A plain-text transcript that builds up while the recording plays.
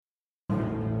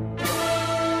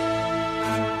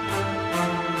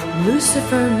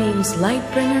Lucifer Memes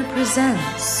Lightbringer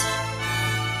presents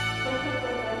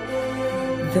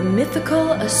the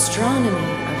mythical astronomy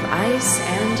of ice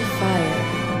and fire.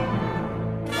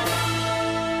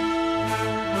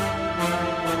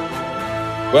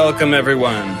 Welcome,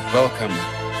 everyone. Welcome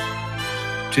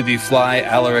to the Fly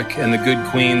Alaric and the Good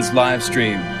Queens live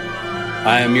stream.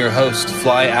 I am your host,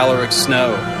 Fly Alaric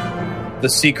Snow, the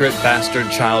secret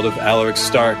bastard child of Alaric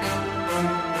Stark,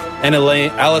 and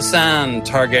Alysanne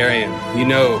Targaryen. You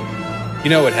know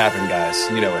what happened, guys.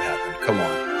 You know what happened. Come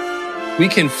on. We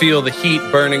can feel the heat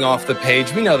burning off the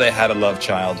page. We know they had a love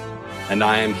child, and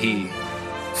I am he,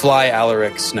 Fly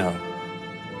Alaric Snow.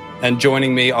 And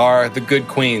joining me are the Good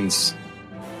Queens.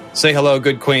 Say hello,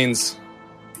 Good Queens.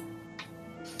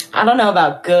 I don't know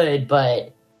about good,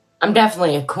 but I'm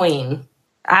definitely a queen.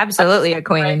 Absolutely a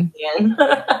queen.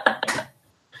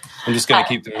 I'm just going to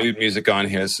keep the mood music on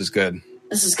here. This is good.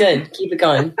 This is good. Keep it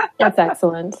going. That's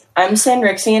excellent. I'm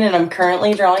Sandrixian, and I'm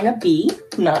currently drawing a bee.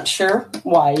 Not sure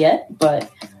why yet, but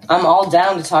I'm all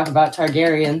down to talk about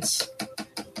Targaryens.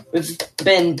 We've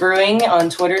been brewing on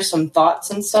Twitter some thoughts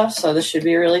and stuff, so this should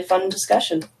be a really fun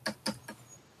discussion.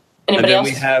 Anybody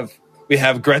else? We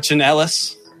have Gretchen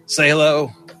Ellis. Say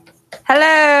hello.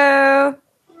 Hello.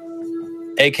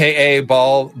 AKA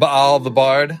Baal the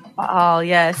Bard. Baal,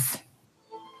 yes.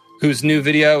 Whose new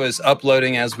video is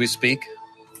uploading as we speak.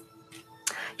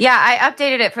 Yeah, I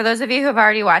updated it for those of you who have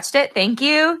already watched it. Thank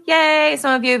you. Yay.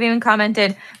 Some of you have even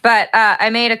commented. But I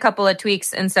made a couple of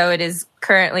tweaks, and so it is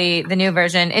currently the new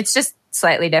version. It's just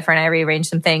slightly different. I rearranged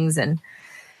some things and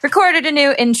recorded a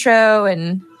new intro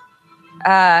and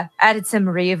added some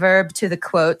reverb to the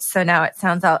quotes. So now it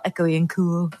sounds all echoey and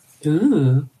cool.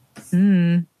 Ooh.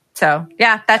 So,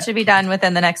 yeah, that should be done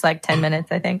within the next, 10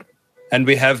 minutes, I think. And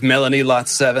we have Melanie Lot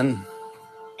 7.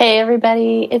 Hey,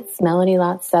 everybody. It's Melanie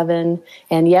Lot 7.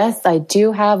 And yes, I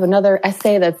do have another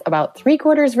essay that's about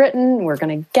 3/4 written. We're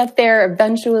going to get there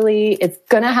eventually. It's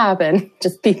going to happen.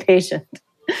 Just be patient.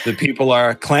 The people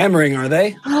are clamoring, are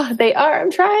they? Oh, they are. I'm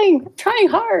trying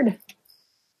hard.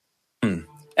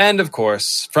 And, of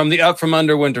course, from the Up From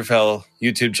Under Winterfell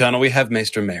YouTube channel, we have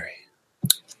Maester Mary.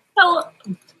 Hello.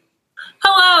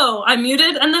 I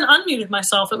muted and then unmuted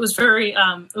myself. It was very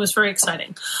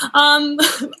exciting.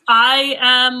 I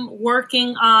am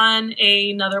working on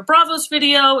another Bravos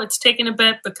video. It's taken a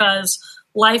bit because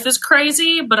life is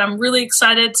crazy, but I'm really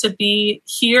excited to be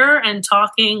here and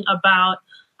talking about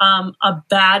a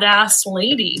badass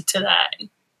lady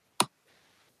today.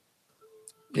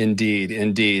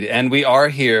 Indeed. And we are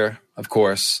here, of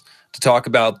course, to talk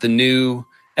about the new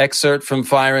excerpt from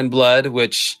Fire and Blood,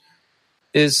 which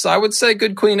is, I would say,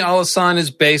 Good Queen Alysanne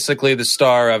is basically the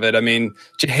star of it. I mean,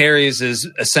 Jaehaerys is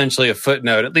essentially a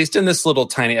footnote, at least in this little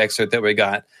tiny excerpt that we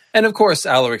got. And, of course,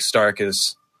 Alaric Stark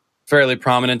is fairly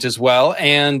prominent as well.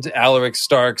 And Alaric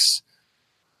Stark's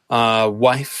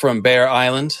wife from Bear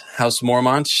Island, House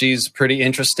Mormont, she's pretty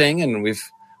interesting. And we've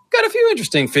got a few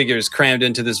interesting figures crammed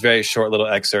into this very short little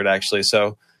excerpt, actually.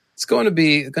 So it's going to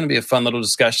be a fun little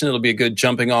discussion. It'll be a good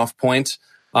jumping off point.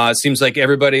 It seems like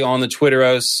everybody on the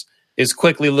Twitteros is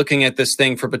quickly looking at this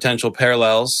thing for potential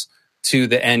parallels to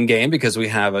the end game, because we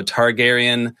have a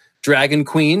Targaryen dragon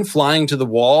queen flying to the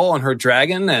wall on her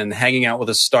dragon and hanging out with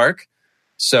a Stark.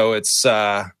 So it's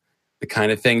the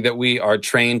kind of thing that we are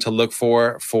trained to look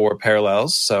for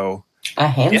parallels. So A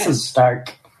handsome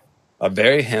Stark. A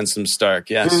very handsome Stark,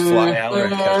 yes. Fly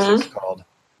Alaric, as it's called.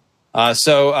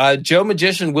 So Joe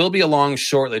Magician will be along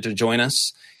shortly to join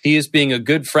us. He is being a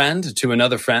good friend to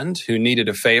another friend who needed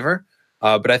a favor.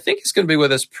 But I think he's going to be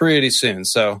with us pretty soon.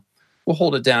 So we'll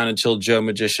hold it down until Joe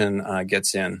Magician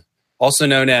gets in. Also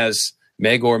known as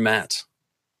Magor Matt.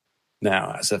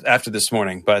 Now, as of after this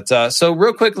morning. But so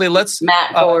real quickly, let's...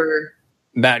 Matt Gore.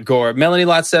 Matt Gore. Melanie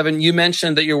Lot 7, you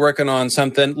mentioned that you're working on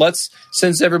something.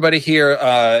 Since everybody here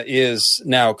is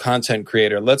now content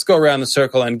creator, let's go around the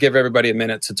circle and give everybody a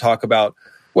minute to talk about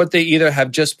what they either have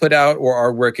just put out or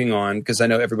are working on, because I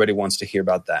know everybody wants to hear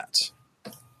about that.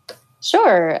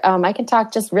 Sure. I can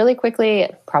talk just really quickly.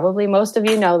 Probably most of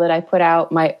you know that I put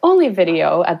out my only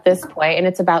video at this point, and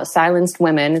it's about silenced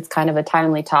women. It's kind of a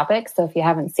timely topic. So if you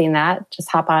haven't seen that, just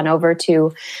hop on over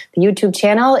to the YouTube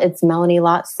channel. It's Melanie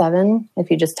Lot 7.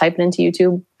 If you just type it into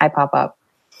YouTube, I pop up.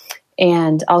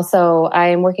 And also I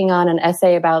am working on an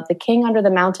essay about the King Under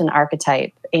the Mountain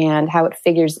archetype and how it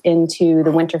figures into the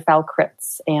Winterfell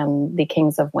crypts and the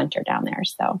Kings of Winter down there.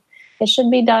 So it should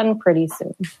be done pretty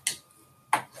soon.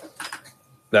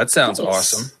 That sounds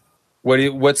awesome.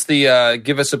 What's the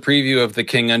give us a preview of the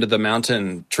King Under the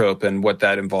Mountain trope and what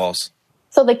that involves?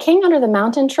 So the King Under the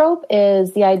Mountain trope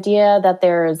is the idea that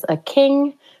there's a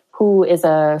king who is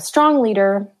a strong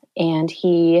leader and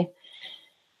he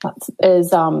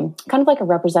is kind of like a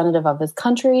representative of his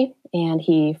country, and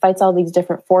he fights all these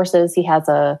different forces. He has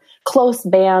a close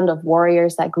band of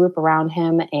warriors that group around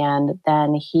him, and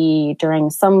then during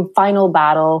some final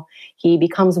battle, he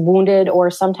becomes wounded or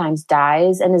sometimes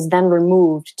dies and is then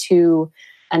removed to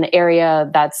an area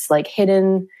that's like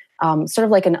hidden, sort of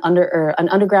like an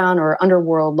underground or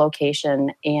underworld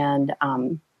location. And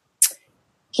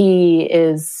he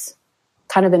is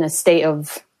kind of in a state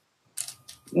of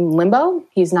limbo.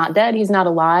 He's not dead. He's not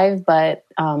alive. But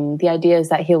the idea is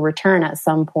that he'll return at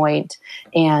some point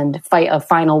and fight a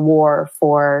final war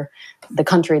for the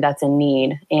country that's in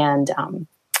need. And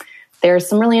there's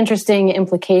some really interesting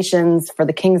implications for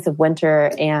the Kings of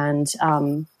Winter and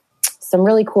some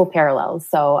really cool parallels.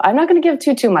 So I'm not going to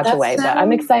give too much away, but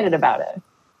I'm excited about it.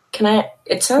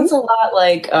 It sounds a lot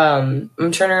like, I'm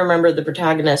trying to remember the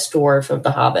protagonist dwarf of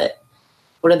The Hobbit.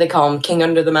 What do they call him? King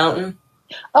Under the Mountain?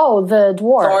 Oh, the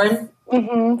dwarf. Thorin?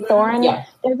 Mm-hmm. Thorin. Yeah.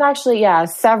 There's actually,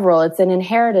 several. It's an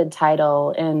inherited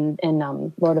title in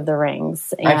Lord of the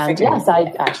Rings. And yes,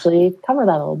 I actually cover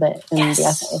that a little bit in the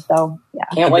essay. So, yeah.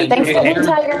 Can't wait. Thanks, Blue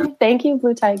Tiger. Thank you,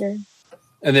 Blue Tiger.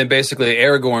 And then basically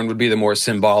Aragorn would be the more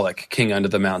symbolic King Under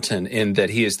the Mountain in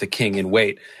that he is the king in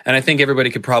wait. And I think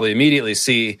everybody could probably immediately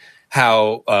see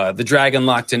how the dragon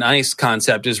locked in ice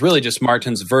concept is really just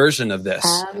Martin's version of this.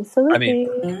 Absolutely. I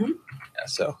mean,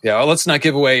 well, let's not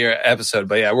give away your episode,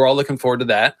 but yeah, we're all looking forward to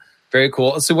that. Very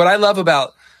cool. So what I love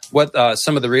about what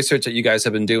some of the research that you guys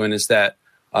have been doing is that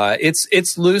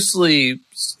it's loosely,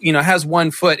 has one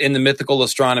foot in the mythical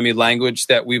astronomy language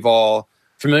that we've all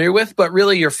familiar with, but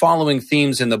really you're following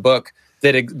themes in the book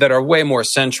that are way more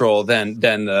central than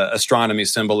the astronomy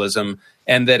symbolism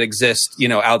and that exist,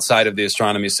 outside of the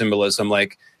astronomy symbolism,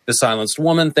 like the silenced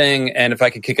woman thing. And if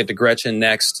I could kick it to Gretchen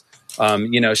next,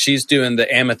 she's doing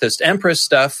the Amethyst Empress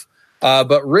stuff,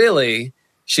 but really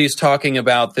she's talking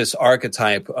about this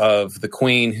archetype of the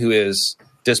queen who is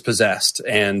dispossessed,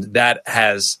 and that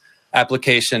has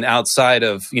application outside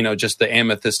of, just the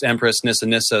Amethyst Empress,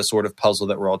 Nissa sort of puzzle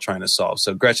that we're all trying to solve.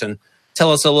 So Gretchen,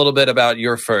 tell us a little bit about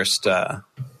your first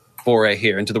foray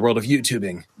here into the world of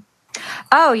YouTubing.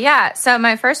 Oh, yeah. So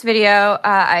my first video,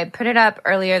 I put it up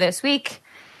earlier this week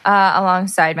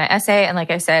alongside my essay. And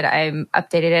like I said, I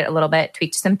updated it a little bit,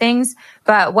 tweaked some things.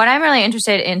 But what I'm really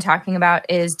interested in talking about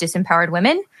is disempowered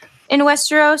women in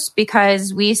Westeros,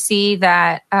 because we see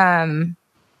that,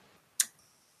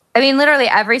 literally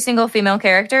every single female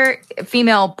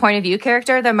point of view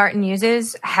character that Martin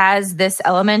uses has this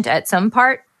element at some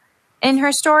part in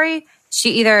her story.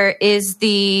 She either is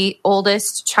the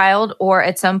oldest child or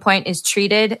at some point is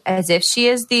treated as if she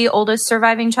is the oldest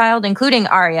surviving child, including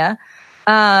Arya.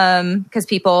 Because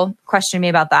people question me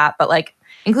about that, but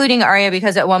including Arya,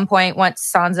 because at one point,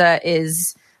 once Sansa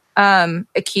is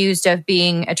accused of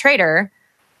being a traitor,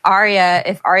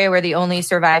 if Arya were the only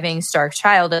surviving Stark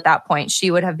child at that point,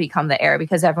 she would have become the heir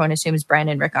because everyone assumes Bran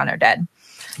and Rickon are dead.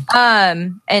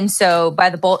 And so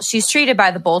she's treated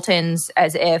by the Boltons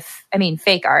as if,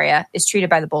 fake Arya is treated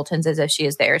by the Boltons as if she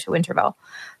is the heir to Winterfell.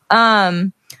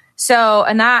 And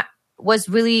that was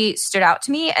really stood out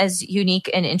to me as unique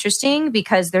and interesting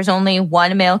because there's only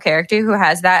one male character who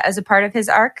has that as a part of his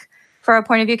arc for a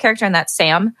point of view character, and that's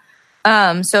Sam.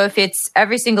 So if it's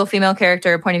every single female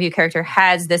character, point of view character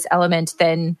has this element,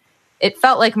 then it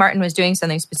felt like Martin was doing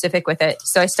something specific with it.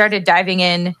 So I started diving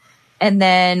in. And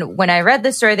then when I read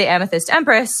the story of the Amethyst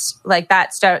Empress,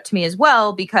 that stood out to me as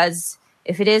well, because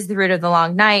if it is the root of the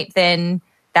Long Night, then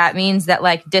that means that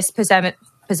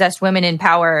dispossessed women in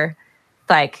power,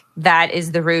 that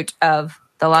is the root of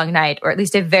the Long Night, or at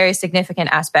least a very significant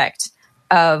aspect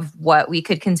of what we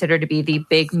could consider to be the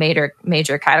big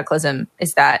major cataclysm,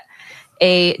 is that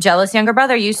a jealous younger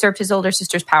brother usurped his older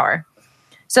sister's power.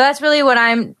 So that's really what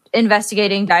I'm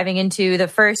investigating, diving into. The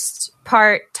first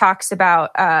part talks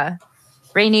about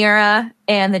Rhaenyra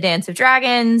and the Dance of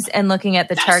Dragons, and looking at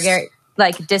the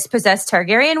dispossessed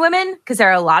Targaryen women, because there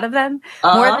are a lot of them.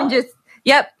 More than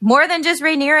just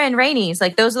Rhaenyra and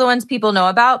Rhaenys. Those are the ones people know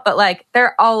about, but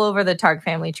they're all over the Targ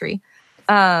family tree.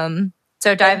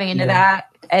 So diving into that,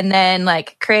 and then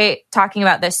talking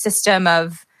about this system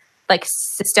of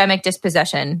systemic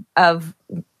dispossession of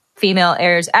female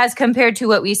heirs as compared to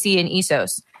what we see in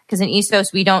Essos. Because in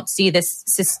Essos, we don't see this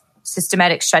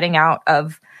systematic shutting out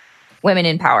of women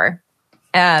in power.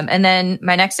 And then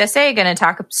my next essay, going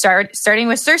to starting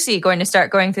with Cersei, going to start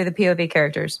going through the POV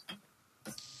characters.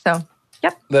 So,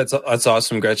 yep. That's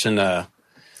awesome, Gretchen.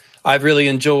 I've really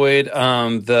enjoyed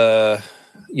the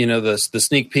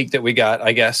sneak peek that we got,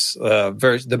 I guess,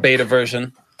 the beta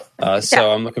version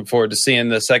So I'm looking forward to seeing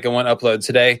the second one upload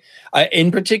today.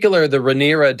 In particular, the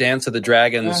Rhaenyra Dance of the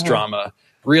Dragons drama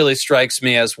really strikes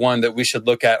me as one that we should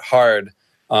look at hard,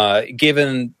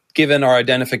 given our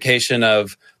identification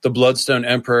of the Bloodstone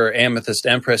Emperor, Amethyst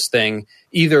Empress thing,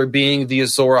 either being the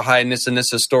Azor Ahai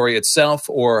Nissa story itself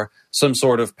or some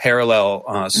sort of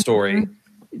parallel story.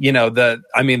 You know,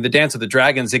 the Dance of the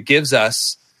Dragons, it gives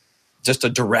us just a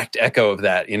direct echo of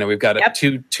that. You know, we've got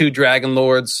two dragon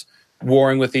lords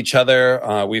warring with each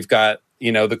other. We've got,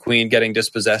 the queen getting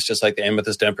dispossessed just like the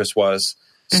Amethyst Empress was.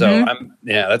 So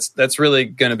that's really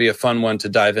going to be a fun one to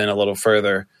dive in a little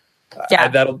further. Yeah.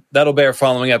 That'll bear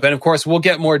following up. And of course, we'll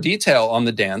get more detail on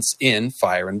the dance in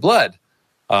Fire and Blood,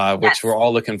 which we're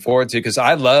all looking forward to, because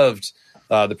I loved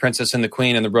the Princess and the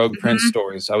Queen and the Rogue Prince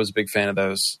stories. I was a big fan of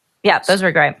those. Yeah, those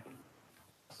were great.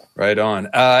 Right on.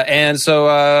 And so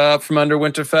up from under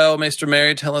Winterfell, Maester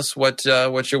Mary, tell us what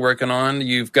you're working on.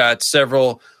 You've got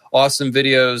several awesome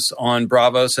videos on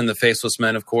Braavos and the Faceless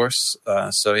Men, of course.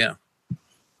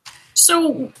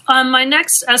 So my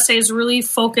next essay is really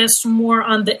focused more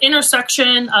on the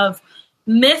intersection of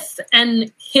myth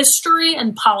and history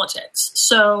and politics.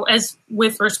 So as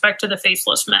with respect to the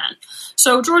Faceless Men.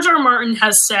 So George R. R. Martin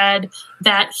has said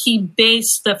that he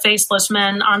based the Faceless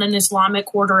Men on an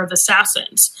Islamic order of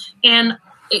assassins. And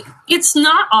it's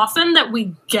not often that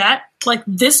we get like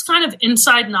this kind of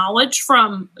inside knowledge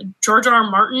from George R. R.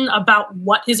 Martin about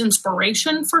what his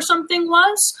inspiration for something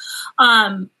was.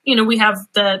 We have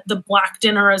the Black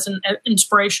Dinner as an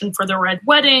inspiration for the Red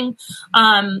Wedding.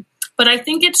 But I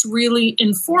think it's really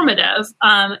informative.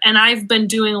 And I've been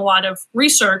doing a lot of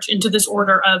research into this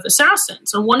order of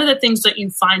assassins. And one of the things that you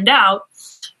find out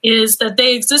is that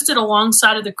they existed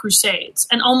alongside of the Crusades.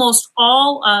 And almost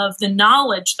all of the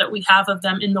knowledge that we have of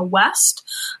them in the West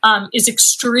is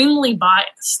extremely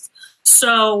biased.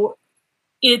 So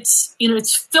it's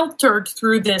filtered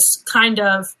through this kind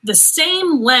of the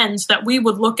same lens that we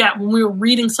would look at when we were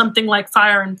reading something like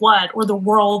Fire and Blood or The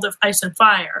World of Ice and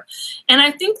Fire. And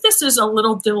I think this is a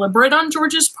little deliberate on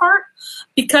George's part,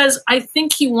 because I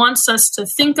think he wants us to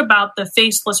think about the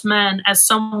Faceless Men as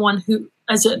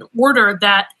as an order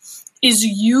that is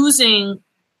using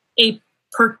a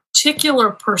particular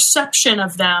perception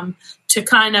of them to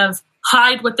kind of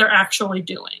hide what they're actually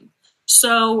doing.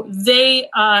 So they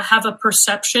have a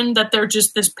perception that they're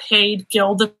just this paid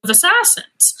guild of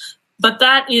assassins. But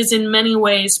that is in many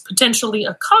ways potentially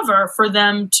a cover for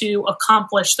them to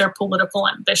accomplish their political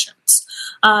ambitions.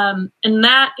 And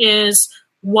that is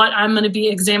what I'm going to be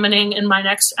examining in my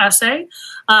next essay.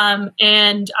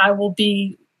 And I will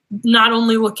be not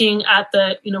only looking at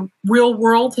the real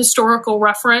world historical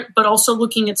referent, but also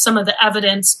looking at some of the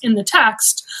evidence in the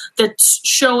text that's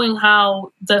showing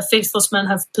how the Faceless Men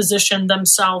have positioned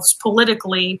themselves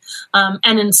politically,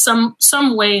 and in some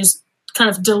ways kind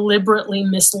of deliberately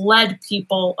misled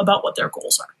people about what their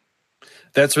goals are.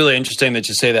 That's really interesting that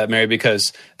you say that, Mary,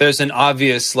 because there's an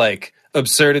obvious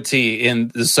absurdity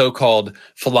in the so-called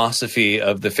philosophy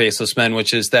of the Faceless Men,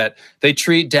 which is that they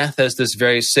treat death as this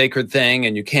very sacred thing,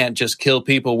 and you can't just kill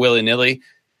people willy-nilly.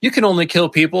 You can only kill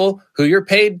people who you're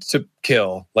paid to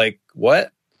kill. Like,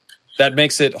 what? That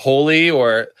makes it holy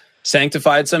or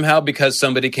sanctified somehow because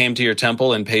somebody came to your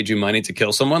temple and paid you money to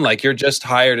kill someone? Like, you're just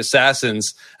hired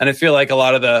assassins. And I feel like a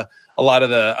lot of the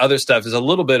other stuff is a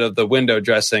little bit of the window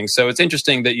dressing. So it's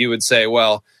interesting that you would say,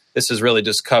 well, this is really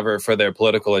just cover for their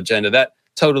political agenda. That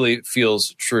totally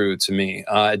feels true to me.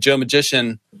 Joe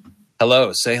Magician,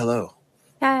 hello. Say hello.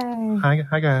 Hi.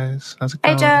 Hi guys. How's it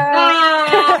going? Hey,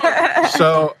 Joe.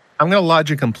 So I'm going to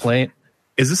lodge a complaint.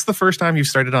 Is this the first time you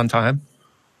started on time?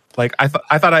 Like, I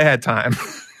thought I had time.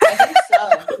 I think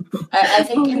so. I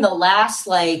think in the last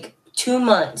 2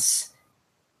 months,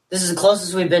 this is the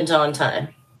closest we've been to on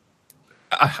time.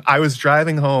 I was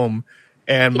driving home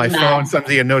and my phone sent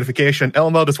me a notification.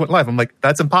 LML just went live. I'm like,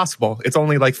 that's impossible. It's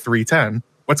only 3:10.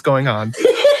 What's going on?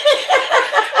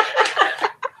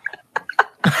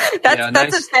 That's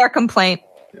nice. A fair complaint.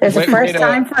 There's a first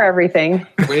time for everything.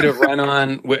 Way to run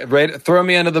on. Throw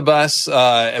me under the bus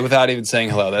without even saying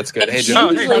hello. That's good. Hey, Joe.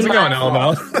 Hey, how's it going,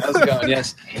 LML? How's it going?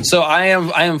 Yes. So I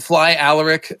am Fly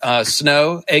Alaric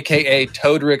Snow, aka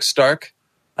Todrick Stark.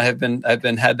 I've been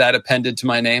had that appended to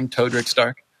my name, Todrick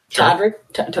Stark. Todrick?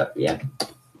 Yeah.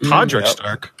 Todrick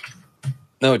Stark.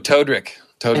 No, Todrick.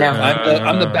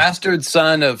 I'm the bastard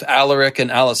son of Alaric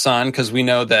and Alysanne, because we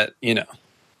know that,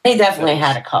 They definitely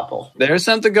had a couple. There's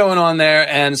something going on there,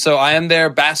 and so I am their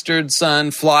bastard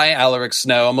son, Fly Alaric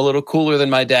Snow. I'm a little cooler than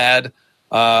my dad.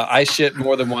 I shit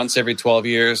more than once every 12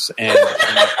 years, and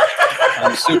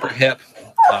I'm super hip.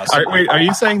 Wait, are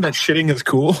you saying that shitting is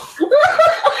cool?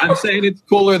 I'm saying it's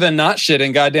cooler than not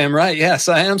shitting. Goddamn right. Yes,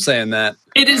 I am saying that.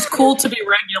 It is cool to be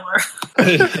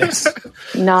regular. Yes.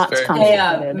 Not Hey,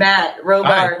 complicated. Matt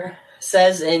Robar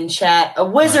says in chat, a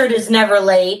wizard is never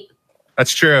late.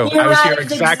 That's true. He I was here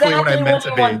arrives exactly when I meant when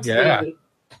to he wants be.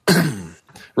 Yeah.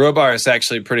 Robar is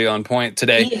actually pretty on point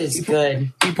today. He is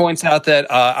good. He points out that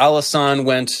Alysanne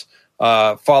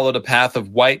followed a path of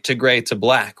white to gray to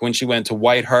black when she went to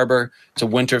White Harbor to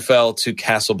Winterfell to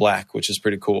Castle Black, which is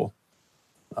pretty cool.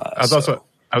 I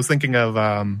was thinking of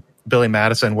Billy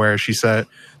Madison, where she said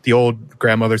the old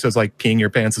grandmother says like peeing your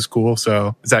pants is cool.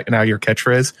 So is that now your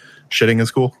catchphrase? Shitting is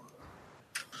cool.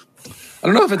 I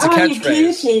don't know if it's a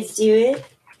catchphrase. kids do it.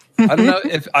 I don't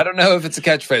know if it's a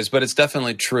catchphrase, but it's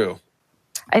definitely true.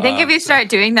 I think if you start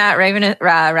doing that,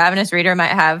 Ravenous Reader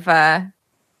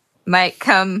might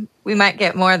come. We might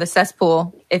get more of the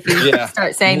cesspool if you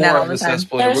start saying that all the time.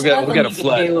 There's We'll get a nothing you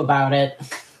flood. can do about it.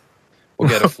 We'll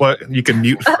get a flood. What you can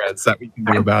mute Fred's that we can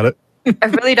do about it. I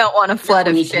really don't want a flood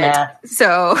of Weak shit. Matt.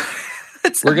 So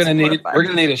We're gonna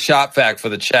need a shop vac for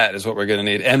the chat is what we're gonna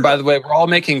need. And by the way, we're all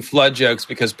making flood jokes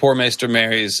because poor Maester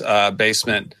Mary's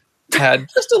basement had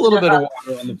just a little bit of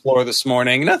water on the floor this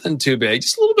morning. Nothing too big,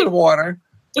 just a little bit of water.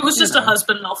 It was just a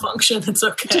husband malfunction. It's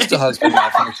okay. Just a husband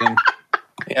malfunction.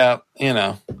 Yeah,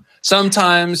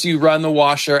 Sometimes you run the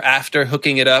washer after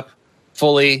hooking it up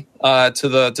fully to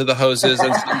the hoses,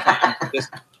 and sometimes you just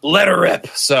let her rip.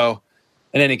 So,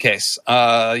 in any case,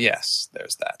 yes,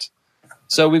 there's that.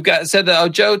 So we've said that. Oh,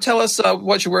 Joe, tell us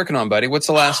what you're working on, buddy. What's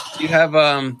the last? You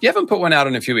haven't put one out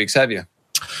in a few weeks, have you?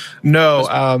 No,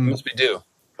 Must be due.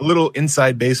 a little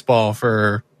inside baseball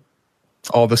for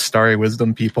all the Starry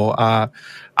Wisdom people.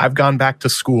 I've gone back to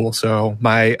school, so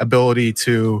my ability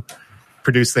to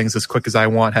produce things as quick as I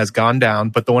want has gone down.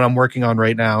 But the one I'm working on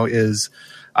right now is,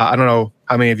 I don't know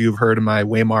how many of you have heard of my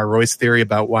Waymar Royce theory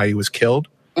about why he was killed.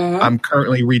 Mm-hmm. I'm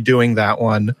currently redoing that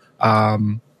one,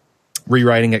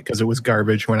 rewriting it because it was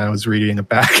garbage when I was reading it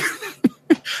back.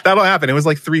 That'll happen. It was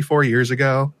like 3-4 years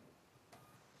ago.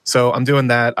 So I'm doing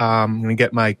that. I'm going to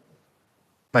get my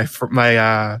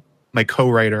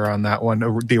co-writer on that one,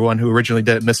 the one who originally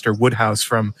did it, Mr. Woodhouse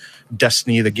from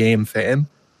Destiny the Game fame,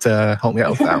 to help me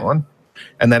out with that one.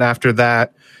 And then after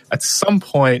that, at some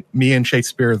point, me and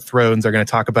Shakespeare of Thrones are going to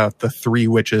talk about the Three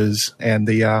Witches and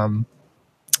the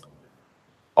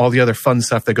all the other fun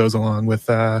stuff that goes along with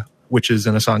witches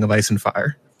in A Song of Ice and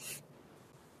Fire.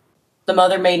 The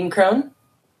Mother Maiden Crone?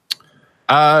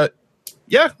 Yeah,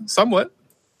 somewhat.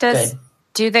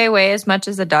 Do they weigh as much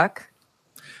as a duck?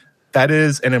 That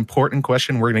is an important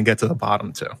question we're going to get to the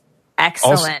bottom to.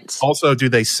 Excellent. Also, do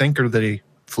they sink or do they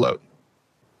float?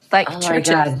 Like Oh my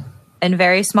churches God. and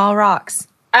very small rocks.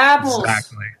 Apples.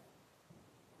 Exactly.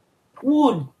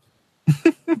 Wood.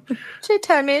 She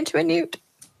turned me into a newt.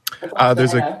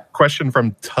 There's a question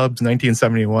from Tubbs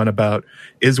 1971 about,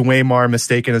 is Waymar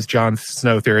mistaken as Jon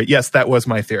Snow theory? Yes, that was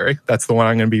my theory. That's the one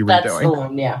I'm going to be That's the redoing.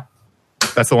 one, yeah.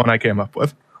 That's the one I came up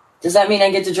with. Does that mean I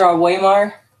get to draw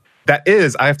Waymar? That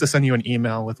is, I have to send you an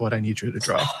email with what I need you to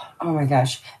draw. Oh my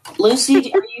gosh.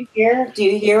 Lucy, are you here? Do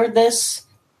you hear this?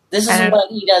 This is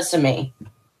what he does to me. More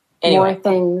Anyway.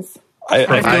 things. I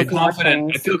I- feel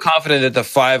confident. I feel confident that the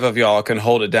five of y'all can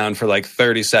hold it down for like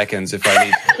 30 seconds if I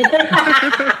need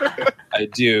to.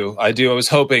 I do. I was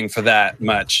hoping for that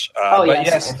much. Oh, but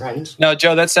yes, my friend. No,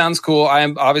 Joe, that sounds cool.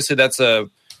 Obviously that's a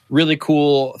really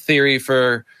cool theory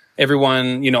for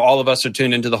everyone. All of us are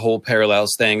tuned into the whole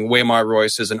parallels thing. Waymar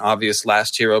Royce is an obvious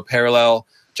last hero parallel.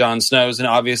 Jon Snow is an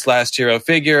obvious last hero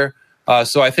figure.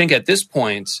 So I think at this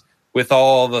point, with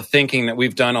all the thinking that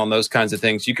we've done on those kinds of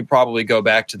things, you could probably go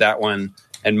back to that one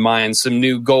and mine some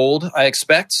new gold, I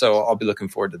expect. So I'll be looking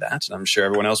forward to that. And I'm sure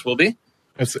everyone else will be.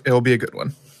 It'll be a good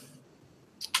one.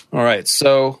 All right.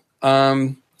 So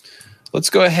let's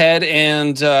go ahead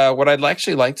and what I'd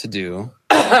actually like to do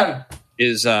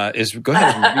is go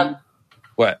ahead and read.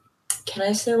 What? Can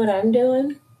I say what I'm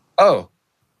doing? Oh,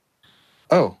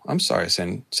 I'm sorry,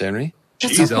 Sanri.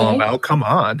 Jeez, okay. LML, come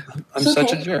on. I'm It's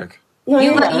such okay. a jerk. No,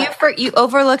 You you're not. you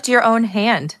overlooked your own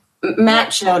hand.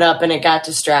 Matt showed up and it got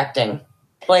distracting.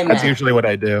 Blame That's Matt. usually what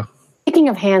I do. Speaking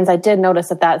of hands, I did notice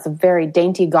that that's a very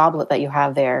dainty goblet that you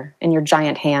have there in your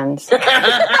giant hands.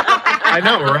 I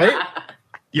know, right?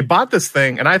 You bought this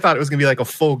thing, and I thought it was going to be like a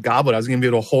full goblet. I was going to be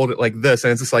able to hold it like this,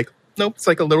 and it's just like, nope, it's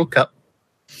like a little cup.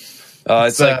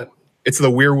 It's like It's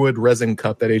the Weirwood resin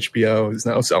cup that HBO is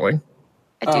now selling.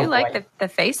 I do Oh, like boy. the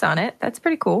face on it. That's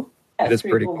pretty cool. It is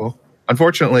pretty cool.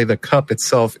 Unfortunately, the cup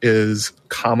itself is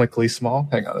comically small.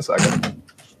 Hang on a second.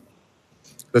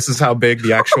 This is how big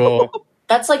the actual...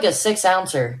 That's like a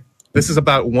 6-ouncer. This is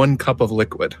about 1 cup of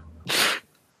liquid.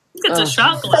 It's a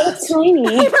shot glass.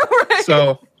 Tiny.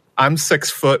 So I'm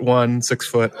 6'1", 6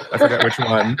 foot. I forgot which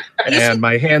one. And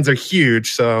my hands are huge,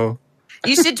 so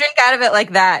You should drink out of it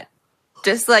like that.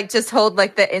 Just hold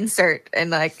like the insert and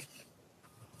like.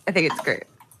 I think it's great.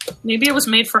 Maybe it was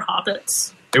made for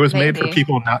hobbits. it was made for Maybe.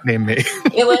 people not named me.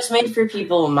 It was made for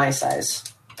people my size.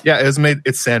 Yeah, it was made.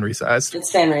 It's Sanri size.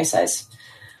 It's Stanray size.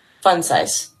 Fun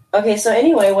size. Okay, so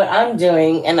anyway, what I'm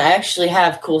doing, and I actually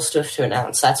have cool stuff to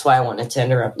announce. That's why I wanted to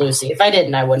interrupt Lucy. If I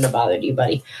didn't, I wouldn't have bothered you,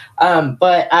 buddy.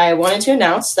 But I wanted to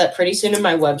announce that pretty soon in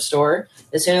my web store,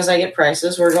 as soon as I get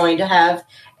prices, we're going to have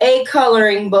a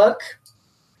coloring book.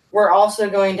 We're also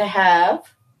going to have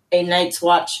a Night's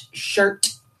Watch shirt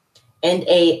and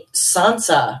a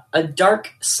Sansa, a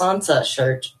dark Sansa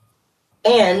shirt.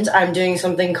 And I'm doing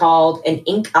something called an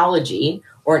Inkology,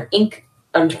 or an ink.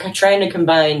 I'm trying to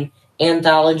combine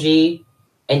anthology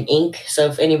and ink. So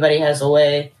if anybody has a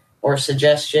way or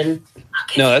suggestion,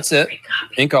 No, that's it.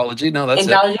 Inkology. No, that's it.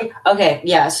 Inkology. Okay,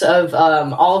 yes, of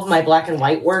all of my black and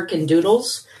white work and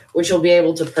doodles, which you'll be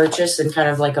able to purchase in kind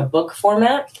of like a book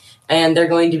format, and they're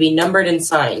going to be numbered and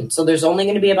signed. So there's only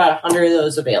going to be about 100 of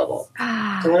those available. So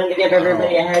I wanted to give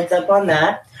everybody a heads up on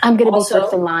that. I'm going to be Also-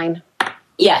 first in line.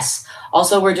 Yes.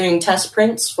 Also, we're doing test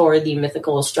prints for the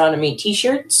Mythical Astronomy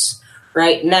t-shirts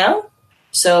right now.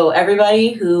 So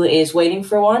everybody who is waiting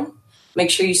for one, make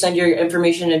sure you send your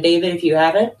information to David if you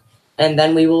haven't, and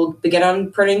then we will begin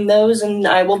on printing those, and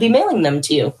I will be mailing them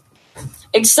to you.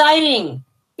 Exciting!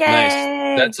 Yay!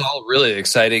 Nice. That's all really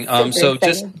exciting. Super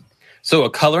exciting. So a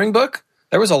coloring book.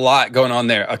 There was a lot going on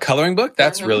there. A coloring book.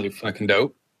 That's really fucking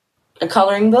dope. A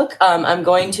coloring book. I'm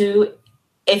going to,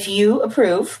 if you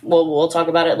approve, we'll talk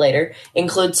about it later,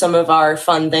 include some of our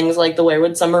fun things like the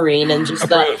Weirwood Submarine and just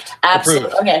Approved. the absolute.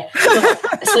 Approved. Okay,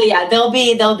 so yeah, there'll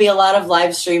be a lot of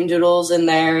live stream doodles in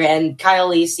there, and Kyle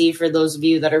Lisi, for those of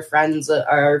you that are fans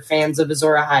of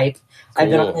Azora Hype, I've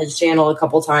been on Cool. his channel a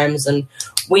couple times, and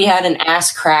we had an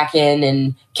Ass Kraken,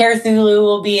 and Cthulhu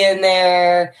will be in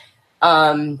there.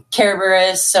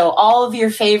 Kerberos, so all of your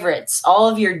favorites, all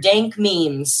of your dank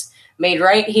memes made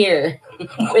right here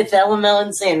with LML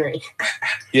and Sanri.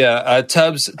 Yeah.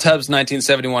 Tubbs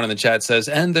 1971 in the chat says,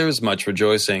 and there's much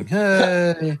rejoicing.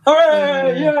 Hey.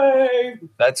 Hooray! Yay!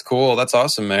 That's cool. That's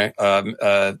awesome, Mary.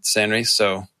 Sanri.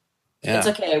 So, yeah. It's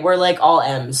okay. We're like all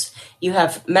M's. You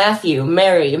have Matthew,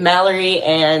 Mary, Mallory,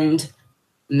 and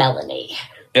Melanie.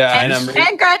 Yeah. And, And I'm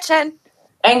and Gretchen.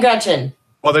 And Gretchen.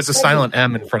 Well, there's a silent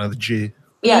M in front of the G.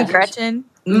 Yeah, Gretchen.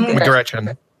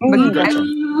 Gretchen.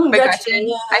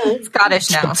 Gretchen. I'm Scottish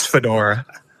now. It's Fedora.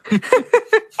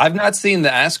 I've not seen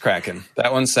the Ass Kraken.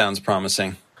 That one sounds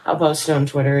promising. I'll post it on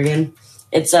Twitter again.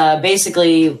 It's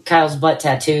basically Kyle's butt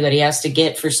tattoo that he has to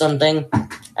get for something.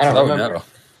 I don't remember. No.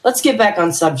 Let's get back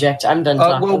on subject. I'm done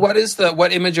talking. Well,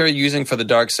 what image are you using for the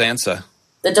Dark Sansa?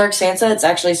 The Dark Sansa, it's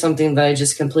actually something that I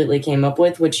just completely came up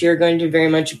with, which you're going to very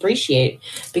much appreciate,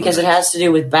 because it has to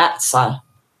do with Batsa.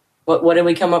 What did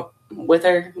we come up with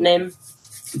her name?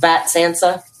 Bat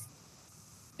Sansa?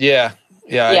 Yeah.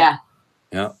 Yeah.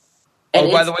 Yeah. And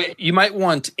Oh, by it's- the way, you might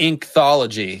want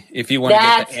Inkthology if you want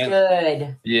That's to get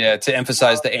good. Yeah, to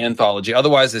emphasize the anthology.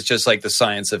 Otherwise, it's just like the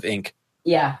science of ink.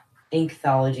 Yeah.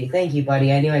 Inkthology. Thank you,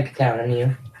 buddy. I knew I could count on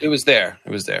you. It was there. It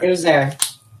was there.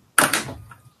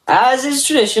 As is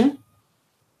tradition.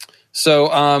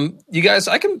 So, you guys,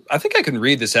 I think I can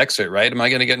read this excerpt, right? Am I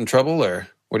going to get in trouble, or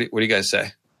what do you guys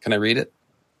say? Can I read it?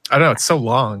 I don't know. It's so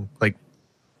long. Like,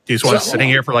 do you just want to So sitting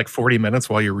long. here for like 40 minutes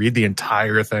while you read the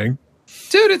entire thing?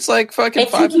 Dude, it's like fucking If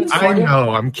you 5 keep minutes. I Sorry.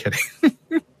 know. I'm kidding.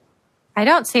 I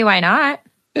don't see why not.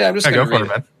 Yeah, I'm just I going go to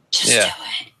for read it, it. man. Just Yeah. do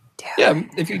it. Yeah,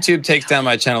 if YouTube takes down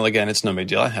my channel again, it's no big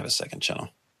deal. I have a second channel.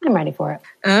 I'm ready for it.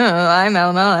 Oh, I'm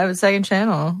LML. I have a second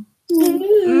channel.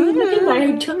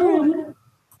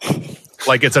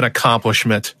 Like it's an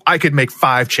accomplishment. I could make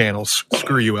 5 channels.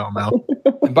 Screw you, Elmo.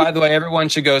 And by the way, everyone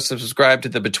should go subscribe to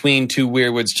the Between Two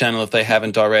Weirwoods channel if they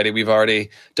haven't already. We've already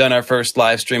done our first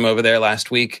live stream over there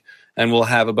last week, and we'll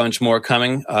have a bunch more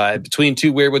coming. Between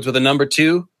Two Weirwoods with a number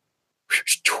 2.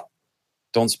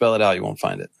 Don't spell it out. You won't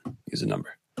find it. Use a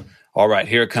number. All right,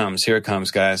 here it comes. Here it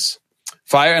comes, guys.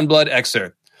 Fire and Blood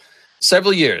excerpt.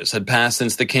 Several years had passed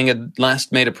since the king had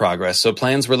last made a progress, so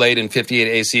plans were laid in 58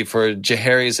 AC for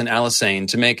Jaehaerys and Alysanne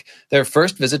to make their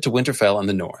first visit to Winterfell in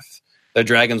the north. Their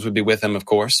dragons would be with them, of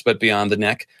course, but beyond the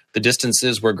neck, the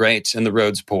distances were great and the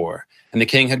roads poor, and the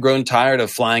king had grown tired of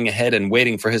flying ahead and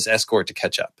waiting for his escort to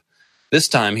catch up. This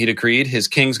time, he decreed his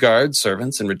king's guards,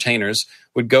 servants, and retainers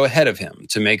would go ahead of him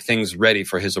to make things ready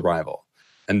for his arrival.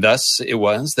 And thus it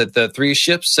was that the 3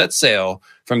 ships set sail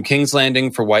from King's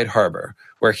Landing for White Harbor,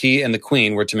 where he and the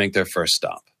queen were to make their first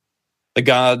stop. The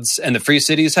gods and the free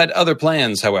cities had other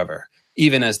plans, however.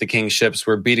 Even as the king's ships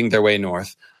were beating their way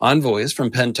north, envoys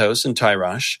from Pentos and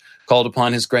Tyrosh called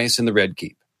upon his grace in the Red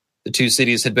Keep. The two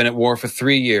cities had been at war for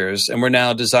 3 years and were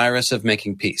now desirous of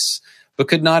making peace, but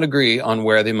could not agree on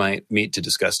where they might meet to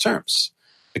discuss terms.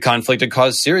 The conflict had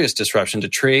caused serious disruption to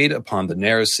trade upon the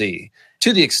narrow sea,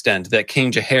 to the extent that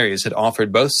King Jaehaerys had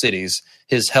offered both cities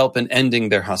his help in ending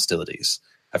their hostilities.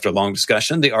 After long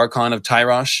discussion, the Archon of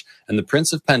Tyrosh and the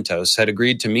Prince of Pentos had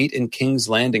agreed to meet in King's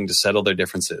Landing to settle their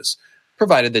differences,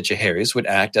 provided that Jaehaerys would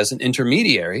act as an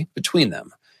intermediary between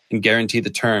them and guarantee the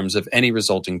terms of any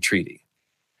resulting treaty.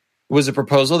 It was a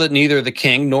proposal that neither the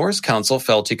king nor his council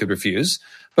felt he could refuse,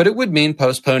 but it would mean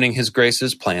postponing his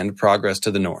grace's planned progress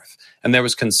to the north, and there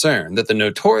was concern that the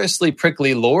notoriously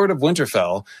prickly Lord of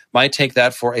Winterfell might take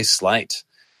that for a slight.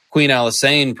 Queen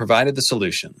Alysanne provided the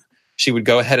solution. She would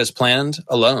go ahead as planned,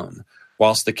 alone,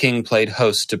 whilst the king played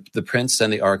host to the prince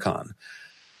and the Archon.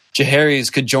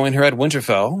 Jaehaerys could join her at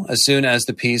Winterfell as soon as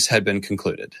the peace had been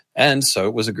concluded, and so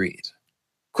it was agreed.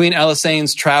 Queen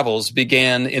Alysanne's travels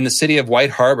began in the city of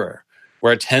White Harbor,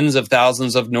 where tens of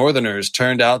thousands of northerners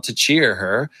turned out to cheer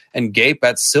her and gape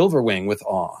at Silverwing with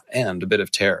awe and a bit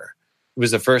of terror. It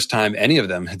was the first time any of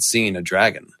them had seen a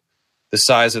dragon. The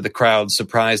size of the crowd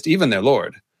surprised even their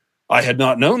lord. "I had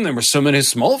not known there were so many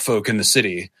small folk in the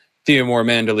city," Theomore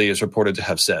Manderly is reported to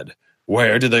have said.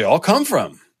 "Where did they all come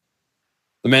from?"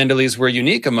 The Manderlys were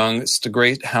unique amongst the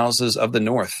great houses of the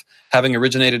north. Having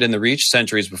originated in the Reach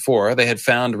centuries before, they had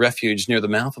found refuge near the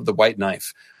mouth of the White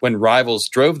Knife when rivals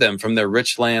drove them from their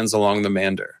rich lands along the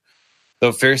Mander.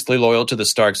 Though fiercely loyal to the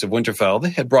Starks of Winterfell,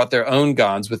 they had brought their own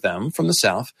gods with them from the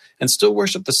south and still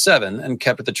worshipped the Seven and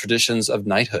kept the traditions of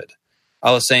knighthood.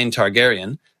 Alysanne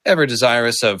Targaryen, ever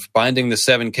desirous of binding the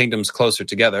Seven Kingdoms closer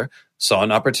together, saw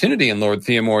an opportunity in Lord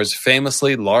Theomore's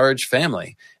famously large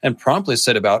family and promptly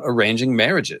set about arranging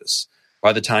marriages.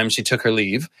 By the time she took her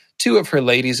leave, 2 of her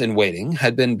ladies-in-waiting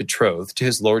had been betrothed to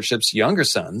his lordship's younger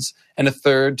sons and a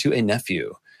third to a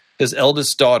nephew. His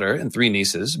eldest daughter and 3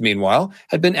 nieces, meanwhile,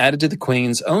 had been added to the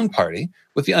queen's own party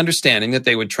with the understanding that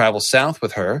they would travel south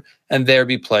with her and there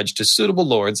be pledged to suitable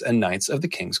lords and knights of the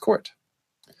king's court.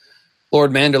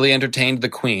 Lord Manderly entertained the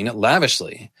queen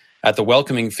lavishly. At the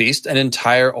welcoming feast, an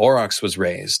entire aurochs was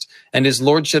raised, and his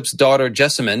lordship's daughter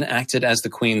Jessamine acted as the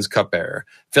queen's cupbearer,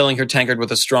 filling her tankard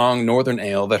with a strong northern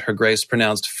ale that her grace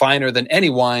pronounced finer than any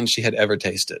wine she had ever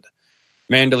tasted.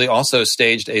 Manderly also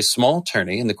staged a small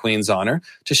tourney in the queen's honor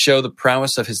to show the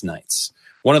prowess of his knights.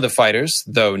 One of the fighters,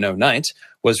 though no knight,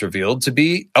 was revealed to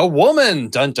be a woman,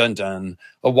 dun dun dun,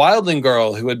 a wildling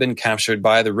girl who had been captured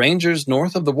by the rangers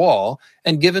north of the wall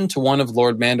and given to one of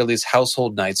Lord Manderly's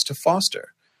household knights to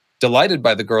foster. Delighted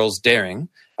by the girl's daring,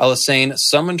 Alysanne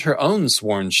summoned her own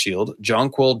sworn shield,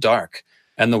 Jonquil Dark,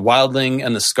 and the wildling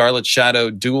and the Scarlet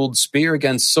Shadow dueled spear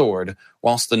against sword,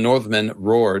 whilst the Northmen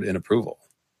roared in approval.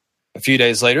 A few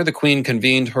days later, the queen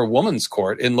convened her woman's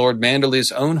court in Lord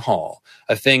Manderly's own hall,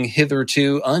 a thing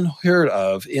hitherto unheard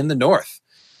of in the north,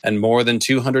 and more than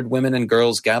 200 women and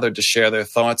girls gathered to share their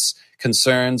thoughts,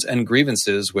 concerns, and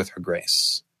grievances with her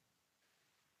grace.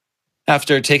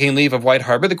 After taking leave of White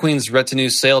Harbor, the queen's retinue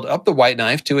sailed up the White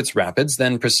Knife to its rapids,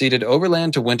 then proceeded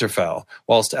overland to Winterfell,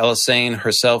 whilst Alysanne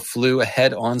herself flew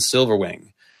ahead on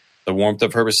Silverwing. The warmth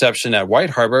of her reception at White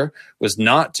Harbor was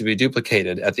not to be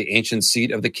duplicated at the ancient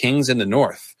seat of the kings in the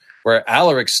north, where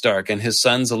Alaric Stark and his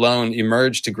sons alone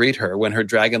emerged to greet her when her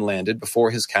dragon landed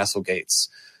before his castle gates.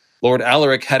 Lord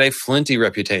Alaric had a flinty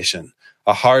reputation,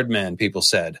 a hard man, people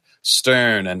said,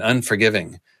 stern and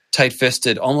unforgiving,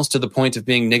 tight-fisted almost to the point of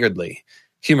being niggardly,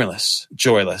 humorless,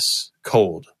 joyless,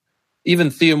 cold.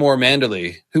 Even Theomore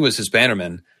Manderly, who was his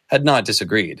bannerman, had not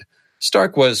disagreed.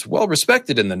 Stark was well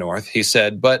respected in the north, he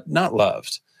said, but not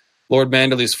loved. Lord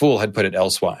Manderly's fool had put it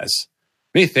elsewise.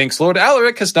 "Methinks Lord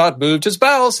Alaric has not moved his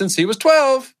bowels since he was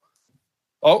 12.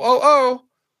 Oh.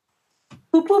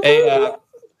 Hey,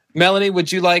 Melanie,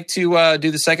 would you like to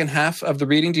do the second half of the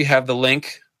reading? Do you have the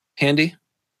link handy?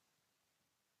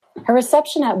 Her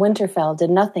reception at Winterfell did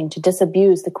nothing to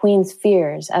disabuse the queen's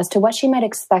fears as to what she might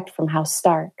expect from House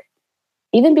Stark.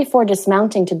 Even before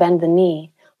dismounting to bend the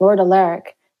knee, Lord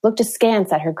Alaric looked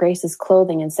askance at her grace's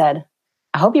clothing and said,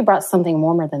 "I hope you brought something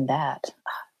warmer than that."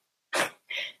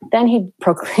 Then he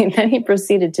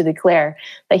proceeded to declare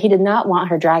that he did not want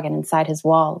her dragon inside his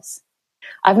walls.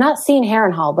 "I've not seen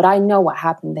Harrenhal, but I know what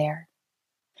happened there.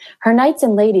 Her knights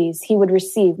and ladies he would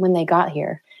receive when they got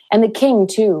here, and the king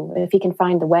too, if he can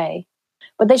find the way.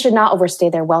 But they should not overstay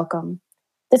their welcome.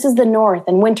 This is the north,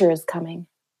 and winter is coming.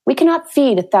 We cannot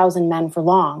feed 1,000 men for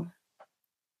long."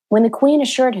 When the queen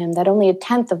assured him that only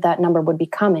 1/10 of that number would be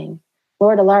coming,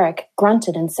 Lord Alaric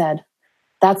grunted and said,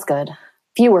 "That's good.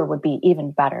 Fewer would be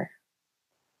even better."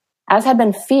 As had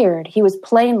been feared, he was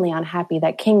plainly unhappy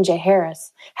that King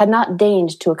Jaehaerys had not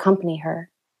deigned to accompany her,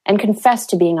 and confessed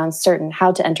to being uncertain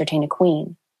how to entertain a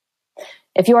queen.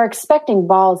 "If you are expecting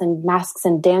balls and masks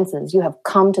and dances, you have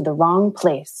come to the wrong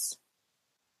place."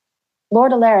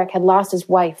 Lord Alaric had lost his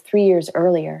wife 3 years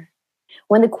earlier.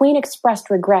 When the queen expressed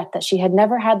regret that she had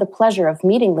never had the pleasure of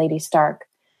meeting Lady Stark,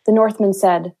 the Northman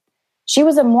said, "She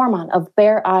was a Mormont of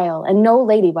Bear Isle and no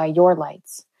lady by your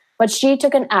lights. But she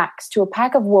took an axe to a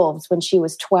pack of wolves when she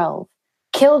was 12,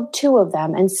 killed 2 of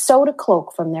them, and sewed a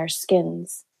cloak from their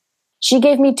skins. She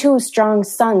gave me 2 strong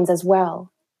sons as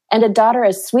well, and a daughter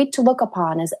as sweet to look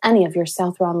upon as any of your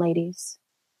Southron ladies."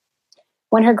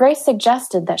 When her grace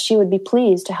suggested that she would be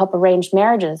pleased to help arrange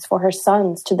marriages for her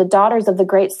sons to the daughters of the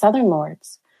great southern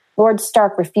lords, Lord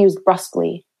Stark refused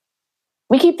brusquely.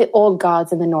 "We keep the old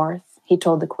gods in the north," he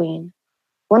told the queen.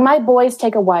 "When my boys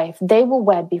take a wife, they will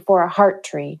wed before a heart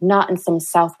tree, not in some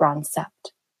Southron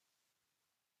sept."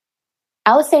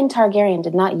 Alysanne Targaryen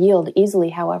did not yield easily,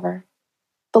 however.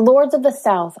 The lords of the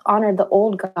south honored the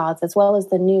old gods as well as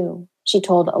the new, she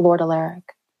told Lord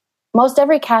Alaric. Most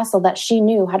every castle that she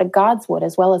knew had a godswood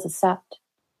as well as a sept.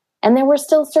 And there were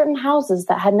still certain houses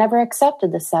that had never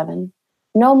accepted the 7,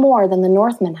 no more than the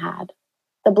Northmen had,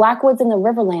 the Blackwoods and the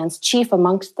Riverlands chief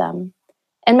amongst them,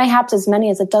 and mayhaps as many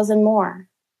as a dozen more.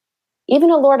 Even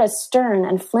a lord as stern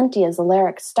and flinty as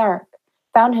Alaric Stark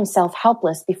found himself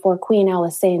helpless before Queen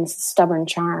Alysanne's stubborn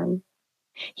charm.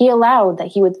 He allowed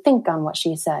that he would think on what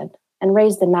she said and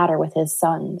raise the matter with his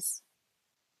sons.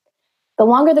 The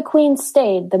longer the queen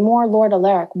stayed, the more Lord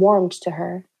Alaric warmed to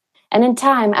her, and in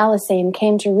time Alysanne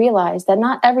came to realize that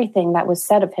not everything that was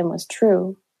said of him was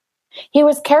true. He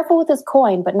was careful with his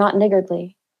coin, but not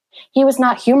niggardly. He was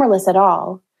not humorless at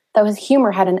all, though his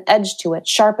humor had an edge to it,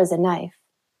 sharp as a knife.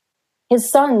 His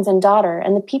sons and daughter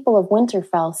and the people of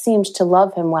Winterfell seemed to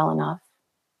love him well enough.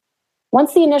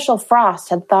 Once the initial frost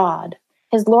had thawed,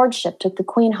 his lordship took the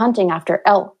queen hunting after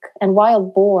elk and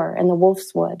wild boar in the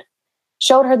Wolf's Wood,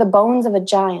 showed her the bones of a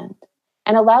giant,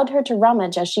 and allowed her to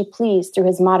rummage as she pleased through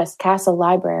his modest castle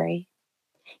library.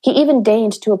 He even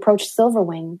deigned to approach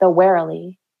Silverwing, though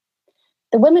warily.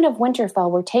 The women of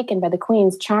Winterfell were taken by the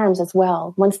queen's charms as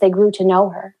well, once they grew to know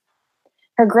her.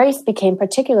 Her grace became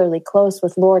particularly close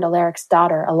with Lord Alaric's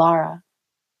daughter, Alara.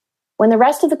 When the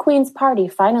rest of the queen's party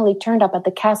finally turned up at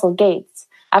the castle gates,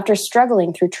 after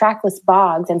struggling through trackless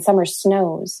bogs and summer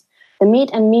snows, the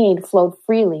meat and mead flowed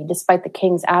freely despite the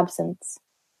king's absence.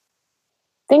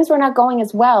 Things were not going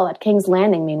as well at King's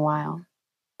Landing, meanwhile.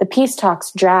 The peace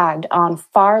talks dragged on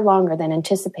far longer than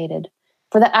anticipated,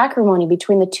 for the acrimony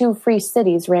between the 2 free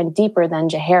cities ran deeper than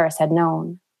Jaehaerys had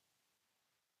known.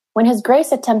 When his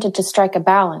grace attempted to strike a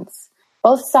balance,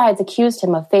 both sides accused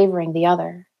him of favoring the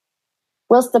other.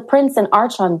 Whilst the prince and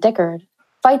Archon dickered,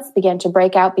 fights began to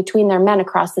break out between their men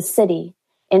across the city,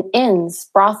 in inns,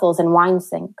 brothels, and wine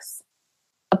sinks.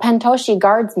 A Pentoshi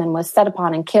guardsman was set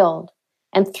upon and killed,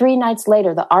 and 3 nights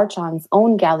later the Archon's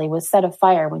own galley was set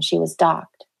afire when she was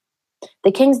docked.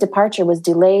 The king's departure was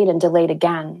delayed and delayed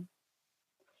again.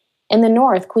 In the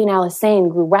north, Queen Alysanne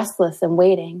grew restless and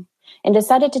waiting, and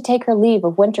decided to take her leave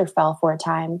of Winterfell for a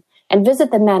time and visit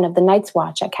the men of the Night's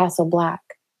Watch at Castle Black.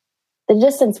 The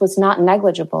distance was not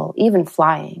negligible, even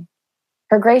flying.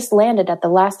 Her grace landed at the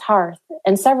last hearth,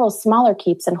 and several smaller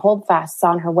keeps and holdfasts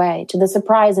on her way, to the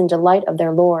surprise and delight of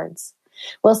their lords,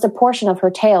 whilst a portion of her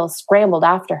tail scrambled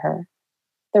after her.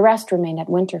 The rest remained at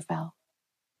Winterfell.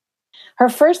 Her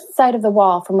first sight of the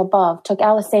wall from above took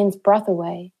Alysanne's breath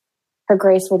away, her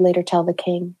grace would later tell the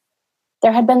king.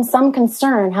 There had been some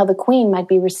concern how the queen might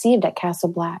be received at Castle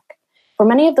Black, for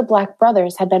many of the Black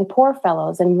brothers had been poor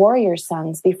fellows and warriors'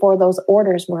 sons before those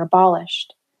orders were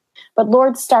abolished. But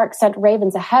Lord Stark sent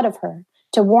ravens ahead of her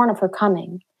to warn of her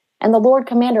coming, and the Lord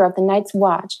Commander of the Night's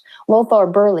Watch, Lothar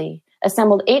Burleigh,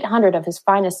 assembled 800 of his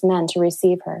finest men to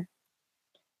receive her.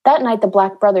 That night the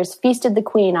Black brothers feasted the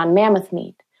queen on mammoth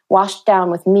meat, washed down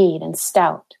with mead and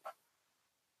stout.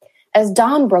 As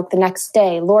dawn broke the next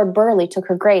day, Lord Burleigh took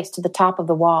her grace to the top of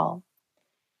the wall.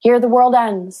 "Here the world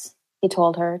ends," he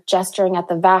told her, gesturing at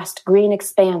the vast green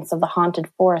expanse of the haunted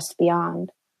forest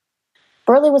beyond.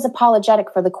 Burleigh was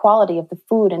apologetic for the quality of the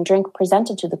food and drink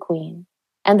presented to the queen,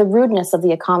 and the rudeness of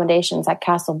the accommodations at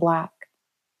Castle Black.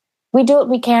 "We do what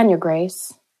we can, your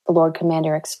grace," the Lord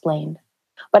Commander explained.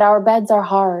 "But our beds are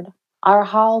hard, our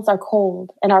halls are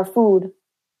cold, and our food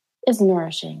is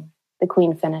nourishing," the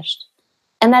queen finished.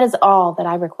 "And that is all that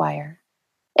I require.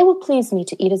 It will please me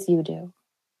to eat as you do."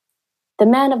 The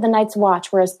men of the Night's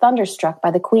Watch were as thunderstruck by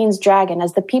the queen's dragon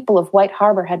as the people of White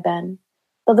Harbor had been,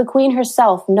 though the queen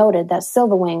herself noted that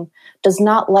Silverwing does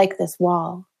not like this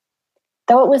wall.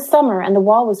 Though it was summer and the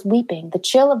wall was weeping, the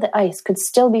chill of the ice could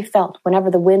still be felt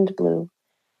whenever the wind blew,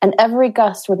 and every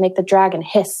gust would make the dragon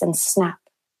hiss and snap.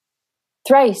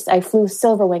 Thrice I flew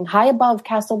Silverwing high above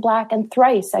Castle Black, and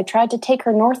thrice I tried to take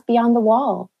her north beyond the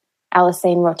wall,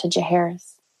 Alysanne wrote to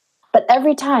Jaehaerys. But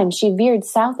every time she veered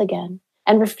south again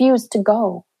and refused to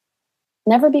go.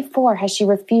 Never before has she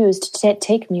refused to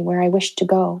take me where I wished to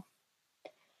go.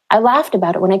 I laughed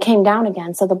about it when I came down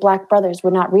again so the Black brothers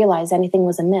would not realize anything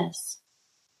was amiss.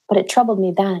 But it troubled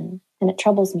me then, and it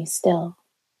troubles me still.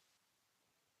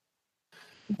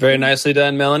 Very nicely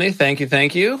done, Melanie. Thank you,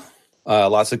 thank you.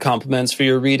 Lots of compliments for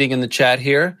your reading in the chat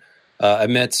here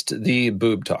amidst the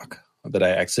boob talk that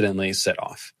I accidentally set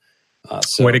off.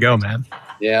 Way to go, man.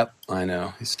 Yep, I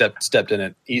know. He stepped in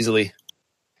it easily.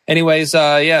 Anyways,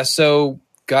 so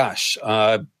gosh,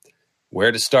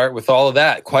 where to start with all of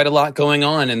that? Quite a lot going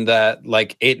on in that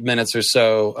 8 minutes or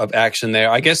so of action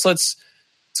there. I guess let's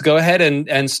go ahead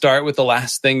and start with the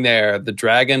last thing there. The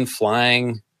dragon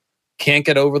flying, can't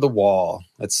get over the wall.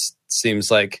 That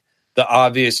seems like the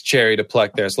obvious cherry to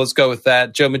pluck there. So let's go with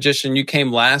that. Joe Magician, you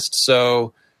came last,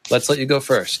 so let's let you go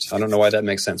first. I don't know why that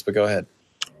makes sense, but go ahead.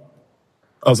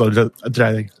 Also,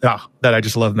 that I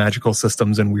just love magical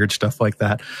systems and weird stuff like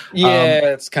that.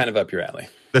 Yeah, it's kind of up your alley.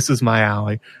 This is my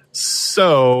alley.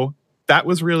 So that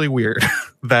was really weird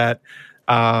that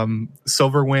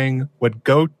Silverwing would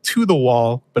go to the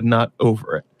wall, but not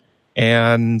over it.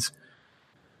 And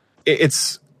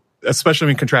it's, especially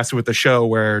when contrasted with the show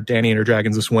where Dany and her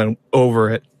dragons just went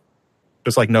over it,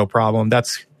 just no problem.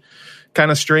 That's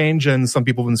kind of strange. And some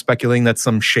people have been speculating that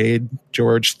some shade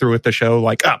George threw at the show,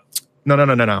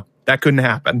 no. That couldn't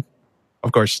happen.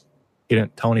 Of course, he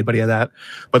didn't tell anybody of that.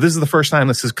 But this is the first time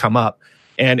this has come up.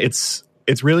 And it's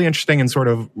really interesting in sort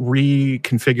of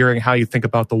reconfiguring how you think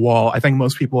about the wall. I think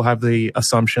most people have the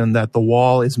assumption that the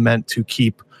wall is meant to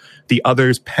keep the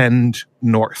others penned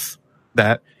north,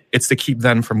 that it's to keep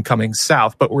them from coming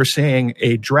south. But we're seeing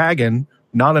a dragon,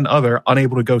 not an other,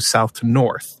 unable to go south to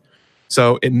north.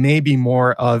 So it may be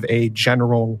more of a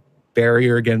general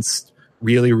barrier against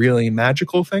really, really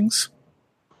magical things.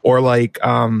 Or I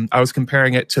was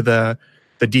comparing it to the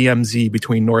DMZ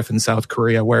between North and South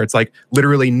Korea, where it's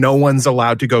literally no one's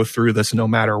allowed to go through this no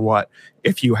matter what.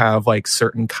 If you have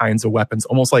certain kinds of weapons,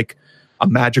 almost like a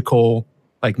magical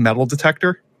metal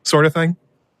detector sort of thing.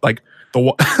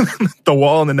 The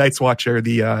wall and the Night's Watch are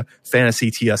the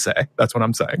fantasy TSA. That's what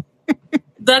I'm saying.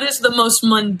 That is the most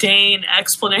mundane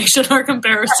explanation or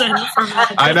comparison for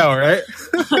magic. I know, right?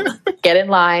 Get in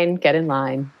line. Get in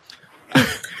line.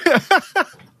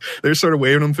 They're sort of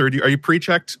waving them through. Are you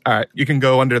pre-checked? All right, you can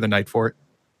go under the night fort.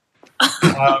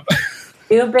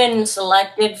 You've been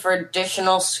selected for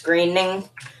additional screening.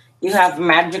 You have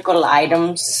magical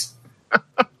items.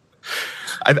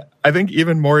 I think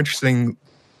even more interesting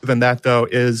than that, though,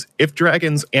 is if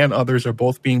dragons and others are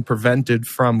both being prevented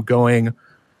from going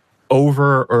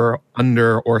over or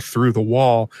under or through the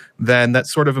wall, then that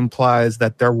sort of implies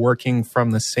that they're working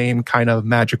from the same kind of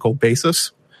magical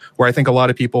basis, where I think a lot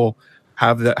of people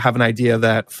have an idea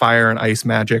that fire and ice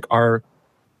magic are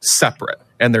separate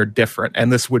and they're different.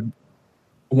 And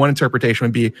one interpretation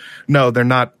would be, no, they're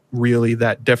not really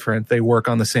that different. They work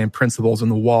on the same principles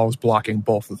and the wall is blocking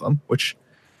both of them, which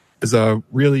is a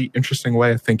really interesting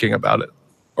way of thinking about it,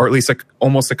 or at least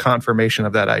almost a confirmation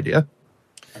of that idea.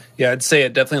 Yeah, I'd say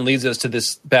it definitely leads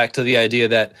us back to the idea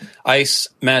that ice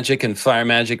magic and fire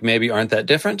magic maybe aren't that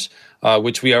different,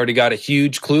 which we already got a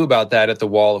huge clue about that at the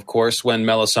wall, of course, when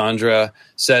Melisandre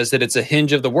says that it's a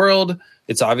hinge of the world.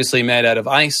 It's obviously made out of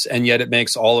ice, and yet it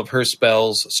makes all of her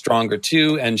spells stronger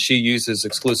too, and she uses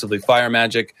exclusively fire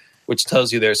magic, which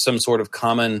tells you there's some sort of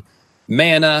common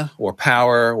mana or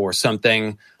power or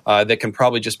something that can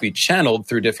probably just be channeled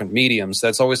through different mediums.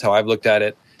 That's always how I've looked at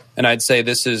it, and I'd say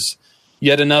this is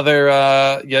yet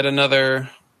another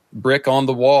brick in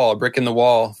the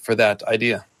wall for that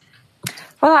idea.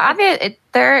 Well,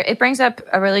 it brings up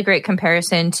a really great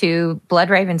comparison to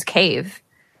Bloodraven's cave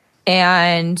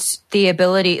and the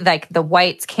ability, the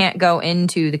whites can't go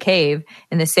into the cave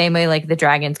in the same way the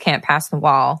dragons can't pass the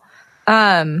wall.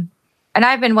 And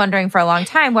I've been wondering for a long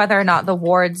time whether or not the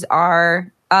wards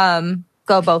are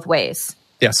go both ways.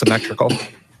 Yeah, symmetrical.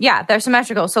 Yeah, they're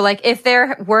symmetrical. So, if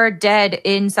there were dead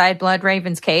inside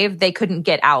Bloodraven's cave, they couldn't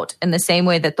get out in the same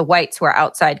way that the whites who are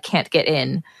outside can't get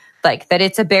in. That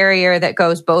it's a barrier that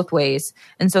goes both ways.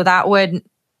 And so that would,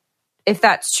 if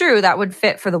that's true, that would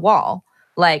fit for the wall.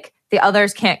 The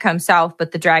others can't come south,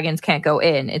 but the dragons can't go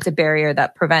in. It's a barrier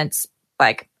that prevents,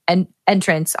 an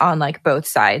entrance on, both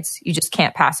sides. You just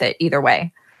can't pass it either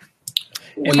way.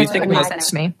 When you think makes sense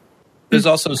to me. There's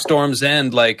also Storm's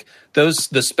End. Like the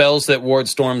spells that ward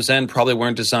Storm's End probably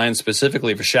weren't designed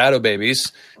specifically for shadow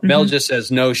babies. Mel just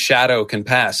says no shadow can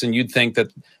pass, and you'd think that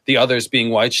the others being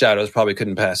white shadows probably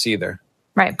couldn't pass either.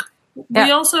 Right. Yeah.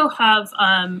 We also have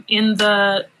in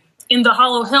the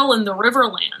Hollow Hill and the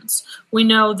Riverlands, we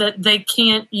know that they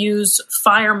can't use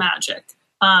fire magic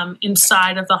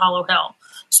inside of the Hollow Hill,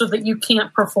 so that you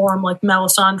can't perform like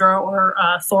Melisandre or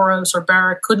Thoros or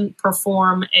Beric couldn't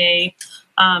perform a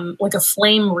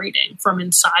flame reading from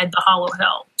inside the Hollow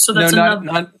Hill. So that's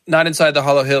not inside the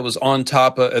Hollow Hill. It was on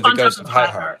top of the Ghost of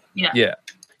Highheart. Yeah,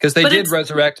 because they did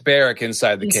resurrect Beric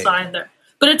inside the cave. There.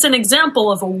 But it's an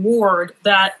example of a ward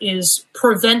that is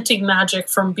preventing magic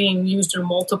from being used in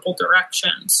multiple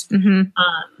directions.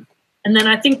 And then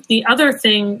I think the other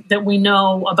thing that we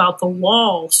know about the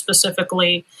wall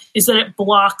specifically is that it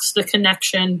blocks the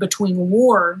connection between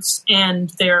wards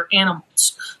and their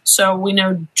animals. So we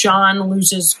know Jon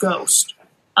loses Ghost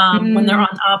when they're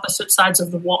on opposite sides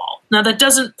of the wall. Now that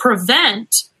doesn't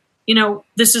prevent,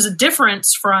 this is a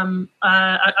difference from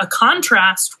a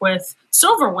contrast with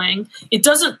Silverwing. It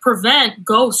doesn't prevent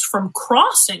Ghost from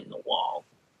crossing the wall,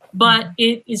 but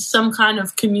it is some kind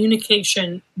of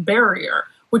communication barrier,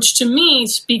 which to me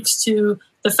speaks to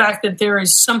the fact that there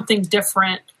is something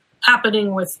different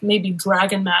happening with maybe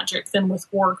dragon magic than with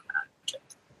warg magic.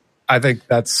 I think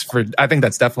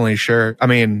that's definitely sure. I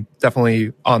mean,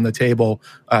 definitely on the table.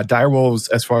 Direwolves,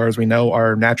 as far as we know,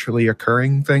 are naturally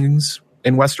occurring things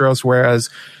in Westeros, whereas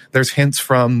there's hints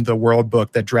from the world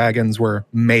book that dragons were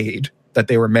made, that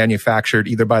they were manufactured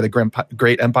either by the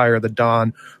Great Empire of the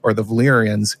Dawn or the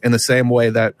Valyrians, in the same way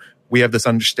that we have this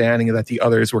understanding that the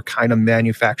others were kind of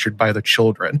manufactured by the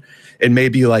children. It may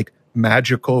be like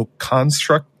magical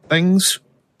construct things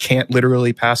can't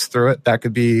literally pass through it. That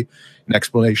could be an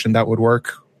explanation that would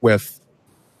work with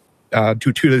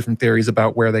two different theories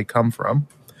about where they come from.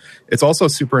 It's also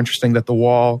super interesting that the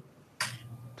wall,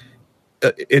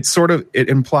 it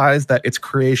implies that its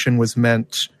creation was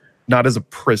meant not as a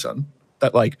prison,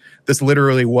 that like this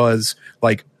literally was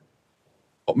like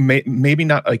maybe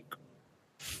not like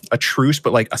a truce,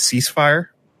 but like a ceasefire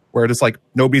where it's like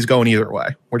nobody's going either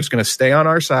way. We're just going to stay on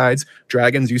our sides.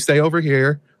 Dragons, you stay over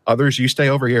here. Others, you stay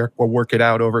over here. We'll work it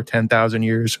out over 10,000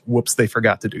 years. Whoops, they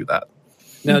forgot to do that.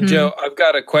 Now, Joe, I've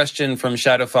got a question from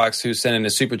Shadow Fox, who sent in a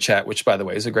super chat, which, by the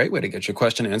way, is a great way to get your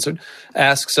question answered.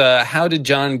 Asks, how did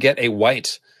Jon get a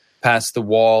white past the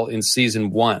wall in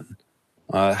season 1?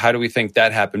 How do we think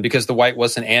that happened? Because the white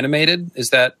wasn't animated? Is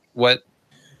that what...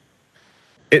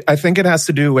 I think it has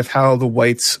to do with how the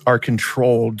whites are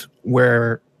controlled,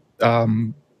 where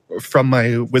from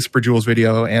my Whisper Jewels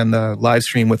video and the live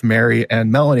stream with Mary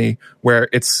and Melanie, where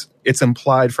it's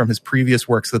implied from his previous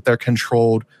works that they're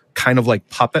controlled kind of like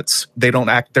puppets. They're not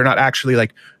actually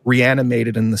like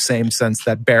reanimated in the same sense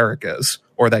that Beric is,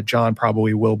 or that Jon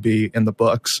probably will be in the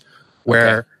books,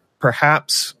 where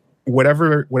perhaps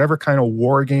whatever kind of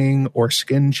warging or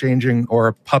skin changing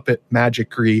or puppet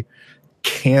magicry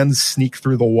can sneak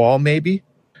through the wall maybe,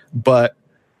 but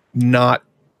not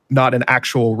an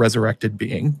actual resurrected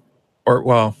being. Or,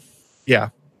 well, yeah,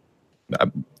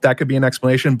 that could be an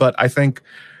explanation, but I think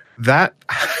that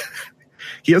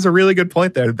he has a really good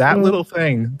point there. That little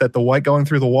thing that the whites going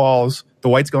through the walls,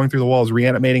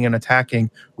 reanimating and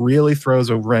attacking, really throws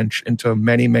a wrench into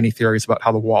many, many theories about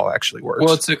how the wall actually works.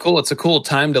 Well, it's a cool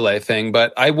time delay thing,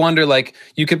 but I wonder, like,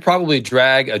 you could probably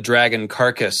drag a dragon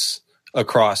carcass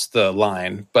across the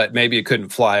line, but maybe it couldn't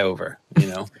fly over,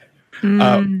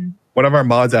 One of our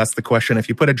mods asked the question, if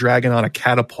you put a dragon on a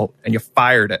catapult and you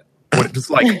fired it, would it just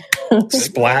like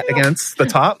splat against the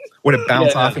top? Would it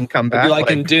bounce off and come back?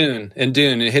 Like in Dune,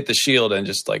 it hit the shield and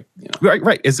just like,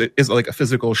 Right. Is it like a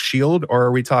physical shield, or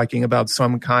are we talking about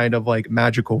some kind of like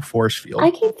magical force field?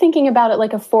 I keep thinking about it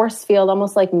like a force field,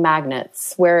 almost like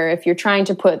magnets, where if you're trying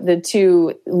to put the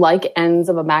two like ends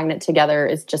of a magnet together,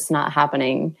 it's just not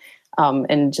happening.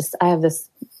 And just, I have this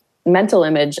mental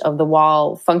image of the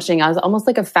wall functioning as almost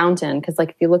like a fountain, because like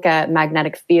if you look at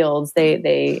magnetic fields,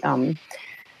 they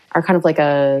are kind of like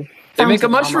a they make a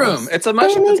mushroom. Almost. It's a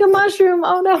mushroom. They make a mushroom.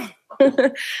 Oh no.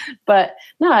 But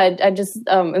no, I just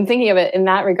I'm thinking of it in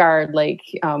that regard, like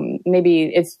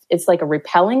maybe it's like a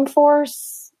repelling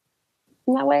force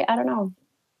in that way. I don't know.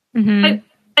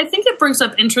 I think it brings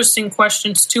up interesting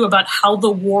questions too about how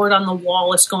the ward on the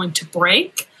wall is going to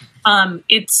break.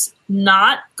 It's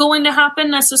not going to happen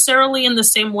necessarily in the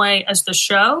same way as the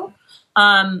show.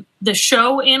 The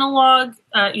show analog,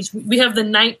 we have the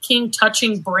Night King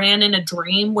touching Bran in a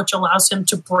dream, which allows him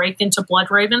to break into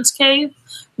Bloodraven's cave.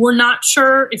 We're not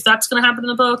sure if that's going to happen in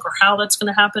the book or how that's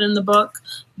going to happen in the book,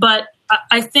 but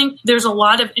I think there's a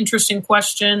lot of interesting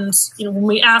questions. When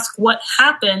we ask what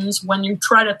happens when you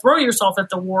try to throw yourself at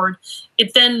the ward,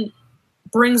 it then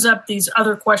brings up these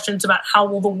other questions about how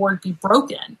will the ward be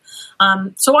broken.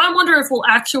 So I wonder if we'll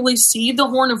actually see the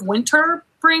Horn of Winter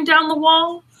bring down the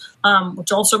wall,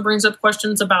 which also brings up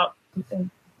questions about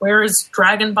where is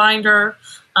Dragonbinder,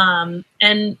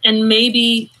 and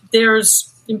maybe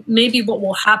maybe what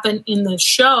will happen in the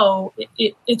show,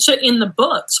 it's in the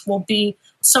books, will be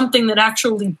something that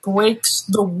actually breaks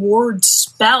the ward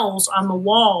spells on the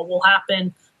wall will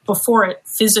happen before it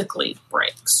physically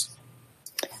breaks.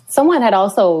 Someone had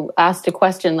also asked a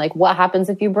question like, what happens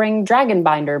if you bring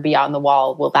Dragonbinder beyond the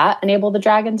wall? Will that enable the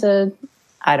dragon to,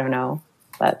 I don't know.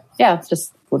 But yeah, it's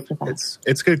just food for thought.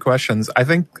 It's good questions. I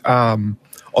think,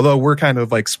 although we're kind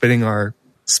of like spinning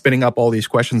up all these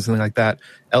questions and like that,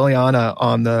 Eliana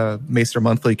on the Maester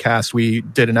Monthly cast, we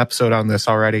did an episode on this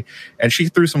already, and she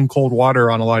threw some cold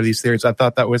water on a lot of these theories. I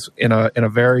thought that was in a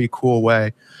very cool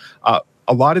way.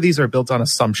 A lot of these are built on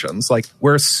assumptions. Like,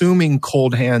 we're assuming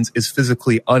Cold Hands is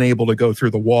physically unable to go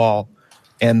through the wall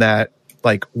and that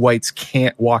like whites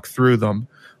can't walk through them.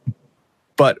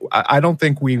 But I don't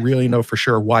think we really know for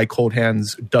sure why Cold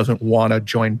Hands doesn't want to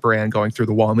join Bran going through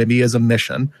the wall. Maybe he has a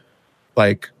mission.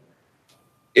 Like,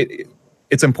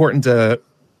 it's important to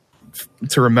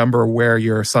remember where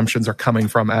your assumptions are coming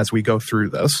from as we go through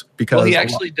this. Because he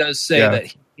actually does say that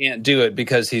he can't do it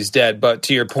because he's dead. But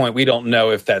to your point, we don't know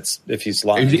if he's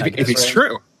lying. If it's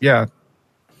true, yeah.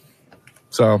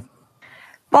 So,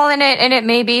 well, and it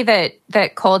may be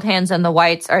that Cold Hands and the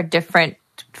Whites are different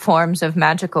forms of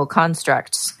magical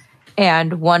constructs,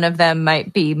 and one of them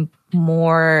might be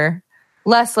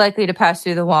less likely to pass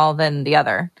through the wall than the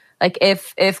other. Like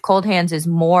if Cold Hands is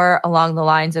more along the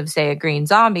lines of, say, a green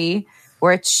zombie,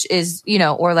 which is,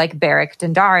 or like Beric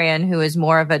Dondarrion, who is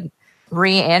more of a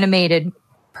reanimated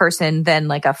person than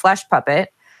like a flesh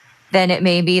puppet, then it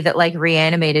may be that like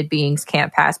reanimated beings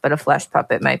can't pass, but a flesh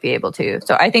puppet might be able to.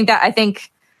 So I think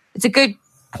it's a good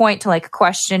point to like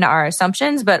question our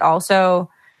assumptions, but also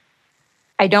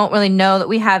I don't really know that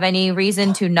we have any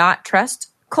reason to not trust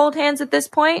Cold Hands at this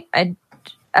point.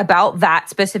 About that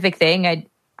specific thing,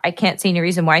 I can't see any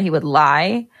reason why he would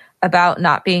lie about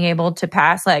not being able to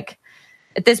pass. Like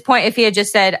at this point, if he had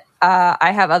just said,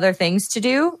 I have other things to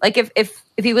do, like if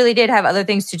he really did have other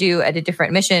things to do at a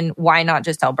different mission, why not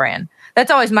just tell Bran?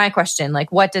 That's always my question.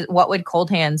 Like what would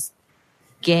Cold Hands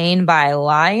gain by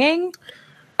lying?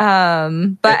 But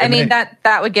I mean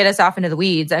that would get us off into the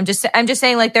weeds. I'm just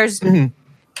saying, like, there's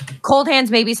Cold Hands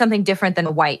may be something different than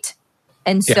a white.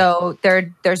 And so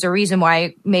there's a reason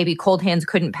why maybe Cold Hands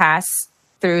couldn't pass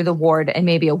through the ward and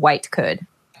maybe a white could.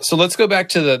 So let's go back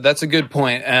to that's a good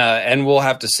point, and we'll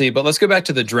have to see, but let's go back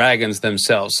to the dragons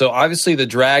themselves. So obviously the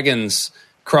dragons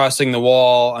crossing the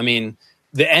wall, I mean,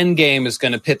 the end game is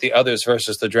going to pit the others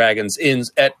versus the dragons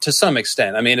to some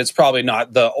extent. I mean, it's probably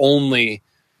not the only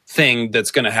thing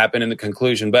that's going to happen in the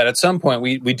conclusion, but at some point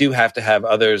we do have to have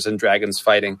others and dragons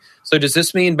fighting. So does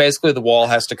this mean basically the wall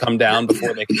has to come down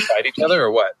before they can fight each other,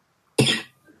 or what?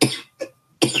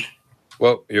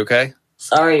 Whoa, you okay?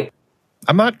 Sorry.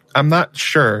 I'm not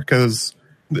sure, because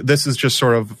this is just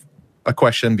sort of a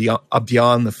question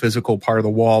beyond the physical part of the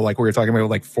wall, like we were talking about,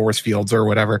 like force fields or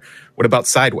whatever. What about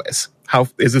sideways? How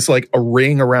is this like a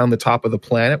ring around the top of the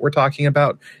planet we're talking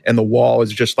about, and the wall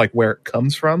is just like where it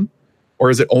comes from? Or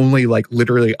is it only like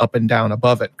literally up and down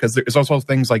above it? Because there's also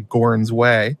things like Gorn's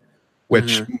Way,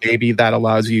 which maybe that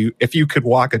allows you, if you could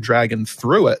walk a dragon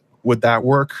through it, would that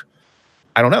work?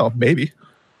 I don't know, maybe.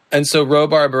 And so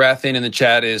Robar Baratheon in the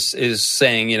chat is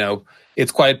saying,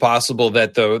 it's quite possible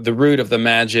that the root of the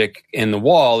magic in the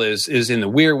wall is in the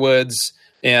Weirwoods,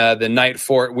 the Night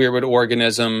Fort Weirwood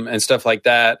organism and stuff like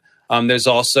that. There's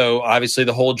also, obviously,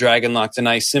 the whole Dragonlock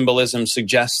Tonight symbolism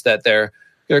suggests that there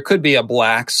could be a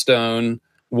black stone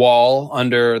wall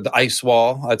under the ice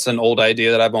wall. That's an old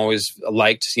idea that I've always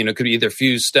liked. It could be either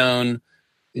fused stone,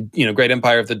 Great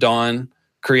Empire of the Dawn,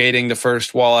 creating the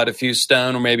first wall out of fused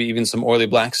stone, or maybe even some oily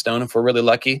black stone if we're really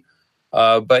lucky.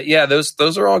 But yeah,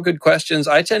 those are all good questions.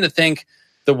 I tend to think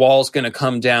the wall's going to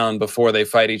come down before they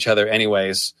fight each other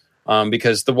anyways,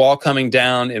 because the wall coming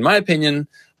down, in my opinion,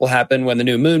 will happen when the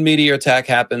new moon meteor attack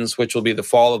happens, which will be the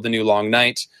fall of the new long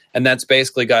night. And that's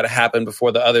basically got to happen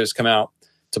before the others come out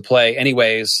to play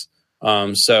anyways.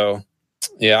 So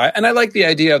yeah, and I like the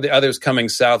idea of the others coming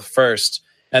south first,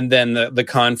 and then the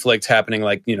conflict happening,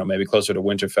 like, maybe closer to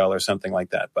Winterfell or something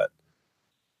like that. But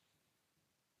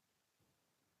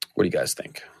what do you guys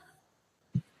think?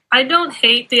 I don't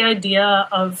hate the idea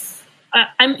of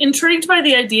I'm intrigued by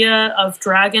the idea of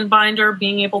Dragonbinder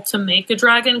being able to make a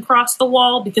dragon cross the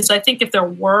wall, because I think if there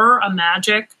were a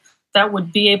magic that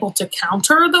would be able to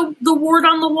counter the ward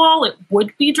on the wall, it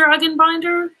would be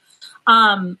Dragonbinder.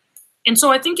 And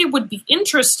so I think it would be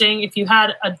interesting if you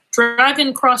had a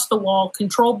dragon cross the wall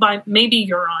controlled by maybe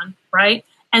Euron, right?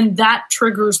 And that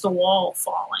triggers the wall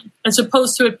falling, as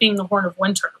opposed to it being the Horn of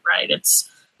Winter, right? It's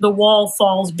the wall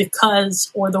falls because,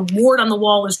 or the ward on the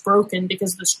wall is broken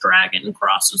because this dragon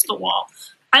crosses the wall.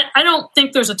 I don't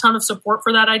think there's a ton of support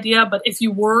for that idea, but if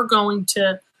you were going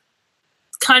to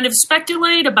kind of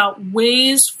speculate about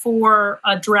ways for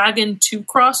a dragon to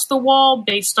cross the wall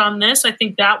based on this, I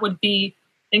think that would be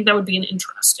an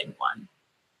interesting one.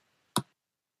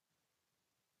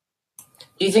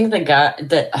 Do you think do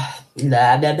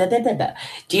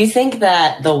you think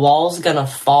that the wall's gonna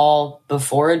fall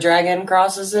before a dragon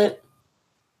crosses it?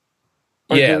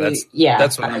 Or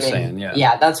that's what I'm saying.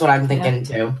 Yeah, that's what I'm thinking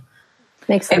too.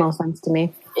 Makes the most sense to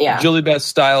me. Yeah. Julie Beth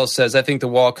Stiles says, I think the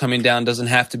wall coming down doesn't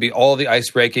have to be all the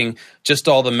ice breaking, just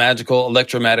all the magical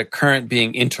electromagnetic current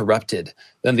being interrupted.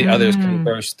 Then the others can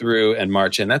burst through and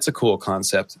march in. That's a cool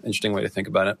concept. Interesting way to think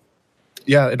about it.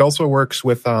 Yeah, it also works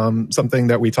with something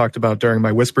that we talked about during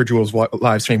my Whisper Jewels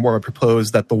live stream, where I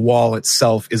proposed that the wall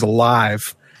itself is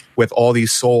alive with all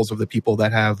these souls of the people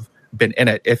that have been in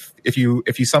it. If you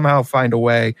somehow find a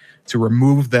way to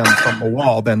remove them from the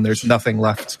wall, then there's nothing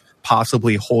left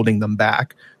possibly holding them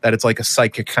back. That it's like a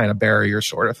psychic kind of barrier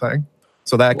sort of thing.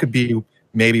 So that could be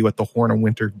maybe what the Horn of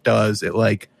Winter does. It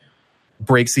like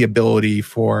breaks the ability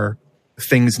for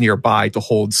things nearby to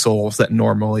hold souls that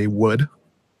normally would.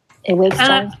 It wakes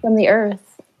giants from the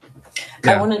earth.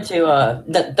 I wanted to.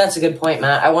 That's a good point,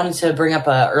 Matt. I wanted to bring up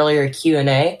a earlier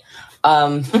Q&A.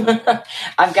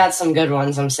 I've got some good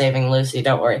ones. I'm saving Lucy.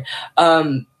 Don't worry.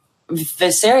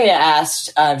 Viseria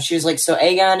asked. She was like, "So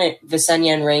Aegon,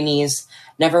 Visenya, and Rhaenys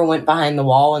never went behind the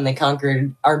wall and they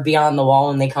conquered, or beyond the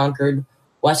wall and they conquered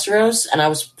Westeros?" And I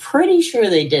was pretty sure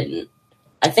they didn't.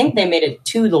 I think they made it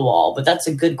to the wall, but that's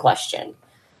a good question.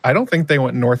 I don't think they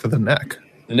went north of the neck.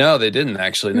 No, they didn't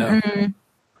actually. No,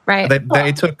 right?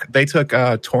 They took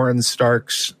Torrhen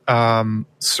Stark's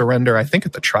surrender, I think,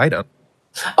 at the Trident.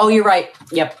 Oh, you're right.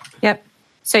 Yep.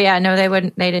 So yeah, no, they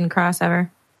wouldn't. They didn't cross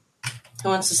ever. Who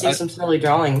wants to see some silly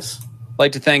drawings? I'd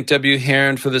like to thank W.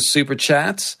 Heron for the super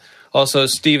chats. Also,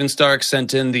 Stephen Stark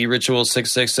sent in the Ritual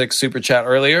 666 super chat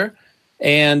earlier,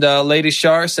 and Lady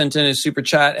Shar sent in a super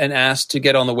chat and asked to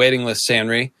get on the waiting list,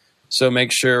 Sanri. So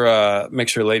make sure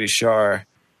Lady Shar.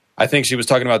 I think she was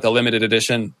talking about the limited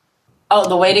edition. Oh,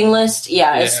 the waiting list?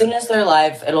 Yeah, as soon as they're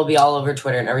live, it'll be all over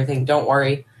Twitter and everything. Don't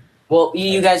worry. Well,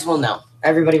 you guys will know.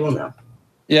 Everybody will know.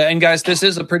 Yeah, and guys, this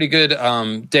is a pretty good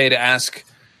day to ask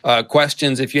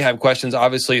questions. If you have questions,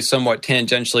 obviously somewhat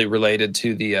tangentially related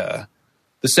to the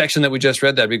section that we just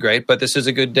read, that'd be great. But this is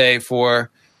a good day for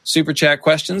super chat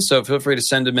questions, so feel free to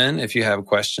send them in if you have a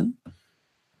question.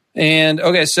 And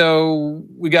okay, so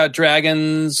we got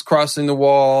dragons crossing the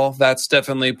wall. That's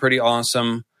definitely pretty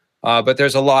awesome. But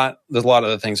there's a lot of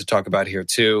other things to talk about here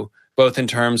too, both in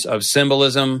terms of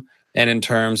symbolism and in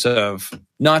terms of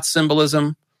not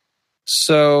symbolism.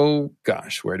 So,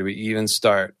 gosh, where do we even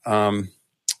start? Can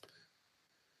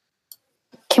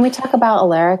we talk about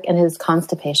Alaric and his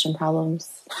constipation problems?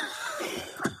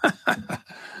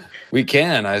 We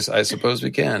can. I suppose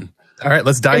we can. All right,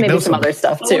 let's diagnose some other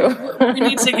stuff too. We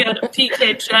need to get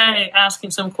PKJ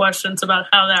asking some questions about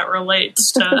how that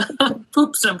relates to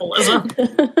poop symbolism.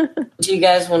 Do you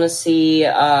guys want to see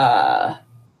help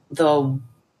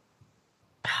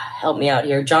me out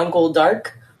here, John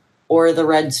Goldark or the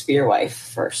Red Spearwife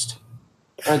first?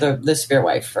 Or the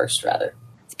Spearwife first, rather.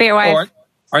 Spearwife. Or,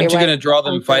 aren't you going to draw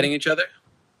them fighting each other?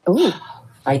 Ooh,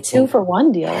 Fight scene.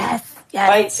 2-for-1 deal. Yes.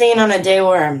 Fight scene on a day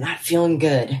where I'm not feeling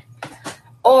good.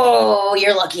 Oh,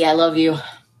 you're lucky. I love you.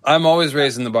 I'm always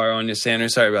raising the bar on you, Sandra.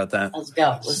 Sorry about that. Let's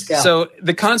go. So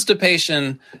the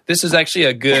constipation. This is actually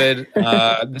a good.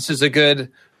 This is a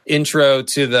good intro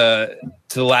to the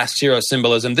Last Hero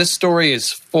symbolism. This story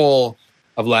is full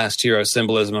of Last Hero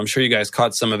symbolism. I'm sure you guys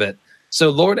caught some of it.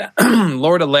 So Lord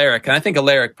Alaric, and I think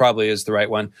Alaric probably is the right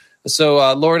one.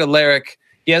 So Lord Alaric,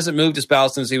 he hasn't moved his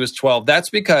bowels since he was 12. That's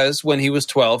because when he was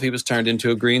 12, he was turned into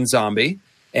a green zombie,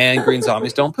 and green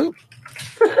zombies don't poop.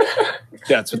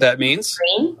 That's what that means.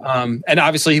 And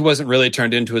obviously he wasn't really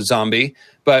turned into a zombie,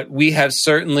 but we have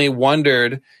certainly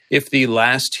wondered if the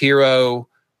Last Hero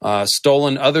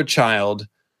stolen other child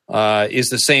is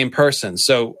the same person.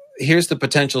 So here's the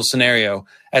potential scenario.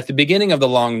 At the beginning of the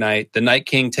Long Night, the Night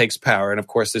King takes power. And of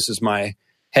course, this is my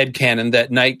headcanon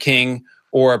that Night King,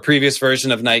 or a previous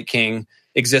version of Night King,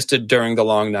 existed during the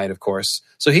Long Night, of course.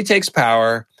 So he takes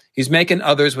power. He's making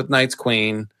others with Night's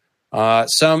Queen.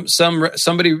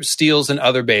 Somebody steals an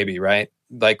other baby, right?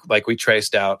 Like we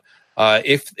traced out.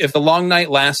 If the Long Night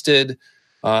lasted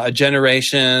a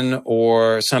generation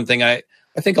or something, I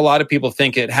think a lot of people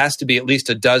think it has to be at least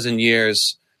a dozen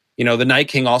years. You know, the Night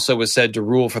King also was said to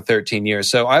rule for 13 years.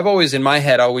 So I've always, in my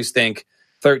head, always think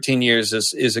 13 years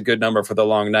is a good number for the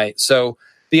Long Night. So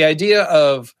the idea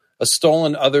of a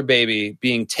stolen other baby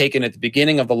being taken at the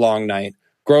beginning of the Long Night,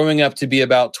 growing up to be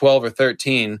about 12 or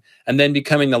 13, and then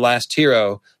becoming the last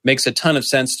hero makes a ton of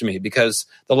sense to me, because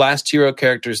the last hero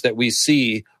characters that we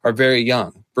see are very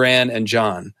young. Bran and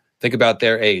Jon, think about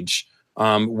their age.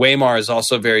 Waymar is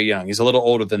also very young. He's a little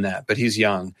older than that, but he's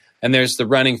young. And there's the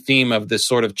running theme of this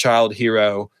sort of child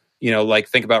hero, you know, like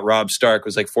think about Robb Stark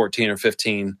was like 14 or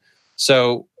 15.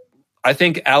 So I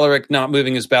think Alaric not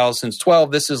moving his bowels since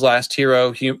 12, this is the last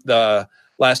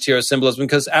hero symbolism,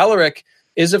 because Alaric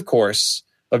is, of course,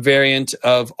 a variant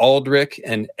of Aldrich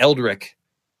and Eldrick.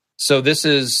 So this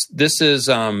is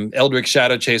Eldrick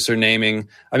Shadow Chaser naming.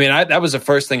 I mean, that was the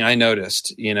first thing I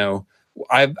noticed. You know,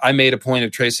 I made a point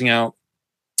of tracing out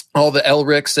all the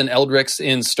Elrics and Eldricks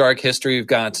in Stark history. We've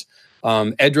got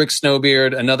Edric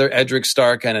Snowbeard, another Edric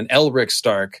Stark, and an Elric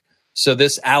Stark. So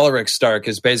this Alaric Stark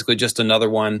is basically just another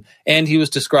one. And he was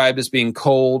described as being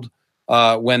cold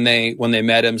when they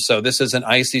met him. So this is an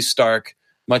icy Stark,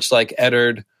 much like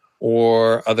Eddard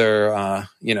or other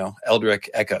Eldric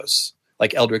echoes,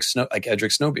 like Edric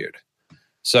Snowbeard.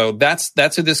 So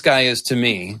that's who this guy is to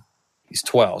me. He's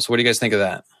 12. So what do you guys think of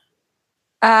that?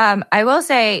 I will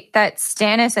say that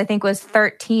Stannis, I think, was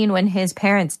 13 when his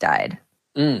parents died.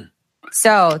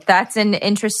 So that's an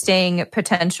interesting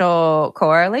potential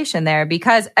correlation there,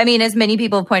 because, I mean, as many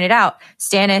people have pointed out,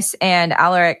 Stannis and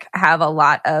Alaric have a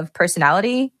lot of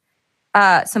personality,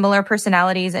 similar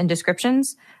personalities and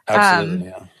descriptions. Absolutely,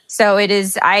 yeah. So it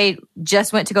is, I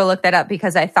just went to go look that up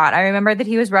because I thought I remembered that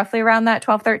he was roughly around that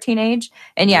 12, 13 age.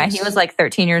 And yeah, he was like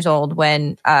 13 years old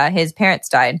when his parents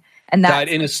died. And died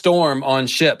in a storm on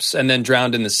ships and then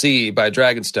drowned in the sea by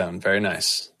Dragonstone. Very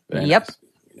nice. Very yep.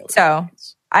 Nice. So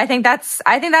I think that's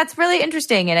really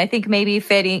interesting, and I think maybe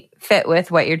fit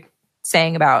with what you're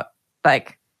saying about,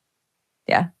 like,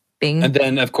 yeah, being. And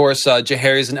then of course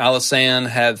Jaehaerys and Alysanne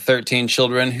had 13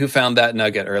 children. Who found that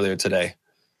nugget earlier today?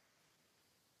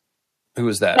 Who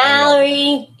was that?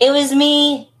 Mallory. It was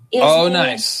me.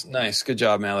 Nice. Good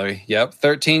job, Mallory. Yep,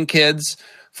 13 kids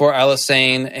for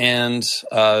Alysanne and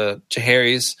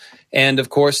Jaehaerys. And of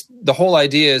course, the whole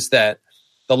idea is that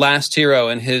the last hero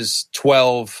and his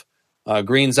 12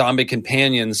 green zombie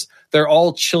companions, they're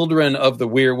all children of the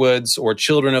Weirwoods or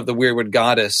children of the Weirwood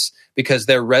goddess, because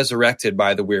they're resurrected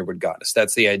by the Weirwood goddess.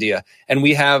 That's the idea. And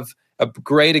we have a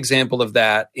great example of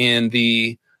that in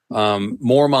the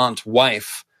Mormont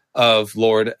wife of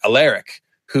Lord Alaric,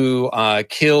 who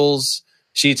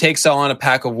she takes on a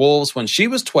pack of wolves when she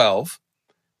was 12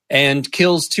 and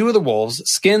kills 2 of the wolves,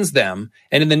 skins them.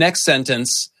 And in the next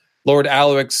sentence, Lord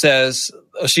Alaric says,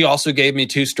 she also gave me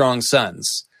 2 strong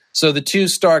sons. So the 2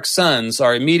 Stark sons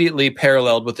are immediately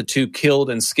paralleled with the 2 killed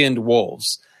and skinned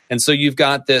wolves. And so you've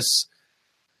got this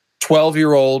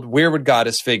 12-year-old Weirwood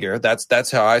goddess figure,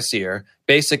 that's how I see her,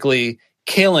 basically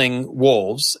killing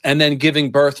wolves and then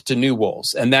giving birth to new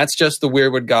wolves. And that's just the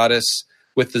Weirwood goddess,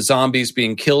 with the zombies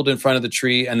being killed in front of the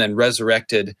tree and then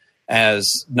resurrected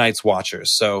as Night's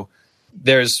Watchers. So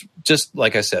there's, just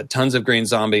like I said, tons of green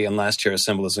zombie and last hero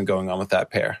symbolism going on with that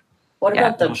pair. What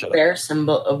about the bear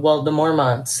symbol? The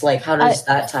Mormonts. Like, how does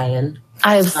that tie in?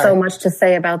 I have so much to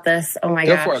say about this. Oh my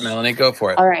gosh. Go for it, Melanie. Go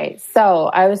for it. All right. So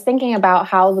I was thinking about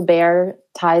how the bear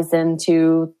ties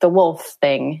into the wolf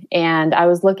thing. And I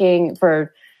was looking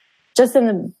for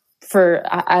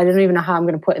I don't even know how I'm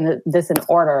going to put this in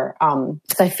order.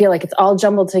 Because I feel like it's all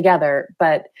jumbled together.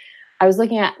 But I was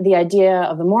looking at the idea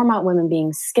of the Mormont women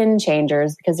being skin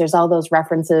changers, because there's all those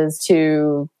references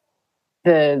to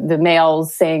the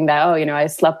males saying that, I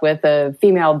slept with a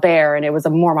female bear and it was a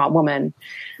Mormont woman.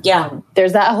 Yeah.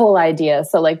 There's that whole idea.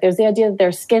 So like, there's the idea that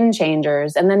they're skin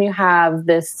changers. And then you have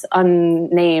this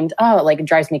unnamed, it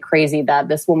drives me crazy that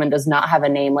this woman does not have a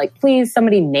name. Like, please,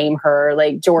 somebody name her,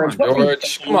 like George.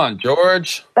 Come on,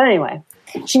 George. But anyway,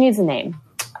 she needs a name.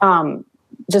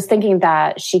 Just thinking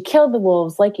that she killed the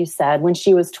wolves, like you said, when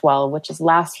she was 12, which is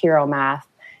last hero math.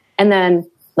 And then,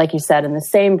 like you said, in the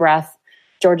same breath,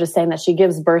 George is saying that she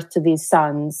gives birth to these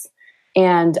sons.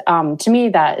 And to me,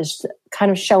 that is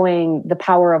kind of showing the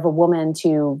power of a woman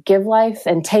to give life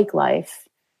and take life.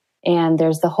 And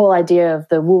there's the whole idea of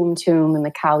the womb tomb and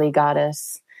the Kali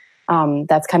goddess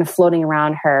that's kind of floating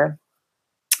around her.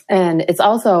 And it's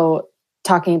also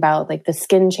talking about like the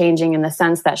skin changing in the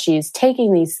sense that she's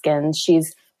taking these skins,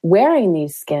 she's wearing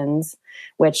these skins,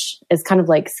 which is kind of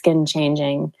like skin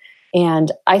changing.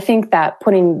 And I think that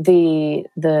putting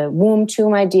the womb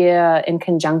tomb idea in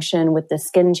conjunction with the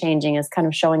skin changing is kind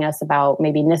of showing us about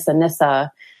maybe Nissa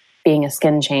Nissa being a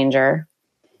skin changer.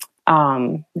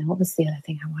 Now what was the other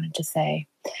thing I wanted to say?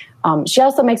 She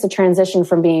also makes a transition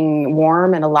from being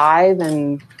warm and alive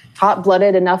and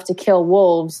hot-blooded enough to kill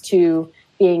wolves to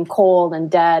being cold and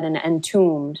dead and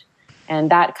entombed. And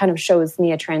that kind of shows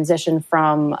me a transition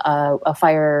from a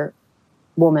fire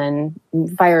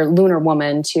lunar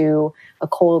woman to a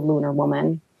cold lunar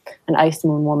woman, an ice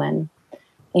moon woman.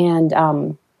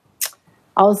 And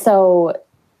also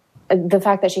the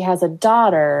fact that she has a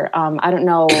daughter. I don't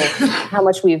know how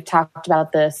much we've talked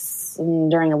about this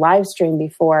during a live stream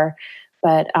before,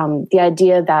 but the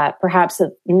idea that perhaps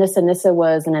Nissa Nissa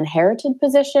was an inherited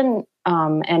position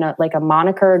and like a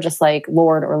moniker, just like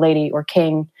Lord or Lady or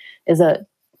King is a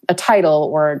title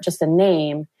or just a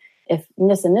name. If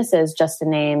Nissa Nissa is just a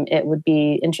name, it would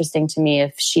be interesting to me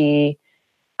if she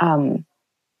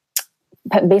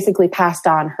basically passed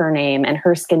on her name and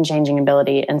her skin changing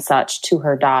ability and such to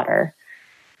her daughter.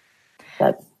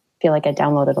 But I feel like I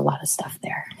downloaded a lot of stuff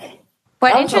there.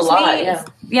 What interests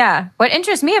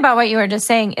me about what you were just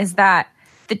saying is that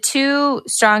the two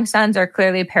strong sons are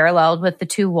clearly paralleled with the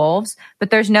two wolves, but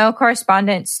there's no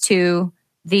correspondence to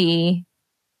the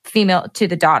female, to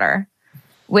the daughter,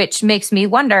 which makes me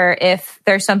wonder if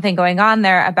there's something going on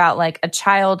there about like a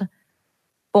child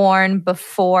born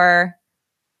before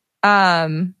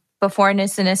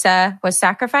Nissa Nissa was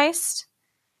sacrificed.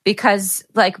 Because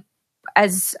like,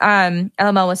 as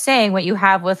LML was saying, what you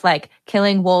have with like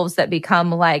killing wolves that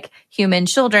become like human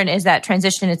children is that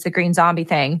transition. It's the green zombie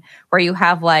thing where you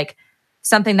have like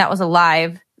something that was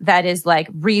alive that is like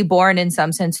reborn in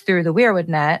some sense through the weirwood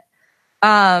net.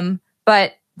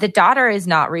 But the daughter is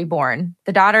not reborn.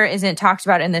 The daughter isn't talked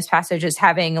about in this passage as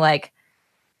having like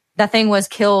nothing was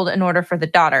killed in order for the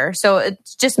daughter. So it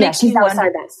just makes she's me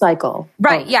outside that cycle.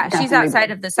 Right. Yeah. She's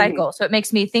outside of the cycle. Mm-hmm. So it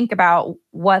makes me think about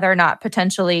whether or not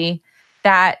potentially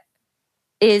that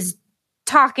is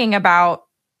talking about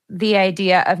the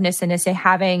idea of Nissa Nissa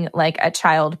having like a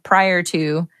child prior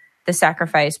to the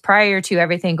sacrifice, prior to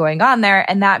everything going on there,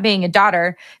 and that being a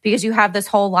daughter, because you have this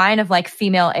whole line of like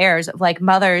female heirs, of like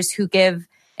mothers who give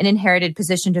an inherited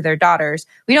position to their daughters.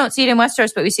 We don't see it in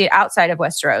Westeros, but we see it outside of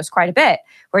Westeros quite a bit,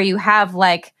 where you have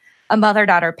like a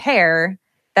mother-daughter pair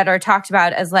that are talked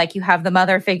about as like you have the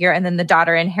mother figure and then the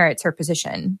daughter inherits her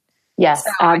position. Yes,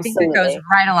 so absolutely. I think that goes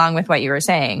right along with what you were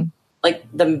saying. Like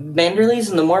the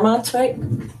Manderleys and the Mormonts, right?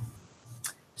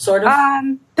 Sort of.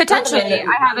 Potentially.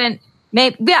 I haven't.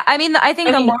 Maybe. Yeah. I think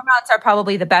the Mormonts are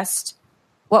probably the best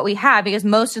what we have, because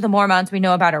most of the Mormonts we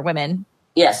know about are women.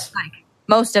 Yes. Like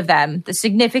most of them, the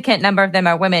significant number of them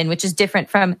are women, which is different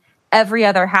from every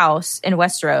other house in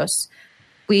Westeros.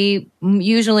 We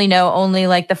usually know only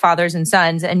like the fathers and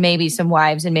sons and maybe some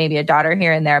wives and maybe a daughter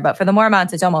here and there. But for the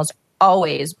Mormonts, it's almost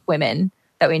always women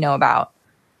that we know about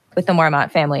with the Mormont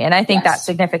family. And I think that's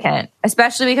significant,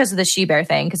 especially because of the she-bear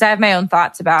thing, because I have my own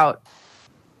thoughts about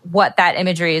what that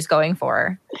imagery is going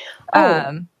for.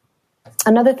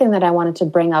 Another thing that I wanted to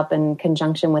bring up in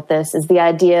conjunction with this is the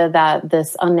idea that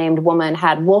this unnamed woman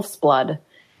had wolf's blood,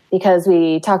 because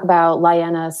we talk about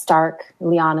Lyanna Stark,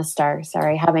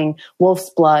 having wolf's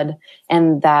blood,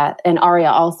 and Arya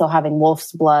also having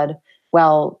wolf's blood.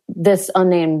 Well, this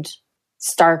unnamed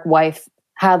Stark wife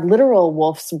had literal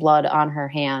wolf's blood on her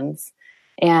hands.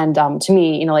 And to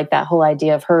me, like that whole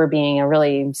idea of her being a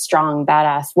really strong,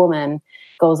 badass woman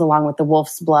goes along with the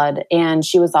wolf's blood. And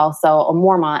she was also a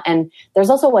Mormont. And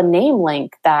there's also a name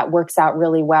link that works out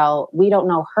really well. We don't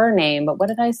know her name, but what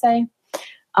did I say?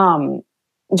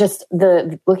 Just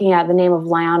looking at the name of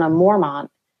Lyanna Mormont.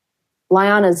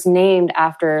 Lyanna's named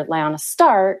after Lyanna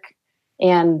Stark,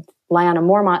 and Lyanna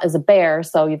Mormont is a bear.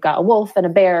 So you've got a wolf and a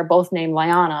bear, both named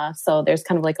Lyanna. So there's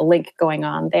kind of like a link going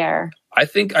on there. I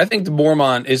think the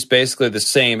Mormont is basically the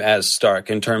same as Stark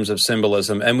in terms of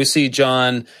symbolism. And we see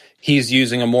Jon, he's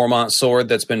using a Mormont sword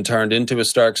that's been turned into a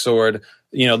Stark sword.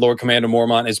 Lord Commander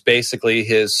Mormont is basically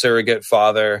his surrogate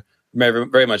father, very,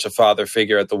 very much a father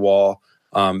figure at the wall.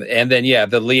 And then,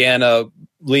 the Lyanna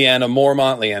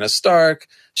Mormont, Lyanna Stark,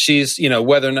 she's,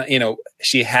 whether or not,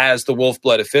 she has the wolf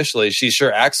blood officially, she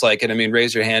sure acts like it. I mean,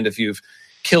 raise your hand if you've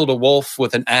killed a wolf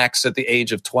with an axe at the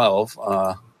age of 12,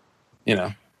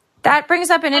 That brings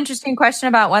up an interesting question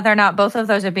about whether or not both of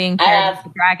those are being paired with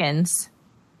the dragons.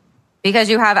 Because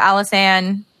you have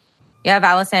Alysanne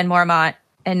Mormont,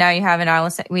 and now you have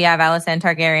we have Alysanne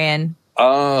Targaryen.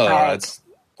 Oh,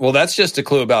 Well, that's just a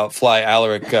clue about Fly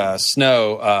Alaric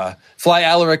Snow. Fly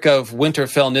Alaric of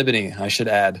Winterfell Nibony, I should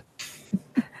add.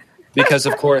 Because,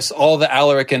 of course, all the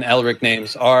Alaric and Elric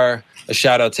names are a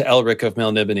shout-out to Elric of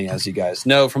Melnibone, as you guys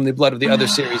know from the Blood of the Other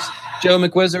series. Joe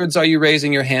McWizards, are you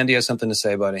raising your hand? Do you have something to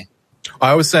say, buddy?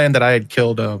 I was saying that I had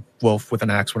killed a wolf with an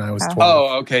axe when I was 12.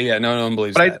 Oh, okay, yeah, no one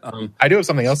believes that. I do have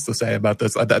something else to say about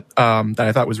this that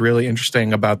I thought was really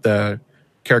interesting about the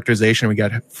characterization we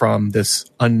get from this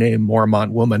unnamed Mormont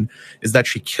woman, is that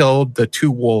she killed the 2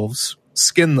 wolves,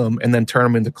 skinned them, and then turned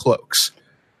them into cloaks.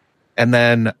 And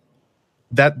then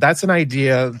that's an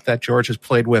idea that George has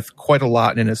played with quite a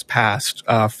lot in his past,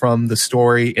 from the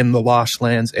story in the Lost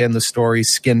Lands and the story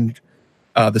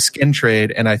the skin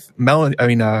trade. And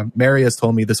Mary has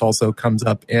told me this also comes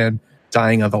up in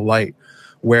Dying of the Light,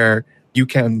 where you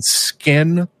can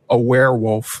skin a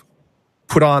werewolf,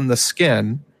 put on the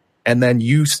skin, and then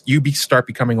you start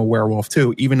becoming a werewolf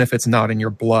too, even if it's not in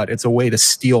your blood. It's a way to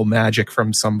steal magic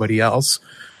from somebody else.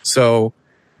 So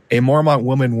a Mormont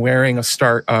woman wearing a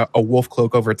wolf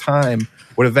cloak over time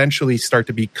would eventually start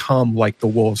to become like the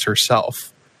wolves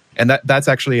herself. And that's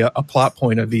actually a plot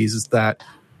point of these, is that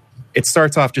it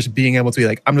starts off just being able to be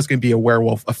like, I'm just going to be a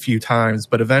werewolf a few times,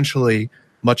 but eventually,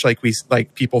 much like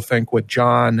people think with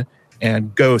John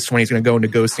and Ghost, when he's going to go into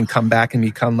Ghost and come back and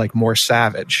become like more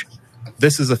savage.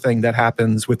 This is a thing that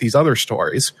happens with these other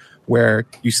stories where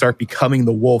you start becoming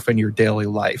the wolf in your daily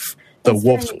life, the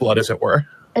wolf's blood, as it were.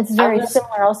 It's very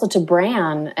similar also to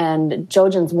Bran and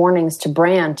Jojen's warnings to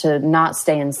Bran to not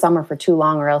stay in summer for too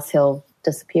long or else he'll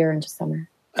disappear into summer.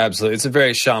 Absolutely. It's a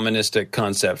very shamanistic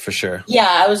concept for sure. Yeah,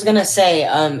 I was going to say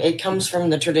it comes from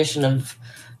the tradition of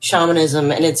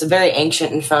shamanism, and it's very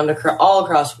ancient and found all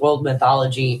across world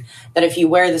mythology, that if you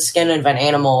wear the skin of an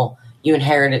animal, you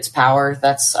inherit its power.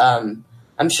 That's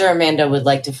I'm sure Amanda would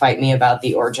like to fight me about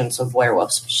the origins of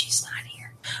werewolves, but she's not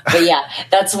here. But yeah,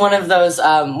 that's one of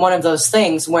those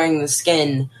things, wearing the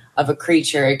skin of a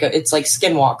creature. It's like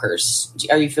skinwalkers.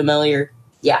 Are you familiar?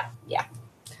 Yeah.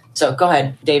 So go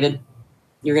ahead, David.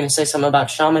 You're going to say something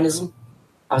about shamanism?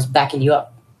 I was backing you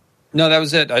up. No, that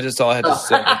was it. All I had to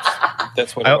say.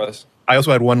 That's what it was. I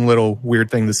also had one little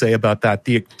weird thing to say about that.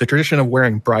 The tradition of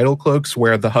wearing bridal cloaks,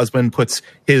 where the husband puts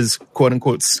his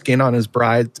quote-unquote skin on his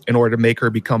bride in order to make her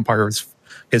become part of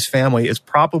his family, is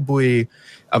probably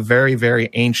a very, very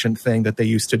ancient thing that they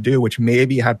used to do, which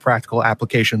maybe had practical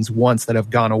applications once that have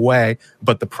gone away,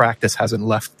 but the practice hasn't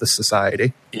left the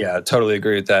society. Yeah, I totally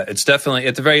agree with that. It's definitely,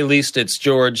 at the very least, it's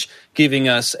George giving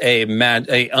us a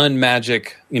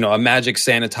magic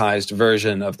sanitized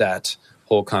version of that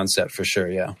whole concept for sure.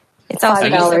 Yeah. It's also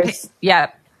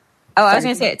yeah. Oh, I was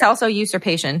going to say it's also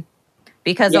usurpation,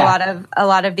 because a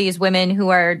lot of these women who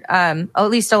are, at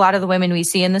least a lot of the women we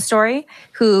see in the story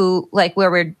who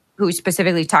who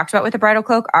specifically talked about with the bridal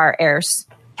cloak are heirs.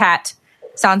 Kat,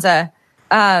 Sansa.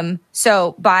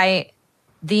 So by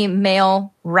the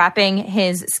male wrapping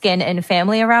his skin and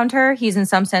family around her, he's in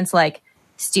some sense like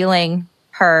stealing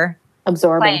her,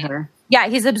 absorbing her. Yeah,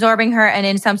 he's absorbing her, and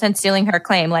in some sense stealing her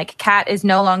claim. Like Kat is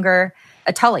no longer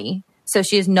a Tully, so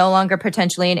she is no longer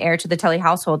potentially an heir to the Tully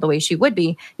household the way she would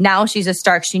be. Now she's a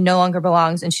Stark. She no longer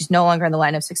belongs, and she's no longer in the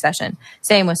line of succession.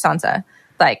 Same with Sansa.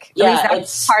 Like, at least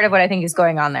that's part of what I think is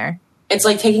going on there. It's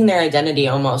like taking their identity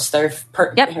almost. Yep.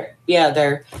 Yep,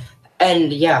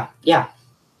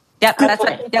 that's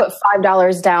what. Yep. Put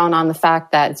 $5 down on the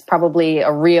fact that it's probably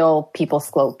a real people's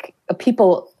cloak, a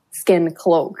people skin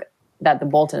cloak that the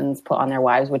Boltons put on their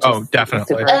wives, which is definitely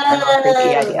super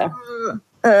creepy idea.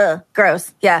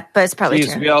 Gross. Yeah, but it's probably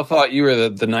true. We all thought you were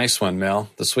the nice one, Mel,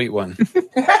 the sweet one.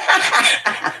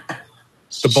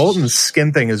 The Bolton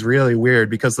skin thing is really weird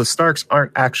because the Starks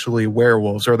aren't actually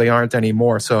werewolves, or they aren't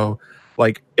anymore. So,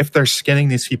 like, if they're skinning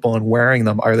these people and wearing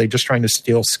them, are they just trying to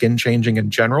steal skin changing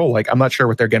in general? Like, I'm not sure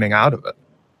what they're getting out of it.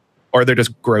 Or they're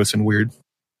just gross and weird.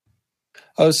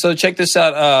 Oh, so check this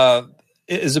out.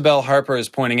 Isabel Harper is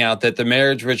pointing out that the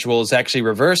marriage ritual is actually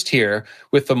reversed here,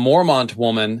 with the Mormont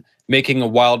woman making a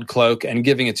wild cloak and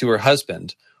giving it to her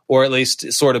husband, or at least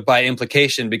sort of by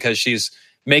implication, because she's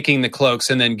making the cloaks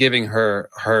and then giving her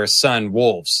son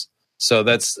wolves. So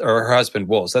or her husband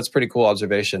wolves. That's a pretty cool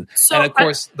observation. So and of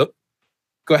course, go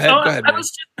ahead. Go ahead. I was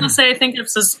just going to say, I think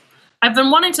I've been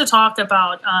wanting to talk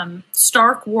about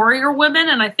Stark warrior women,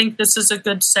 and I think this is a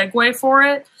good segue for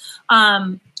it.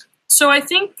 So I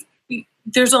think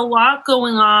there's a lot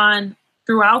going on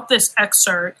throughout this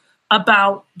excerpt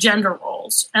about gender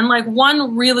roles. And like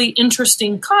one really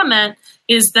interesting comment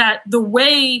is that the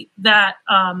way that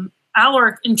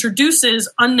Alaric introduces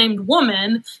unnamed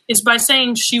woman is by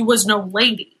saying she was no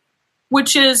lady,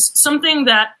 which is something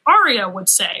that Arya would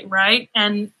say, right?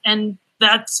 And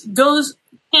that goes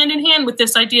hand in hand with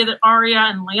this idea that Arya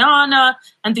and Lyanna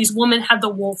and these women had the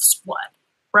wolf's blood,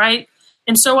 right?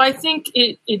 And so I think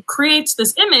it creates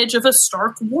this image of a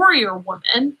Stark warrior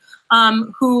woman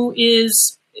who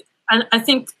is, I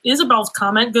think Isabel's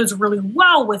comment goes really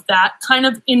well with that, kind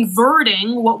of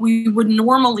inverting what we would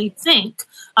normally think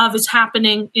of as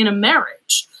happening in a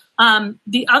marriage.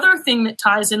 The other thing that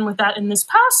ties in with that in this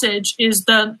passage is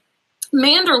the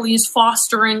Manderleys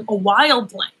fostering a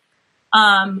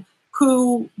wildling,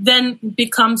 who then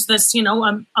becomes this,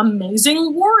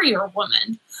 amazing warrior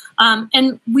woman.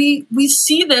 And we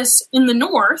see this in the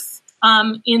North,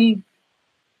 in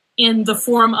the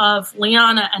form of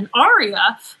Lyanna and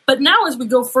Arya. But now as we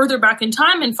go further back in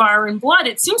time in Fire and Blood,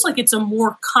 it seems like it's a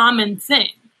more common thing.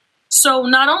 So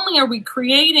not only are we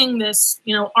creating this,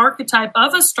 archetype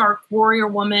of a Stark warrior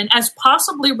woman as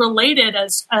possibly related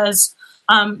as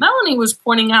Melanie was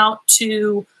pointing out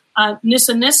to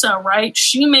Nissa Nissa, right?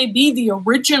 She may be the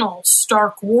original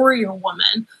Stark warrior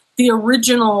woman, the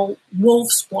original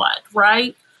wolf's blood,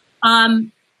 right?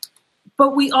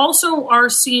 But we also are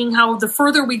seeing how the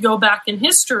further we go back in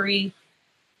history,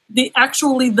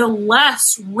 the less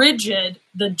rigid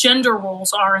the gender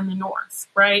roles are in the North,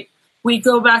 right? We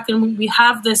go back and we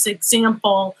have this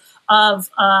example of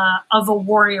a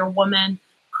warrior woman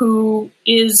who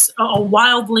is a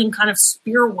wildling kind of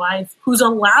spear wife who's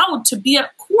allowed to be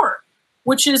at court,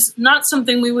 which is not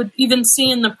something we would even see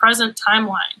in the present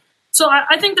timeline. So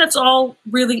I think that's all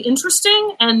really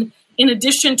interesting. And in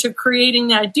addition to creating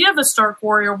the idea of a Stark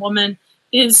warrior woman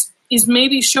is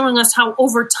maybe showing us how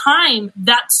over time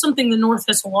that's something the North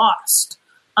has lost.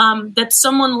 That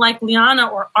someone like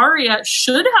Lyanna or Arya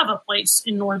should have a place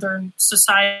in Northern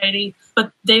society,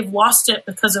 but they've lost it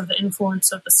because of the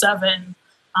influence of the Seven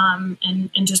and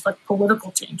just like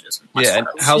political changes. Yeah, and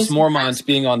House Mormont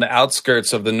being on the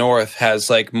outskirts of the North has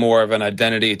like more of an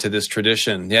identity to this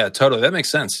tradition. Yeah, totally. That makes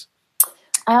sense.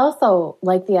 I also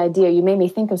like the idea, you made me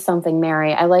think of something,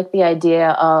 Mary. I like the idea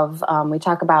of, we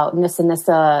talk about Nissa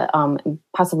Nissa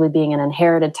possibly being an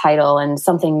inherited title and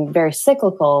something very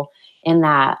cyclical in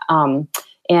that.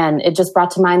 And it just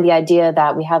brought to mind the idea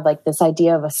that we had like this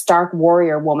idea of a Stark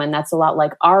warrior woman that's a lot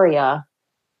like Arya.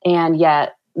 And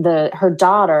yet her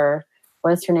daughter,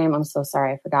 what is her name? I'm so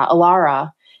sorry, I forgot.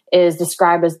 Alara is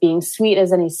described as being sweet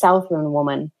as any Southern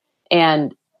woman.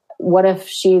 And what if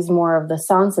she's more of the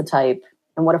Sansa type?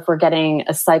 And what if we're getting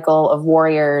a cycle of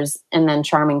warriors and then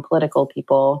charming political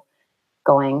people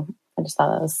going? I just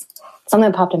thought that was something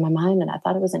that popped in my mind and I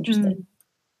thought it was interesting.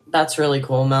 That's really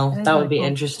cool, Mel. That would be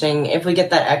interesting. If we get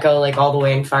that echo like all the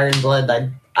way in Fire and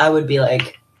Blood, I would be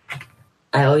like,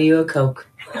 I owe you a Coke.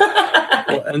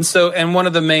 And one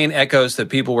of the main echoes that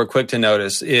people were quick to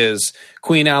notice is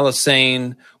Queen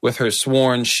Alysanne with her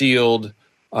sworn shield,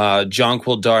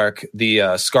 Jonquil Dark,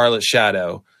 the Scarlet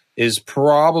Shadow, is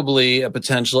probably a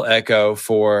potential echo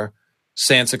for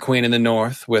Sansa Queen in the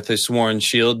North with a sworn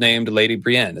shield named Lady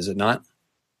Brienne, is it not?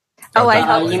 Oh, I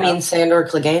hope you so. mean Sandor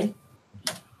Clegane?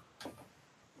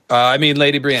 I mean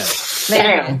Lady Brienne.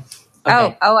 Damn.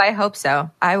 Okay. Oh, I hope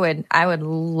so. I would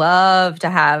love to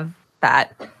have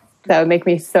that. That would make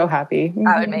me so happy.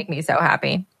 That would make me so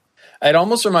happy. It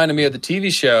almost reminded me of the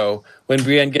TV show when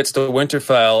Brienne gets to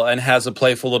Winterfell and has a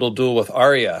playful little duel with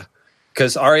Arya.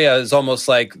 Because Arya is almost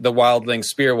like the wildling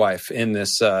spear wife in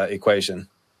this equation.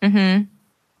 Mm-hmm.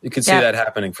 You could see that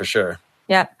happening for sure.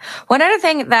 Yeah. One other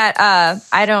thing that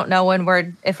I don't know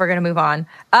if we're going to move on.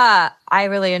 I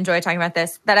really enjoy talking about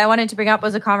this. That I wanted to bring up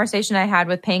was a conversation I had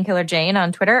with Painkiller Jane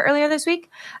on Twitter earlier this week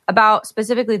about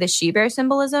specifically the she-bear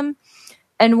symbolism.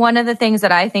 And one of the things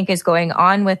that I think is going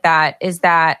on with that is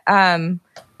that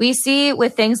we see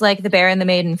with things like the Bear and the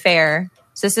Maiden Fair.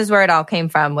 So this is where it all came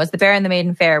from, was the Bear and the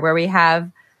Maiden Fair, where we have,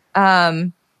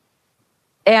 and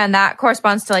that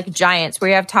corresponds to like giants, where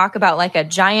you have talk about like a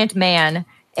giant man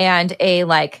and a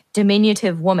like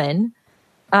diminutive woman,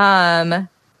 and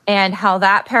how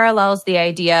that parallels the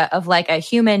idea of like a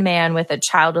human man with a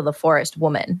child of the forest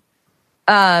woman,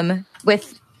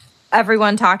 with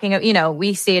everyone talking,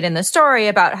 we see it in the story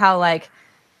about how like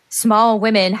small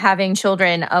women having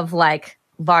children of like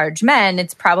large men,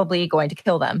 it's probably going to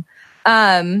kill them.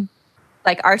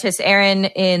 Like Artis Aaron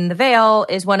in The Vale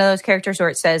is one of those characters where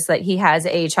it says that he has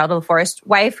a child of the forest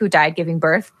wife who died giving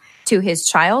birth to his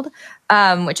child,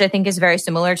 which I think is very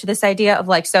similar to this idea of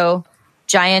like, so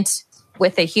giant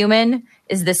with a human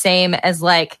is the same as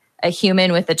like a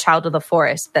human with a child of the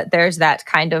forest, that there's that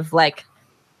kind of like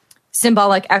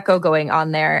symbolic echo going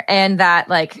on there. And that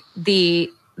like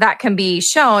that can be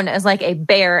shown as like a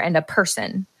bear and a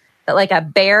person, that like a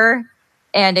bear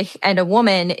and a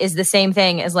woman is the same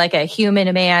thing as like a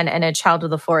human man and a child of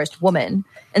the forest woman.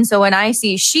 And so when I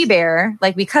see she-bear,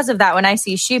 like because of that, when I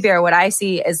see she-bear, what I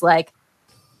see is like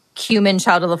human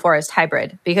child of the forest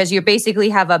hybrid, because you basically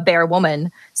have a bear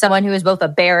woman, someone who is both a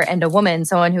bear and a woman,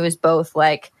 someone who is both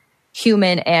like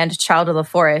human and child of the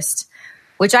forest,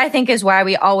 which I think is why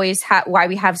we always why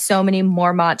we have so many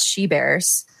Mormont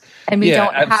she-bears, and we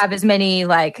don't have as many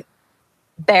like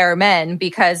bear men,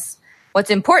 because what's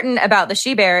important about the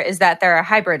she-bear is that they're a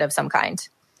hybrid of some kind.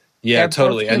 Yeah, they're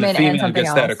totally. And the female and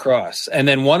gets that across. And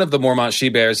then one of the Mormont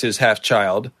she-bears is half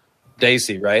child,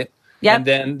 Daisy, right? Yep. And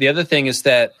then the other thing is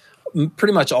that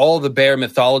pretty much all the bear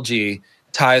mythology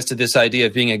ties to this idea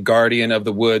of being a guardian of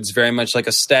the woods, very much like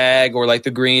a stag or like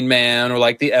the Green Man or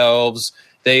like the elves.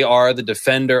 They are the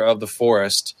defender of the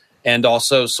forest and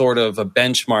also sort of a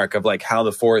benchmark of like how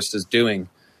the forest is doing.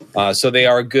 So they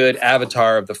are a good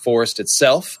avatar of the forest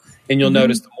itself. And you'll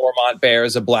notice the Mormont bear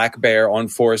is a black bear on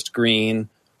forest green.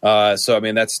 So I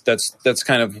mean that's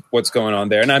kind of what's going on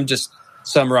there. And I'm just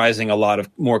summarizing a lot of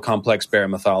more complex bear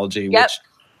mythology. Yep.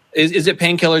 Which is it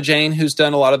Painkiller Jane who's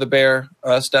done a lot of the bear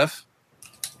stuff?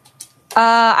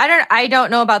 I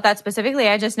don't know about that specifically.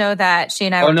 I just know that she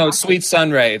and I. Oh no, it's Sweet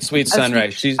Sunray. It's Sweet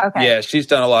Sunray. She's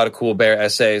done a lot of cool bear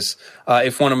essays.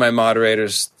 If one of my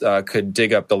moderators could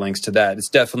dig up the links to that, it's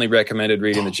definitely recommended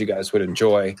reading that you guys would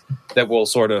enjoy. That will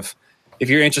sort of, if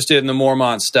you're interested in the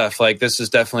Mormont stuff, like this is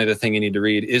definitely the thing you need to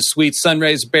read. Is Sweet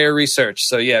Sunray's bear research?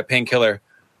 So yeah, Painkiller.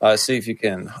 See if you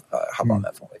can hop on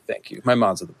that for me. Thank you. My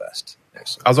mods are the best.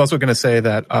 I was also going to say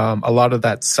that a lot of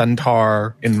that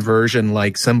centaur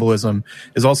inversion-like symbolism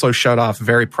is also shut off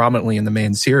very prominently in the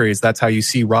main series. That's how you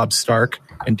see Robb Stark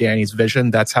and Dany's vision.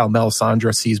 That's how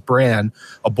Melisandre sees Bran,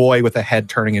 a boy with a head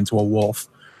turning into a wolf.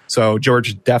 So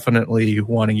George definitely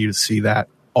wanting you to see that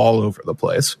all over the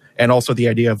place. And also the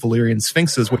idea of Valyrian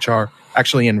sphinxes, which are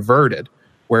actually inverted,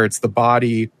 where it's the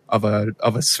body of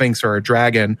a sphinx or a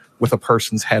dragon with a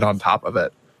person's head on top of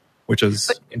it, which is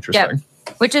interesting. Yep.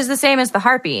 Which is the same as the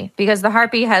harpy, because the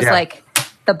harpy has like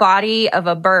the body of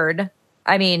a bird.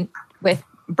 I mean, with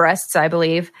breasts, I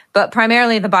believe, but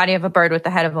primarily the body of a bird with the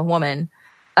head of a woman.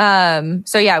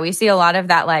 So yeah, we see a lot of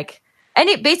that. Like,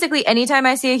 basically anytime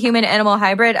I see a human animal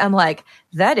hybrid, I'm like,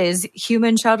 that is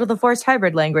human child of the forest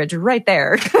hybrid language right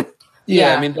there.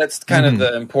 Yeah, I mean, that's kind of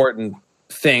the important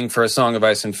thing for A Song of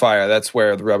Ice and Fire. That's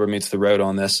where the rubber meets the road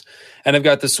on this. And I've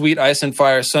got the Sweet Ice and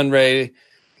Fire Sunray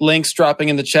links dropping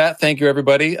in the chat. Thank you,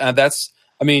 everybody.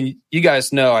 You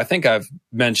guys know, I think I've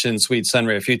mentioned Sweet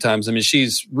Sunray a few times. I mean,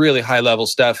 she's really high level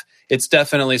stuff. It's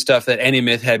definitely stuff that any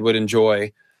myth head would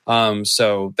enjoy.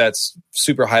 So that's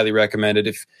super highly recommended.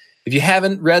 If you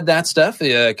haven't read that stuff,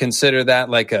 consider that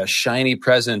like a shiny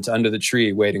present under the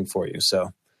tree waiting for you.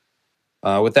 So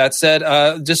with that said,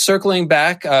 just circling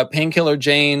back, Painkiller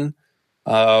Jane,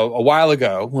 a while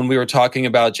ago when we were talking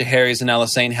about Jaehaerys and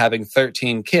Alysanne having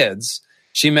 13 kids,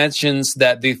 she mentions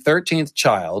that the 13th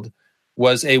child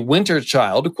was a winter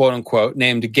child, quote unquote,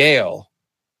 named Gale.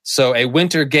 So a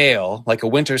winter gale, like a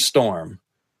winter storm.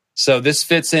 So this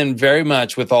fits in very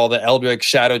much with all the Eldrick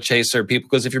Shadow Chaser people,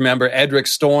 because if you remember, Edric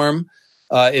Storm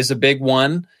is a big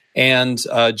one, and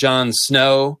Jon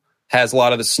Snow has a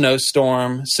lot of the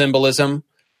snowstorm symbolism.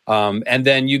 And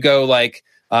then you go like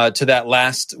to that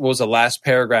last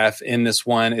paragraph in this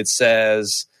one. It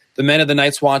says, the men of the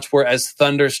Night's Watch were as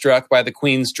thunderstruck by the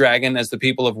Queen's dragon as the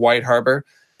people of White Harbor.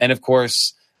 And of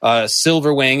course,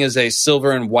 Silverwing is a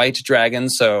silver and white dragon.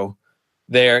 So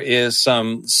there is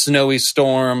some snowy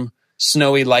storm,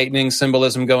 snowy lightning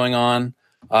symbolism going on.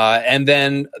 And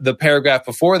then the paragraph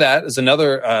before that is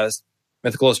another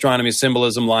mythical astronomy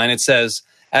symbolism line. It says,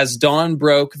 as dawn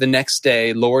broke the next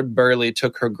day, Lord Burleigh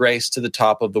took her grace to the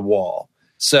top of the wall.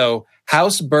 So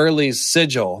House Burleigh's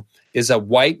sigil is a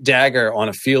white dagger on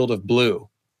a field of blue.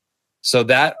 So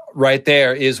that right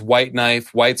there is white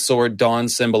knife, white sword, dawn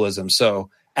symbolism. So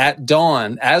at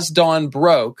dawn, as dawn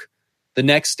broke, the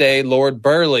next day, Lord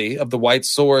Burleigh of the white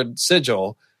sword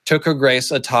sigil took her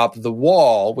grace atop the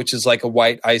wall, which is like a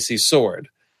white icy sword.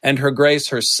 And her grace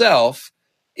herself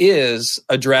is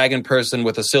a dragon person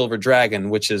with a silver dragon,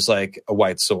 which is like a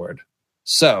white sword.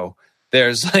 So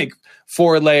there's like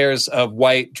 4 layers of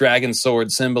white dragon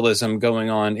sword symbolism going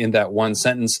on in that one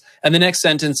sentence. And the next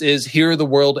sentence is, here the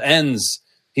world ends,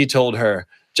 he told her,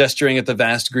 gesturing at the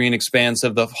vast green expanse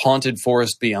of the haunted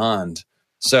forest beyond.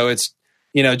 So it's,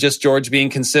 just George being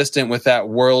consistent with that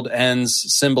world ends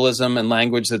symbolism and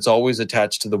language that's always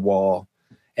attached to the wall.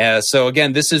 So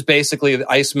again, this is basically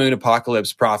the Ice Moon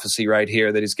Apocalypse prophecy right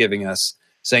here that he's giving us,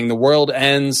 saying the world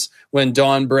ends when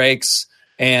dawn breaks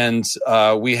and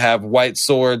we have white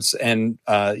swords and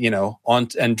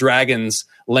and dragons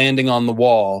landing on the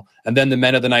wall, and then the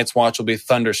men of the Night's Watch will be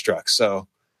thunderstruck. So,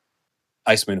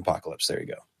 Ice Moon Apocalypse. There you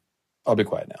go. I'll be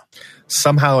quiet now.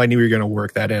 Somehow I knew you were going to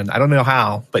work that in. I don't know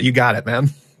how, but you got it,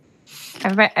 man.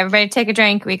 Everybody take a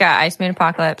drink. We got Ice Moon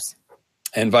Apocalypse.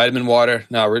 And vitamin water.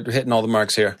 No, we're hitting all the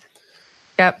marks here.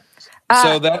 Yep.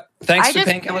 Thanks to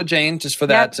Painkiller Jane, just for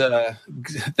that.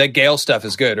 That Gale stuff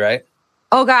is good, right?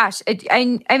 Oh gosh,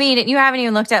 I mean, you haven't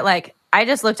even looked at I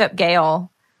just looked up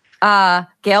Gale.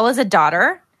 Gale is a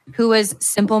daughter who was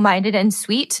simple-minded and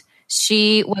sweet.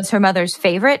 She was her mother's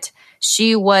favorite.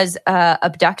 She was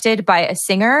abducted by a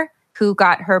singer who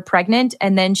got her pregnant,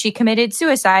 and then she committed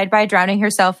suicide by drowning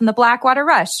herself in the Blackwater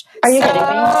Rush. Are you kidding me?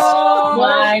 Oh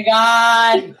my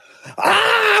God.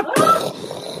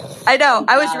 I know.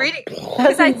 I was reading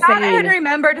because I thought I had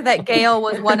remembered that Gale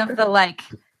was one of the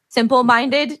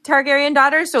simple-minded Targaryen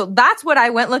daughters. So that's what I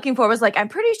went looking for. Was I'm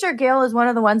pretty sure Gale is one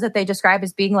of the ones that they describe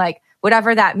as being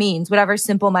whatever that means, whatever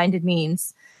simple-minded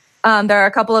means. There are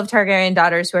a couple of Targaryen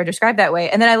daughters who are described that way.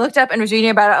 And then I looked up and was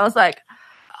reading about it. I was like,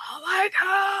 oh my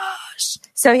gosh.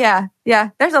 So yeah,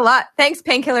 there's a lot. Thanks,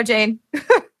 Painkiller Jane.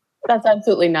 That's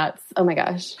absolutely nuts. Oh my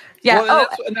gosh. Yeah. Well,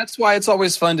 and that's why it's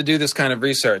always fun to do this kind of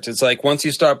research. It's once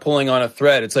you start pulling on a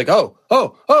thread, it's it's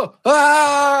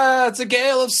a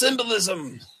gale of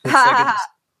symbolism. Well,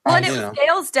 and it was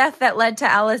Gale's death that led to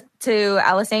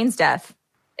Alisane's death.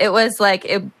 It was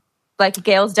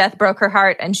Gale's death broke her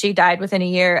heart, and she died within a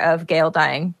year of Gale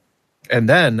dying. And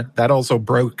then that also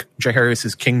broke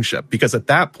Jaehaerys' kingship, because at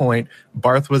that point,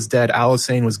 Barth was dead,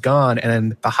 Alysanne was gone,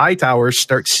 and the Hightowers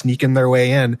start sneaking their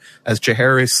way in as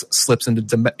Jaehaerys slips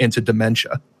into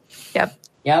dementia.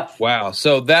 Yep. Wow.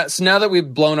 So now that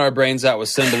we've blown our brains out with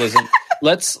symbolism,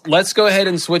 let's go ahead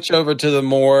and switch over to the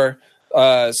more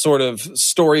sort of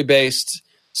story-based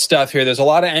stuff here. There's a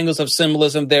lot of angles of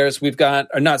symbolism. We've got,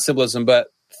 or not symbolism, but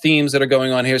themes that are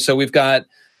going on here. So we've got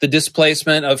the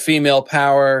displacement of female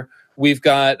power. We've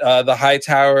got the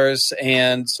Hightowers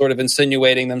and sort of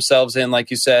insinuating themselves in,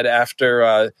 like you said,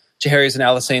 after Jaehaerys and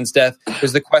Alysanne's death.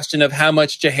 There's the question of how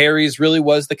much Jaehaerys really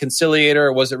was the conciliator,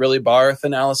 or was it really Barth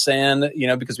and Alysanne?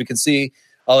 Because we can see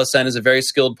Alysanne is a very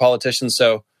skilled politician.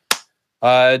 So,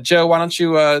 Joe, why don't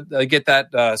you get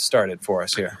that started for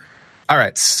us here? All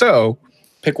right, so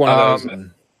pick one of those.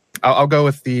 I'll go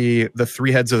with the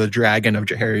three heads of the dragon of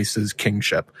Jaehaerys'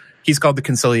 kingship. He's called the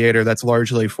Conciliator. That's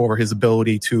largely for his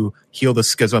ability to heal the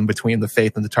schism between the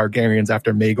Faith and the Targaryens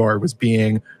after Maegor was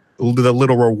being the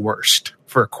literal worst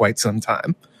for quite some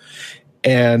time.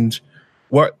 And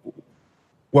what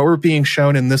we're being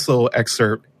shown in this little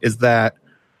excerpt is that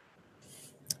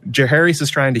Jaehaerys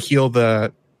is trying to heal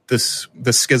the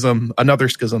schism, another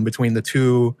schism between the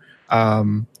two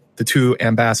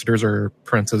ambassadors or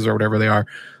princes or whatever they are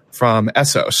from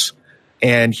Essos.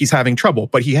 And he's having trouble,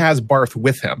 but he has Barth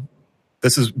with him.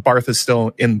 Barth is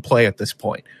still in play at this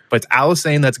point, but it's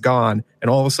Alysanne that's gone, and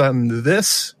all of a sudden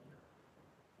this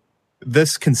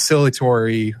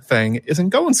conciliatory thing isn't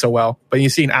going so well. But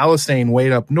you've seen Alysanne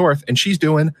way up north, and she's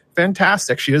doing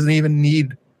fantastic. She doesn't even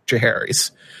need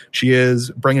Jaehaerys. She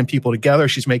is bringing people together.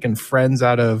 She's making friends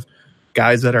out of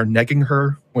guys that are negging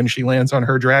her when she lands on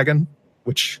her dragon.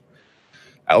 Which,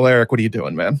 Alaric, what are you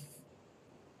doing, man?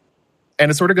 And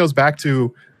it sort of goes back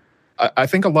to, I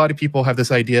think a lot of people have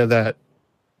this idea that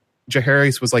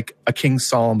Jaehaerys was like a King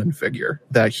Solomon figure,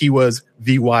 that he was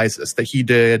the wisest, that he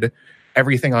did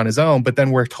everything on his own. But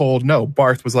then we're told, no,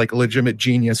 Barth was like a legitimate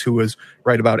genius who was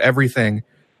right about everything.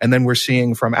 And then we're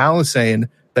seeing from Alysanne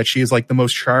that she is like the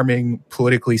most charming,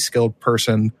 politically skilled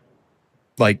person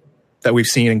like that we've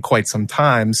seen in quite some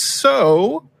time.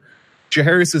 So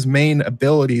Jaehaerys' main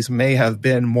abilities may have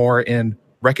been more in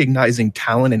recognizing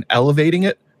talent and elevating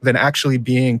it than actually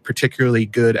being particularly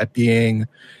good at being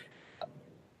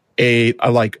a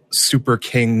like super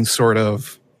king sort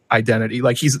of identity.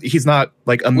 Like he's not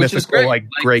like a mythical like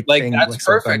great king. That's like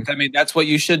perfect. I mean, that's what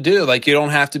you should do. Like, you don't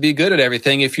have to be good at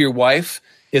everything. If your wife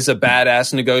is a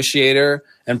badass negotiator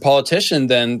and politician,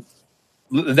 then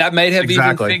that may have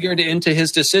even figured into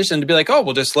his decision to be like, oh,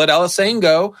 we'll just let Alysanne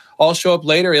go. I'll show up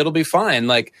later. It'll be fine.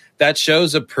 Like, that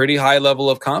shows a pretty high level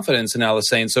of confidence in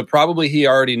Alysanne. So probably he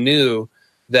already knew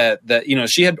that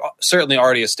she had certainly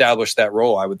already established that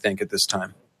role, I would think, at this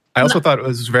time. I also thought it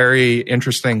was very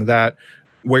interesting that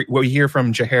what we hear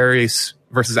from Jaehaerys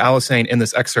versus Alysanne in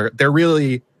this excerpt, they're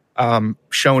really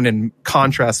shown in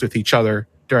contrast with each other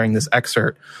during this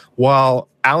excerpt. While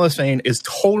Alysanne is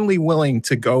totally willing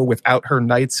to go without her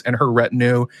knights and her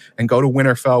retinue and go to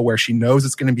Winterfell where she knows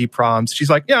it's going to be proms. She's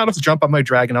like, yeah, I'll just jump on my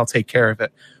dragon. I'll take care of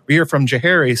it. We hear from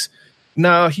Jaehaerys,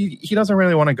 No, he doesn't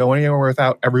really want to go anywhere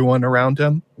without everyone around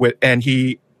him. And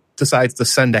he decides to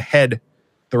send ahead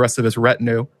the rest of his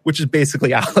retinue, which is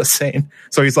basically Alysanne.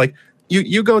 So he's like,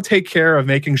 you go take care of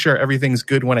making sure everything's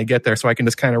good when I get there so I can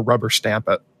just kind of rubber stamp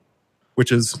it,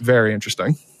 which is very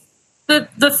interesting.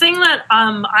 The thing that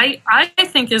I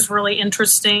think is really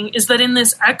interesting is that in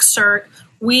this excerpt,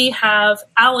 we have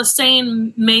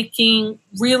Alysanne making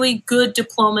really good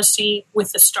diplomacy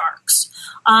with the Starks.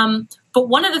 But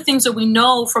one of the things that we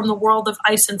know from the world of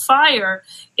Ice and Fire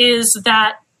is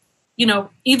that,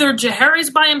 either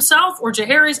Jaehaerys by himself or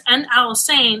Jaehaerys and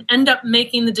Alysanne end up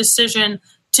making the decision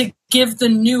to give the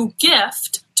new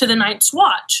gift to the Night's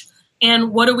Watch.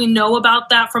 And what do we know about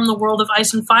that from the world of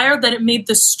Ice and Fire? That it made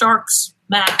the Starks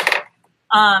mad,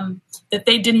 that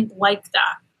they didn't like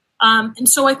that. And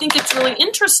so I think it's really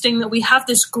interesting that we have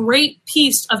this great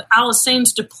piece of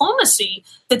Alysanne's diplomacy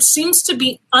that seems to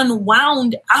be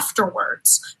unwound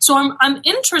afterwards. So I'm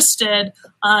interested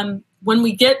when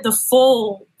we get the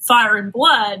full Fire and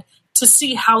Blood to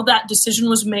see how that decision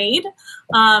was made,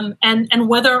 and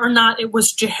whether or not it was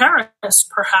Jaehaerys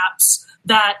perhaps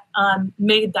that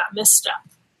made that misstep.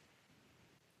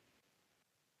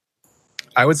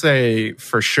 I would say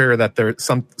for sure that there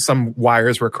some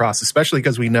wires were crossed, especially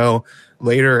because we know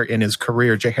later in his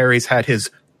career, Jaehaerys had his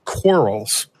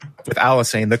quarrels with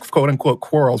Alysanne, the quote-unquote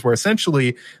quarrels, where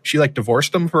essentially she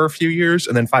divorced him for a few years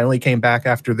and then finally came back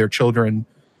after their children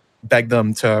begged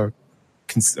them to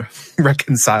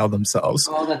reconcile themselves.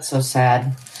 Oh, that's so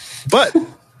sad. But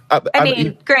I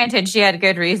mean, granted, she had a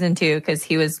good reason to, because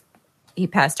he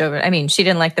passed over. I mean, she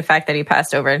didn't like the fact that he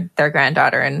passed over their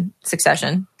granddaughter in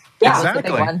succession. Yeah, exactly.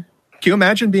 Can you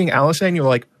imagine being Alysanne? You're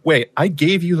like, wait, I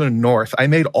gave you the North. I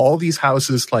made all these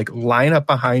houses line up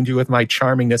behind you with my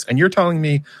charmingness, and you're telling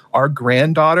me our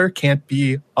granddaughter can't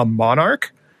be a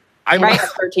monarch? I have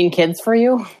 13 kids for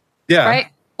you. Yeah. Right.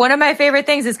 One of my favorite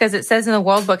things is because it says in the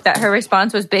World Book that her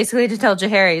response was basically to tell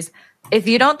Jaehaerys, if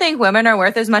you don't think women are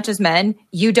worth as much as men,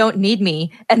 you don't need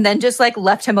me. And then just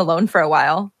left him alone for a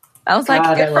while. I was like,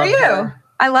 good for you. Her.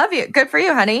 I love you. Good for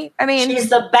you, honey. I mean, she's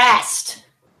the best.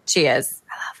 She is.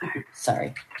 I love her.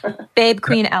 Sorry. Babe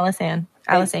Queen Alysanne.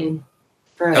 Alysanne.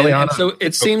 And so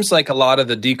it seems like a lot of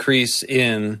the decrease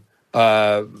in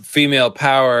female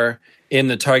power in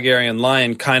the Targaryen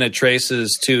line kind of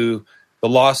traces to the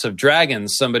loss of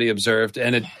dragons, somebody observed.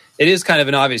 And it is kind of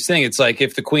an obvious thing. It's like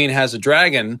if the queen has a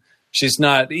dragon, she's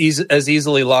not as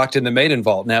easily locked in the maiden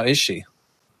vault now, is she?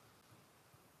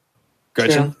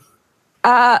 Gretchen?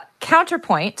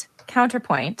 Counterpoint.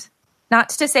 Not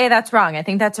to say that's wrong. I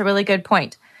think that's a really good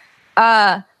point.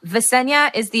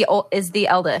 Visenya is the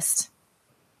eldest.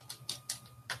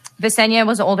 Visenya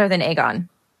was older than Aegon.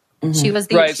 Mm-hmm. She was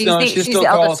she's the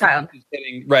eldest child.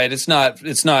 Right. It's not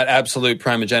absolute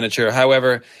primogeniture.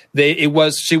 However,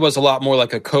 she was a lot more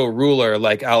like a co-ruler,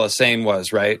 like Alysanne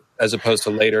was, right, as opposed to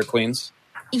later queens.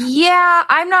 Yeah,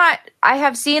 I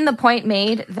have seen the point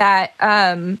made that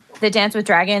the Dance with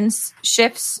Dragons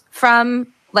shifts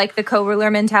from the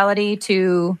co-ruler mentality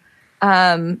to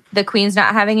the queens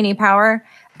not having any power.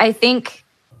 I think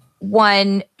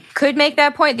one could make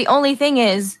that point. The only thing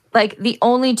is, the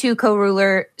only two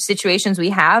co-ruler situations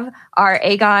we have are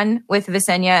Aegon with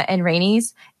Visenya and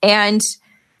Rhaenys, and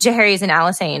Jaehaerys and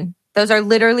Alysanne. Those are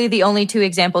literally the only two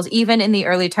examples, even in the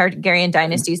early Targaryen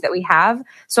dynasties that we have.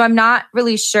 So I'm not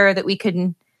really sure that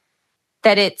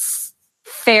that it's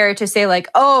fair to say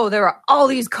there are all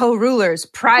these co-rulers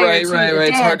prior to the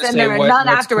dance, and there are none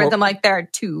afterwards. I'm there are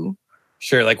two.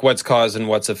 Sure, what's cause and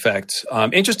what's effect.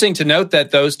 Interesting to note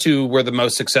that those two were the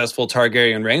most successful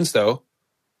Targaryen reigns, though.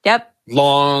 Yep.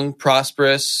 Long,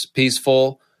 prosperous,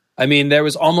 peaceful. I mean, there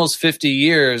was almost 50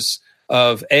 years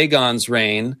of Aegon's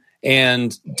reign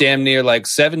and damn near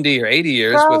 70 or 80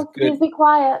 years with good. Please be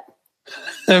quiet.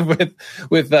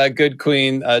 with good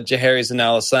Queen Jaehaerys and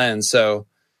Alysanne. So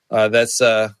that's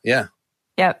yeah.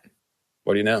 Yep.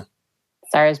 What do you know?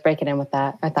 Sorry, I was breaking in with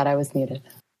that. I thought I was muted.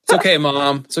 It's okay,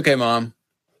 Mom. It's okay, Mom.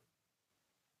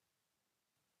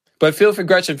 But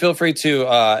Gretchen, feel free to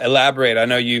elaborate. I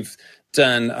know you've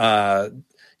done,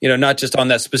 not just on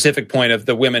that specific point of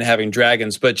the women having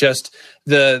dragons, but just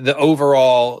the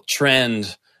overall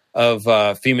trend of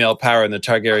female power in the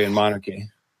Targaryen monarchy.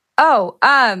 Oh,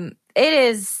 it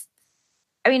is.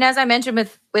 I mean, as I mentioned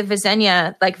with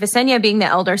Visenya, Visenya being the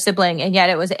elder sibling, and yet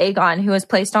it was Aegon who was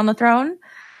placed on the throne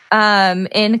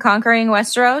in conquering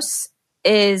Westeros.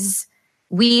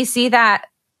 We see that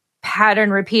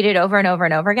pattern repeated over and over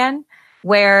and over again,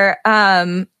 where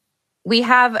we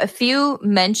have a few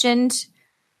mentioned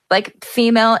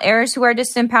female heirs who are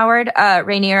disempowered.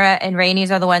 Rhaenyra and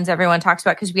Rhaenys are the ones everyone talks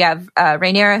about because we have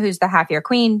Rhaenyra, who's the half-year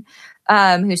queen,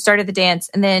 who started the dance.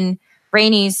 And then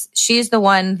Rhaenys, she's the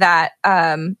one that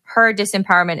her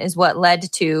disempowerment is what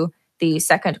led to the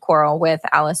second quarrel with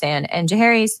Alysanne and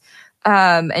Jaehaerys.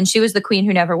 And she was the queen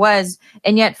who never was.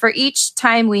 And yet for each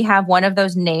time we have one of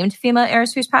those named female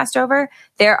heirs who's passed over,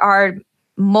 there are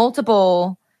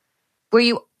multiple where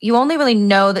you only really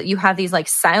know that you have these like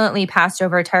silently passed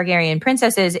over Targaryen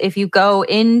princesses if you go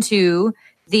into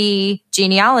the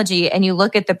genealogy and you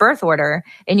look at the birth order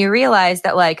and you realize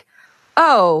that like,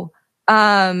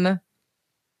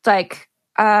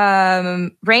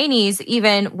 Rhaenys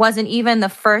even wasn't even the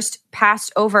first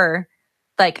passed over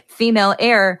like female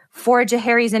heir for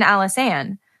Jaehaerys and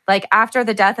Alysanne. Like after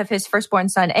the death of his firstborn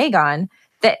son Aegon,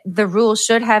 that the rule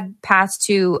should have passed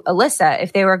to Alyssa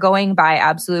if they were going by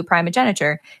absolute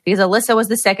primogeniture, because Alyssa was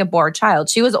the second born child.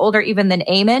 She was older even than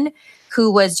Aemon,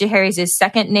 who was Jaehaerys'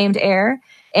 second named heir,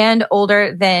 and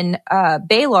older than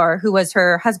Baelor, who was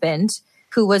her husband,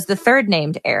 who was the third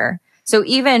named heir. So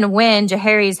even when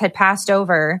Jaehaerys had passed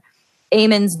over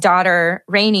Aemon's daughter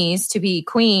Rhaenys to be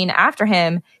queen after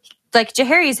him, like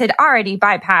Jaehaerys had already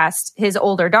bypassed his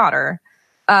older daughter,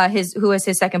 who was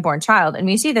his second born child, and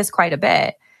we see this quite a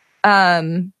bit.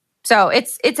 So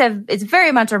it's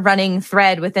very much a running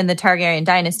thread within the Targaryen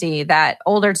dynasty that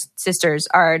older sisters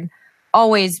are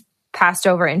always passed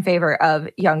over in favor of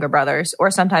younger brothers or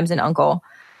sometimes an uncle,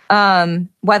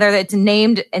 whether it's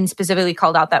named and specifically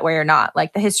called out that way or not.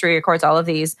 Like the history records all of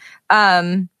these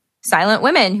silent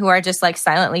women who are just like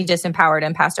silently disempowered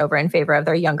and passed over in favor of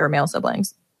their younger male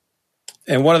siblings.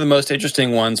 And one of the most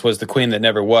interesting ones was the queen that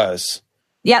never was.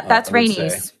 Yep, that's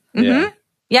Rhaenys. Mm-hmm. Yeah.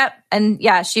 Yep, and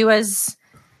yeah, she was.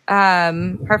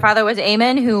 Her father was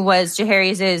Aemon, who was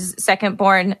Jaehaerys'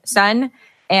 second-born son,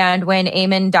 and when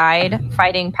Aemon died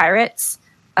fighting pirates,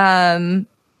 like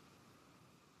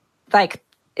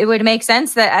it would make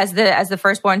sense that as the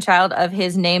firstborn child of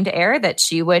his named heir, that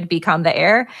she would become the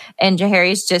heir, and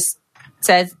Jaehaerys just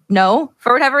says no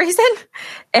for whatever reason,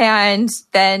 and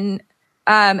then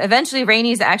eventually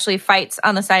Rhaenys actually fights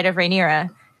on the side of Rhaenyra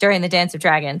during the Dance of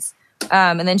Dragons.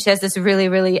 And then she has this really,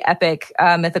 really epic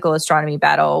mythical astronomy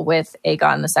battle with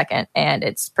Aegon II, and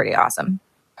it's pretty awesome.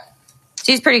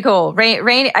 She's pretty cool.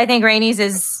 I think Rhaenys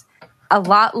is a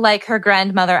lot like her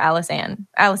grandmother, Alysanne.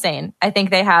 I think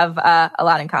they have a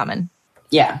lot in common.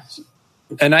 Yeah.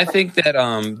 And I think that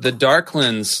the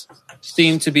Darklands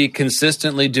seem to be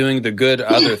consistently doing the good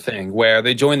other thing, where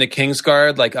they join the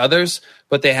Kingsguard like others,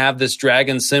 but they have this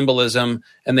dragon symbolism,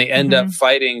 and they end up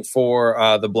fighting for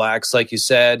the Blacks, like you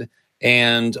said.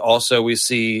 And also we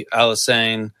see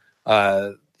Alysanne,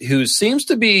 who seems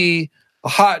to be a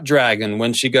hot dragon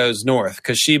when she goes north,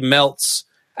 because she melts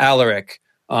Alaric.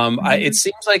 It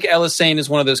seems like Alysanne is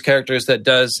one of those characters that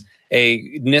does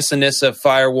a Nissa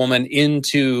firewoman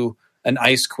into an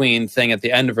Ice Queen thing at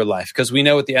the end of her life, because we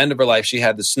know at the end of her life she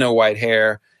had the snow white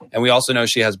hair, and we also know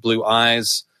she has blue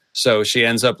eyes, so she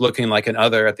ends up looking like an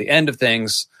other at the end of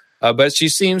things, but she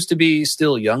seems to be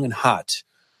still young and hot,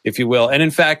 if you will. And in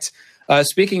fact,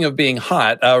 speaking of being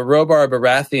hot, Robar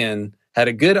Baratheon had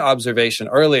a good observation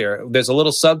earlier. There's a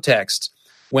little subtext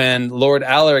when Lord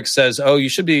Alaric says, oh, you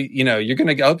should be, you're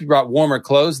going to, I hope you brought warmer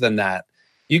clothes than that.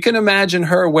 You can imagine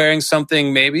her wearing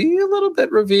something maybe a little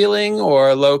bit revealing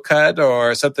or low cut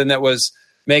or something that was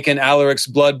making Alaric's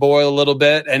blood boil a little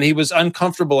bit. And he was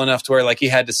uncomfortable enough to where like he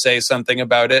had to say something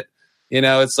about it.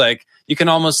 It's like you can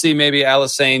almost see maybe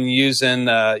Alysanne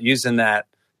using that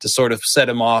to sort of set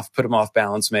him off, put him off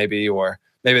balance maybe, or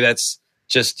maybe that's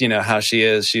just, how she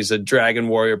is. She's a dragon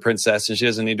warrior princess and she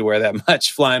doesn't need to wear that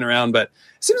much flying around. But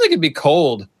it seems like it'd be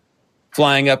cold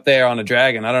flying up there on a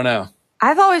dragon. I don't know.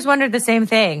 I've always wondered the same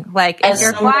thing. Like, if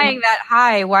you're flying that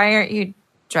high, why aren't you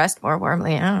dressed more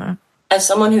warmly? I don't know. As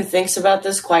someone who thinks about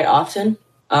this quite often,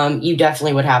 you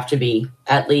definitely would have to be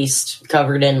at least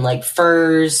covered in, like,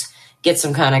 furs, get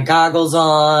some kind of goggles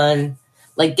on.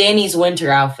 Like, Dany's winter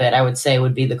outfit, I would say,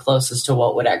 would be the closest to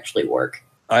what would actually work.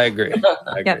 I agree.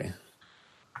 Yep.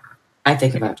 I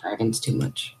think about dragons too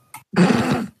much.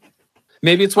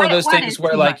 Maybe it's one of those things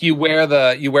where like you wear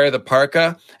the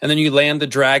parka and then you land the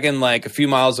dragon like a few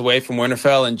miles away from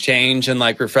Winterfell and change and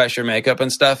like refresh your makeup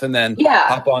and stuff and then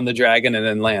hop on the dragon and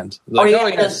then land. Like,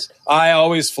 yes, I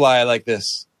always fly like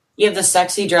this. You have the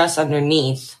sexy dress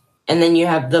underneath and then you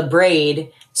have the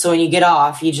braid. So when you get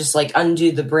off, you just like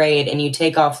undo the braid and you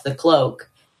take off the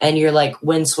cloak and you're like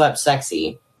windswept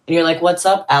sexy. And you're like, what's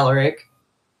up, Alaric?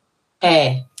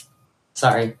 Hey.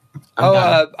 Sorry.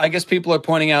 I guess people are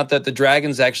pointing out that the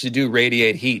dragons actually do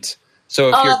radiate heat. So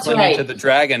if you're clinging to the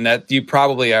dragon, that you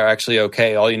probably are actually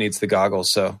okay. All you need is the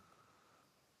goggles. So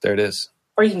there it is.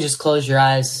 Or you can just close your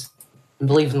eyes and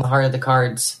believe in the heart of the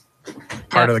cards.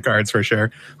 part of the cards for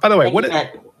sure. By the way,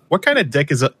 what kind of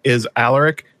dick is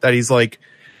Alaric that he's like,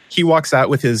 he walks out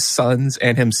with his sons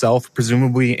and himself,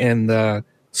 presumably in the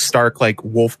Stark like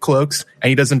wolf cloaks, and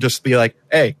he doesn't just be like,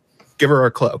 hey, give her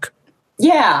a cloak.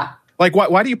 Yeah. Like,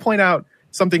 why do you point out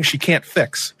something she can't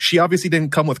fix? She obviously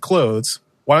didn't come with clothes.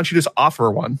 Why don't you just offer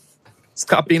her one?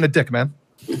 Stop being a dick, man.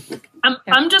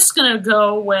 I'm just going to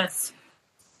go with,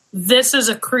 this is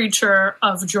a creature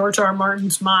of George R. R.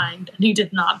 Martin's mind, and he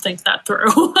did not think that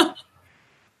through.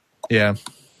 Yeah.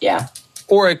 Yeah.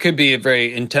 Or it could be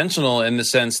very intentional in the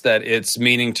sense that it's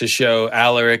meaning to show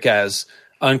Alaric as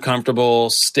uncomfortable,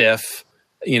 stiff,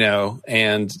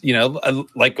 and,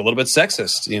 like a little bit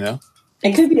sexist,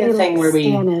 It could be a thing where we...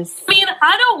 I mean,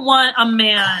 I don't want a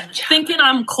man thinking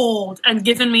I'm cold and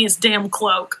giving me his damn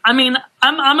cloak. I mean,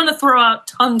 I'm going to throw out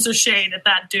tons of shade at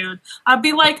that dude. I'd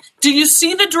be like, do you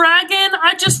see the dragon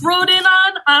I just rode in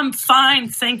on? I'm fine,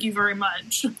 thank you very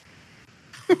much.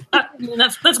 I mean,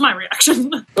 that's my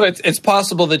reaction. But it's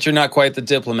possible that you're not quite the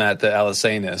diplomat that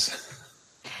Alysanne is.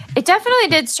 It definitely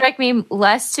did strike me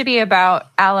less to be about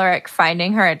Alaric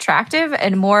finding her attractive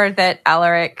and more that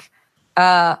Alaric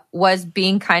was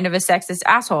being kind of a sexist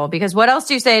asshole. Because what else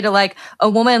do you say to like a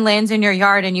woman lands in your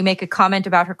yard and you make a comment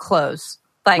about her clothes?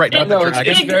 Like Right, not the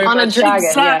dragon. On a dragon,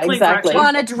 Exactly, yeah, exactly. Gretchen.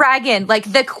 on a dragon, like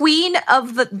the queen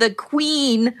of the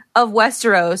queen of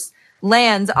Westeros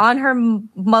lands on her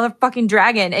motherfucking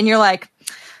dragon, and you're like,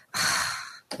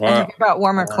 Wow. talking about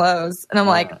warmer clothes, and I'm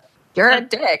like, you're a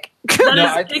dick. That No,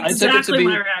 is I took it to exactly be-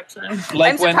 my reaction.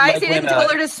 Like I'm surprised he didn't tell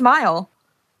her to smile.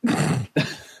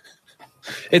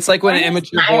 It's like when an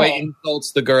immature boy smiling?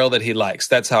 insults the girl that he likes.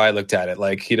 That's how I looked at it.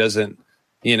 Like he doesn't,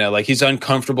 like he's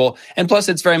uncomfortable. And plus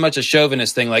it's very much a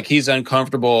chauvinist thing. Like he's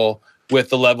uncomfortable with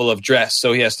the level of dress.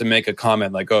 So he has to make a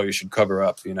comment like, oh, you should cover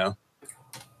up,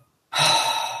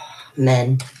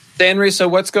 Men. Danry, so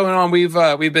what's going on? We've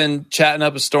been chatting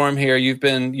up a storm here.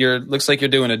 Looks like you're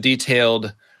doing a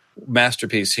detailed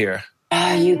masterpiece here.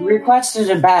 You requested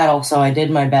a battle, so I did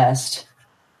my best.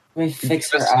 Let me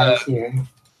fix her Yes, eyes here.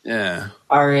 Yeah.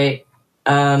 All right.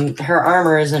 Her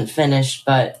armor isn't finished,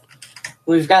 but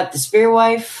we've got the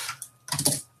Spearwife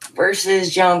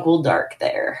versus Jonquil Dark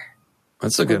there.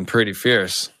 That's looking pretty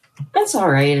fierce. That's all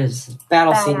right. As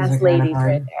battle scenes are Badass kind ladies of hard.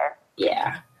 right there.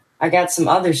 Yeah. I got some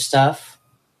other stuff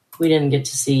we didn't get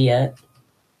to see yet.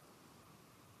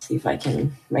 See if I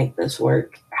can make this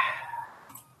work.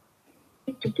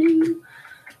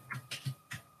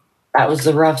 That was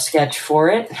the rough sketch for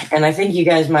it, and I think you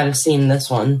guys might have seen this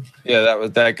one. Yeah,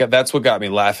 that's what got me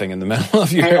laughing in the middle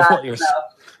of what you're saying.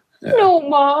 No,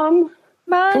 Mom.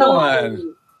 Come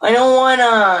on. I don't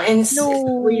wanna. It's No.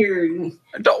 weird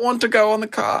I don't want to go on the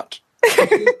cart.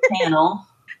 panel.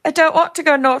 I don't want to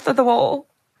go north of the wall.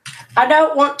 I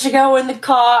don't want to go in the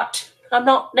cart. I'm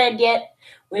not dead yet.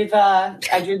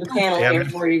 I drew the panel Damn here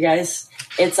it. for you guys.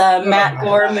 It's a Matt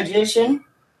Gore magician.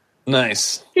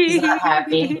 Nice. He's not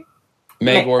happy.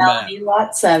 Meg or Matt. Melody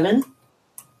Lot 7.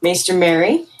 Maester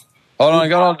Mary. Hold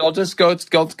on. I'll just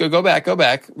go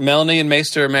back. Melanie and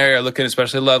Maester Mary are looking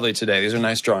especially lovely today. These are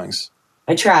nice drawings.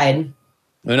 I tried.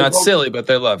 They're not silly, but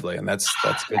they're lovely, and that's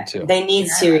good too. They need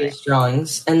serious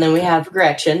drawings. And then we have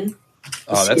Gretchen.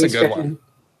 Oh, that's a Serious good Gretchen. one.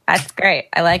 That's great.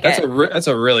 I like That's it. that's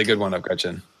a really good one of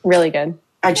Gretchen. Really good.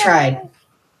 I tried.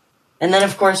 And then,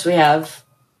 of course, we have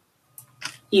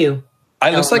you.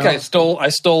 It looks like no. I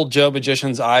stole Joe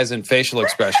Magician's eyes and facial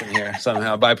expression here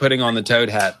somehow by putting on the toad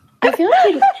hat. I feel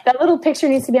like that little picture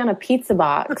needs to be on a pizza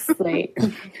box. Like,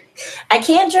 I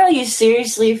can't draw you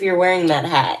seriously if you're wearing that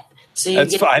hat. So you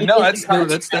That's get- fine. you No, get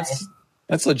the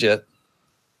that's legit.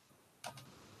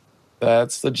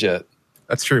 That's legit.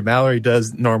 That's true. Mallory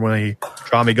does normally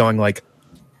draw me going like,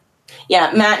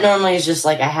 Yeah, Matt normally is just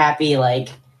like a happy,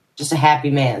 just a happy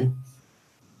man.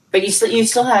 But you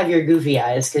still have your goofy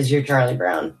eyes because you're Charlie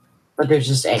Brown, but they're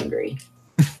just angry.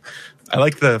 I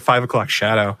like the 5 o'clock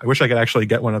shadow. I wish I could actually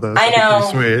get one of those. I That'd be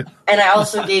know. pretty sweet. And I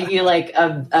also gave you like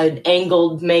an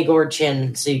angled Magor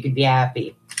chin, so you could be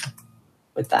happy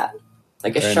with that,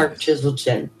 like a Very sharp nice. chiseled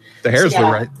chin. The hair's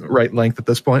Yeah. the right length at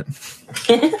this point.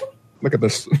 Look at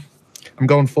this. I'm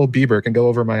going full Bieber. Can go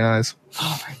over my eyes.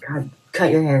 Oh my god,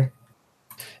 cut your hair.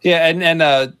 Yeah, and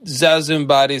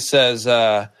Zazumbadi says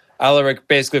Alaric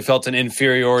basically felt an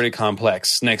inferiority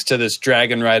complex next to this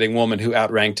dragon riding woman who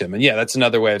outranked him. And yeah, that's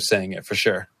another way of saying it for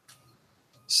sure.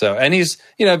 So, and he's,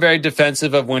 very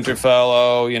defensive of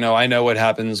Winterfell. Oh, I know what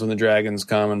happens when the dragons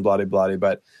come and blah, blah, blah.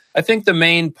 But I think the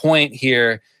main point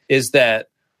here is that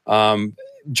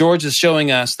George is showing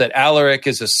us that Alaric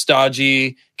is a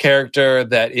stodgy character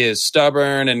that is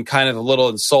stubborn and kind of a little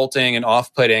insulting and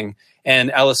off-putting.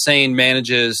 And Alysanne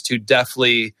manages to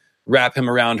deftly wrap him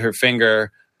around her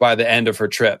finger by the end of her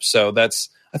trip. So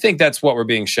I think that's what we're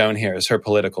being shown here, is her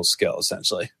political skill,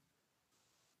 essentially.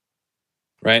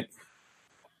 Right?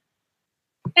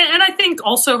 And I think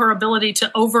also her ability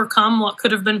to overcome what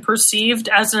could have been perceived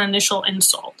as an initial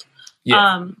insult.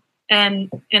 Yeah. And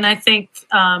I think,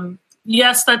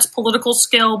 yes, that's political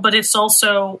skill, but it's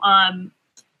also,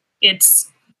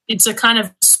 it's a kind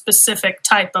of specific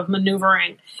type of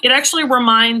maneuvering. It actually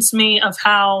reminds me of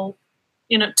how,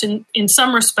 in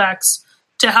some respects,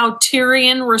 to how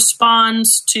Tyrion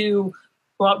responds to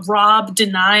Robb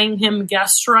denying him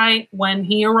guest right when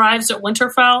he arrives at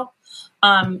Winterfell.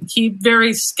 He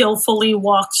very skillfully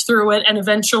walks through it, and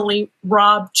eventually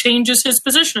Robb changes his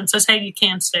position and says, "Hey, you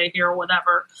can't stay here," or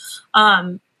whatever.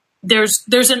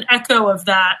 There's an echo of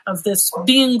that, of this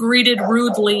being greeted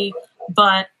rudely,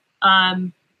 but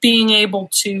being able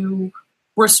to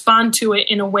respond to it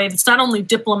in a way that's not only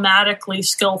diplomatically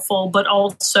skillful, but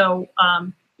also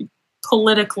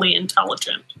politically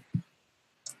intelligent.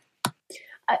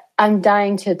 I'm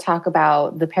dying to talk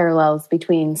about the parallels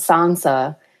between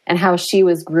Sansa and how she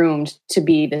was groomed to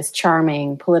be this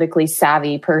charming, politically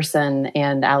savvy person,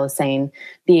 and Alysanne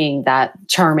being that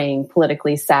charming,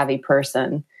 politically savvy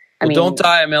person. I mean, don't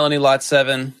die, Melanie Lot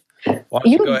 7. Why don't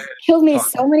you go ahead? Killed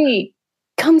me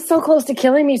come so close to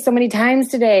killing me so many times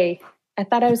today. I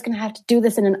thought I was going to have to do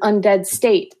this in an undead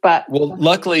state, but... Well,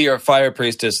 luckily you're a fire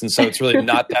priestess, and so it's really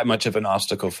not that much of an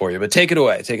obstacle for you. But take it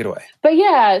away. But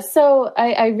yeah, so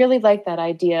I really like that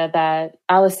idea that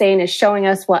Alysanne is showing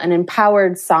us what an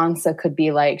empowered Sansa could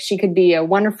be like. She could be a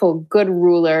wonderful, good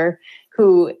ruler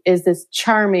who is this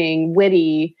charming,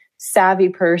 witty, savvy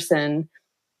person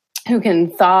who can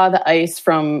thaw the ice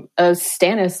from a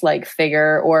Stannis-like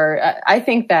figure. Or I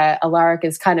think that Alaric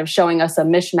is kind of showing us a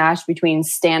mishmash between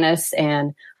Stannis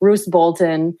and Roose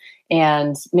Bolton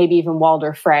and maybe even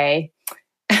Walder Frey.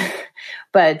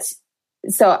 But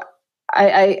so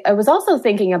I was also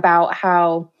thinking about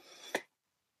how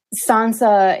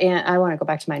Sansa, and I want to go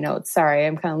back to my notes. Sorry,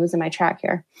 I'm kind of losing my track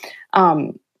here.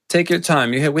 Take your time.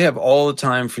 We have all the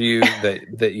time for you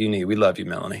that you need. We love you,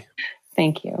 Melanie.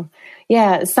 Thank you.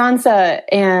 Yeah, Sansa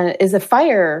is a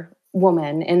fire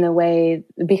woman in the way,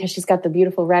 because she's got the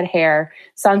beautiful red hair.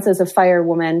 Sansa is a fire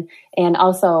woman, and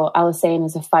also Alysanne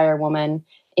is a fire woman.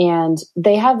 And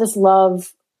they have this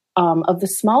love of the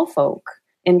small folk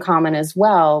in common as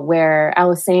well, where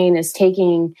Alysanne is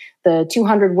taking the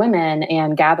 200 women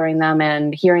and gathering them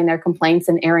and hearing their complaints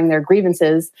and airing their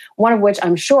grievances, one of which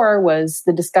I'm sure was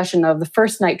the discussion of the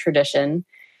first night tradition,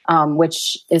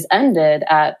 which is ended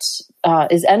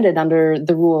under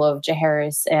the rule of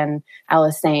Jaehaerys and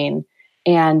Alysanne.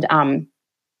 And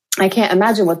I can't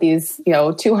imagine what these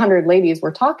 200 ladies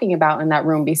were talking about in that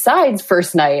room besides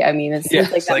first night. I mean, it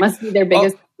seems like that must be their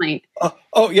biggest complaint.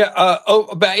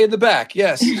 In the back,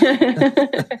 yes.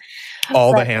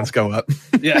 All the hands go up.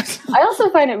 Yes. I also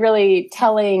find it really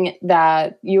telling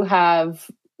that you have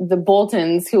the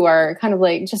Boltons, who are kind of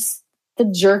like just the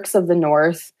jerks of the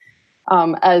North,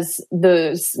 as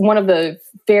one of the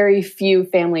very few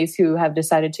families who have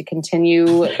decided to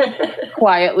continue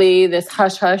quietly this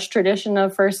hush-hush tradition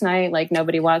of first night. Like,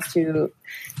 nobody wants to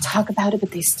talk about it,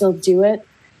 but they still do it.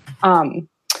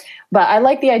 But I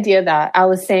like the idea that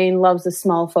Alysanne loves the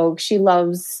small folk. She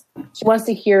wants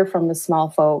to hear from the small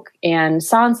folk. And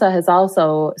Sansa has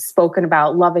also spoken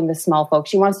about loving the small folk.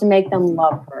 She wants to make them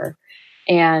love her.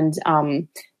 And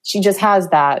she just has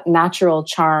that natural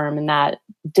charm and that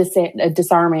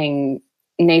disarming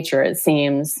nature, it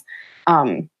seems.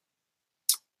 And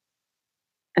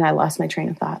I lost my train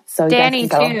of thought. So Danny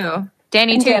too.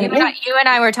 Danny too. You and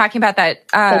I were talking about that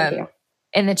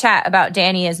in the chat about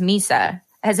Danny as Misa.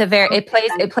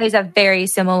 It plays a very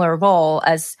similar role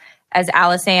as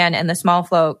Alysanne and the small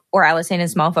folk, or Alysanne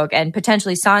and small folk, and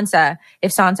potentially Sansa.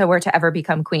 If Sansa were to ever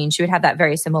become queen, she would have that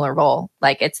very similar role.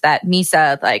 Like, it's that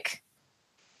Misa, like,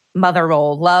 mother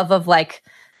role, love of like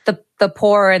the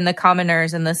poor and the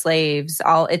commoners and the slaves.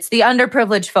 It's the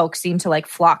underprivileged folks seem to like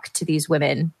flock to these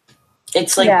women.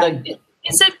 It's like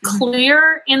Is it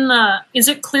clear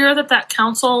that that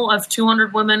council of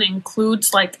 200 women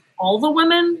includes like all the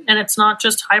women, and it's not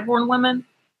just highborn women?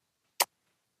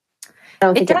 I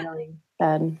don't think it really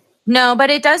said. No, but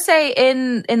it does say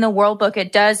in the world book,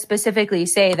 it does specifically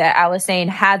say that Alysanne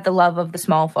had the love of the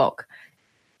small folk.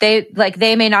 They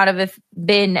may not have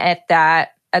been at the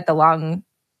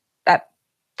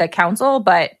council,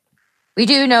 but we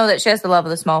do know that she has the love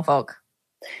of the small folk.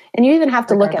 And you even have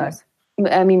to look at,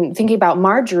 thinking about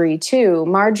Marjorie too.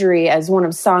 Marjorie, as one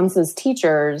of Sansa's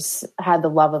teachers, had the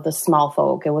love of the small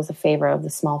folk. It was a favor of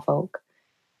the small folk.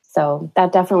 So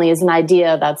that definitely is an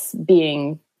idea that's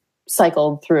being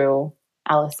cycled through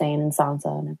Alysanne and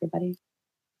Sansa and everybody.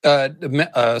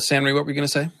 Sanri, what were you going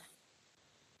to say?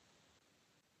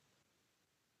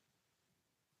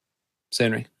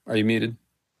 Sanri, are you muted?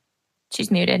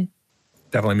 She's muted.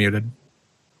 Definitely muted.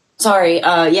 Sorry.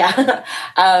 Yeah.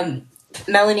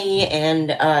 Melanie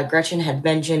and Gretchen had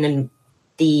mentioned in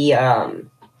the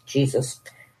Jesus.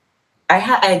 I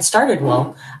had started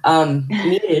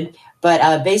muted,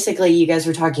 but basically you guys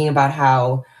were talking about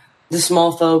how the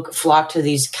small folk flock to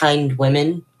these kind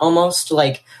women, almost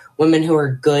like women who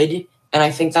are good, and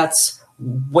I think that's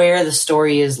where the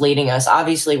story is leading us.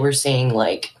 Obviously, we're seeing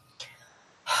like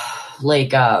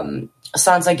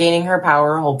Sansa gaining her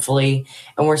power, hopefully,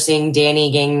 and we're seeing Dany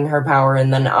gaining her power,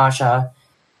 and then Asha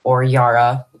or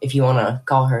Yara, if you want to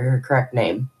call her correct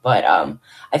name. But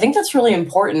I think that's really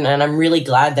important, and I'm really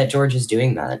glad that George is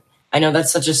doing that. I know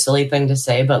that's such a silly thing to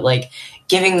say, but like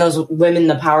giving those women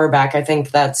the power back, I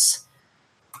think that's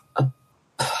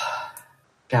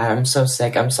God, I'm so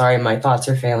sick. I'm sorry, my thoughts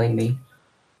are failing me.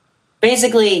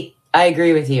 Basically, I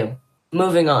agree with you.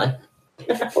 Moving on.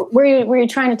 Were you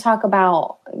trying to talk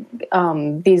about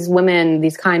these women,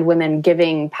 these kind women,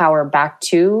 giving power back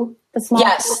to the small?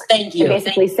 Yes, thank you. And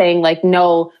basically saying like,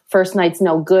 no, First Knight's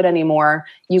no good anymore.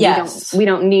 We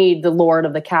don't need the Lord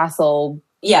of the Castle.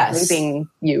 Raping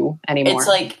you anymore.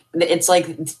 It's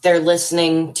like they're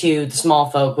listening to the small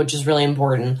folk, which is really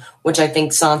important, which I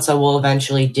think Sansa will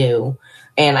eventually do.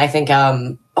 And I think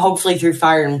hopefully through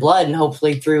Fire and Blood, and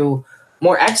hopefully through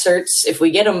more excerpts, if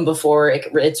we get them before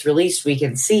it's released, we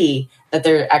can see that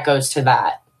there are echoes to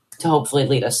that to hopefully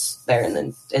lead us there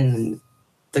in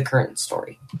the current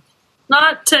story.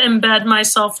 Not to embed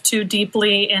myself too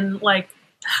deeply in like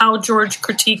how George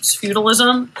critiques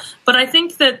feudalism, but I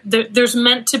think that there's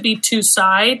meant to be two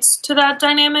sides to that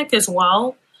dynamic as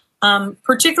well.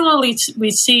 Particularly, we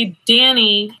see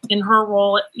Dany in her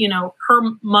role, her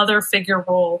mother figure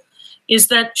role, is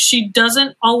that she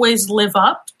doesn't always live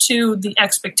up to the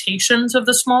expectations of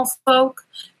the small folk.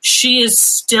 She is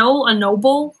still a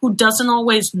noble who doesn't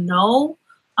always know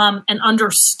and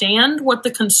understand what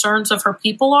the concerns of her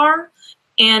people are.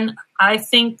 And I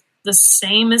think the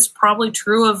same is probably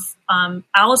true of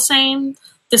Alysanne.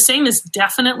 The same is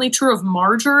definitely true of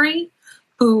Marjorie,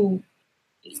 who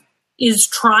is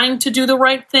trying to do the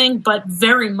right thing, but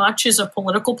very much is a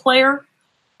political player.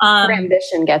 Her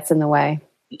ambition gets in the way.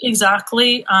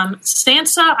 Exactly.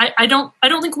 Sansa, I don't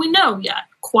think we know yet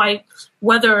quite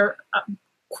whether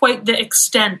quite the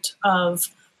extent of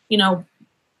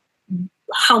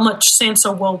how much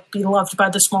Sansa will be loved by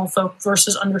the small folk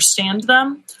versus understand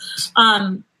them.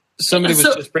 Somebody was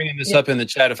just bringing this up in the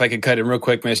chat, if I could cut in real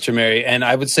quick, Mr. Mary. And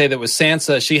I would say that with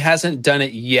Sansa, she hasn't done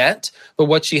it yet, but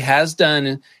what she has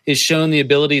done is shown the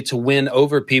ability to win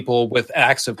over people with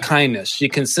acts of kindness. She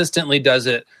consistently does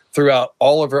it throughout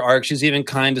all of her arcs. She's even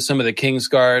kind to some of the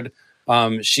Kingsguard.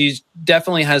 She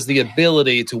definitely has the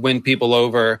ability to win people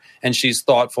over, and she's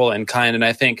thoughtful and kind. And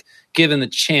I think given the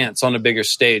chance on a bigger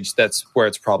stage, that's where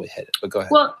it's probably headed. But go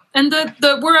ahead. Well, and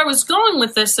the where I was going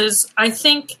with this is I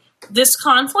think this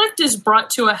conflict is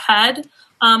brought to a head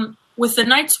with the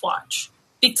Night's Watch,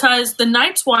 because the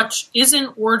Night's Watch is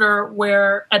an order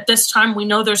where at this time we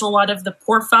know there's a lot of the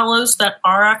poor fellows that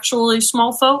are actually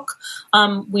small folk.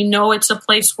 We know it's a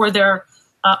place where there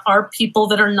are people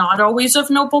that are not always of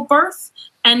noble birth.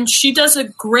 And she does a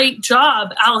great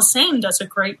job, Alysanne does a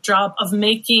great job of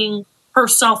making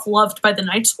herself loved by the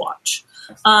Night's Watch.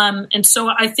 And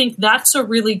so I think that's a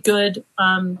really good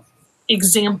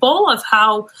example of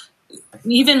how,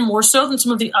 even more so than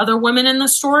some of the other women in the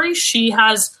story, she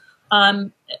has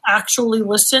actually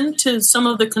listened to some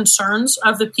of the concerns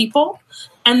of the people.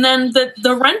 And then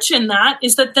the wrench in that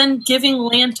is that then giving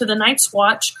land to the Night's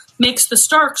Watch makes the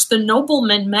Starks, the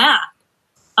noblemen, mad.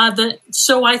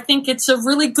 So I think it's a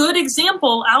really good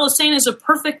example. Alysanne is a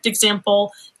perfect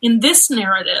example in this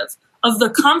narrative of the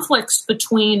conflicts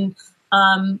between,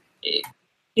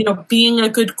 being a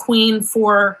good queen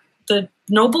for the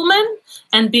noblemen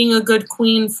and being a good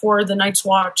queen for the Night's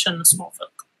Watch and the small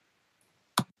folk.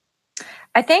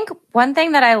 I think one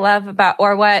thing that I love about,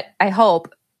 or what I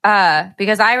hope,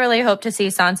 because I really hope to see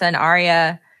Sansa and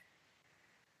Arya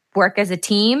work as a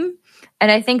team. And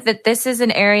I think that this is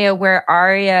an area where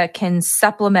Arya can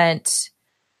supplement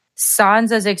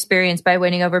Sansa's experience by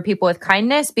winning over people with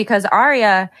kindness, because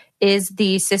Arya is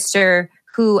the sister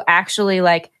who actually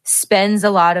spends a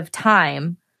lot of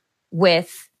time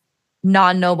with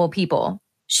non-noble people.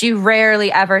 She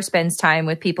rarely ever spends time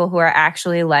with people who are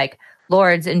actually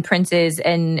lords and princes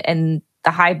and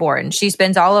the highborn. She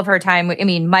spends all of her time with,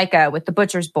 Micah with the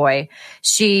butcher's boy.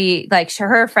 She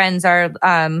her friends are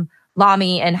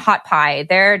Lami and Hot Pie.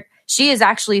 she is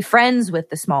actually friends with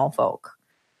the small folk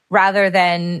rather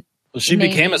than. Well, she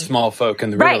became a small folk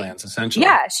in the Right. Riverlands, essentially.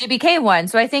 Yeah, she became one.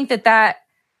 So I think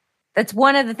that's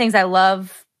one of the things I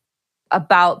love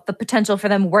about the potential for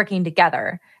them working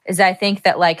together. Is I think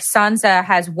that like Sansa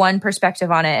has one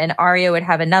perspective on it and Arya would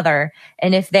have another.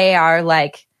 And if they are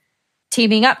like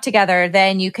teaming up together,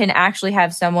 then you can actually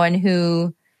have someone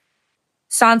who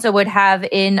Sansa would have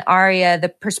in Arya the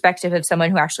perspective of someone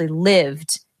who actually lived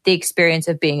the experience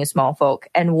of being a small folk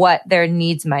and what their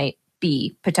needs might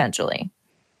be potentially.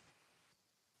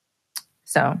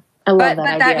 So I love But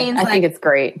that that idea. means, I like- think it's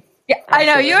great. yeah, I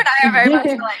know you and I are very much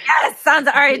like, yes,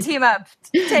 Sansa Arya team up,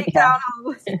 take down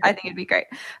all. I think it'd be great.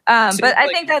 But I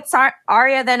think that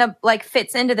Arya then like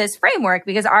fits into this framework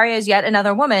because Arya is yet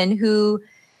another woman who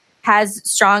has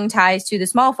strong ties to the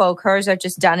small folk. Hers are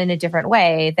just done in a different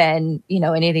way than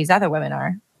any of these other women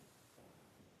are.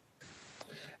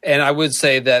 And I would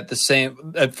say that the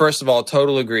same, first of all,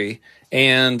 total agree.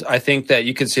 And I think that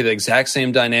you can see the exact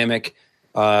same dynamic,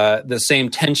 the same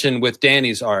tension with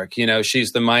Dany's arc.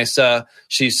 She's the Mysa.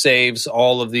 She saves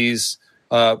all of these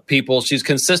people. She's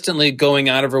consistently going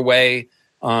out of her way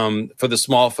for the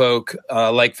small folk.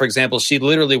 Like, for example, she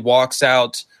literally walks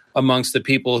out amongst the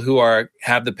people who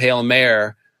have the pale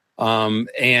mare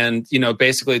and,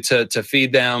 basically to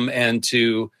feed them and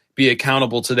to be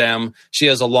accountable to them. She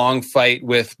has a long fight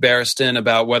with Barristan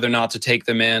about whether or not to take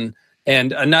them in.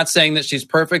 And I'm not saying that she's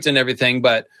perfect and everything,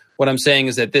 but what I'm saying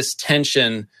is that this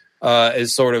tension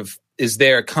is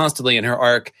there constantly in her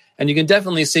arc. And you can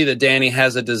definitely see that Dany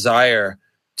has a desire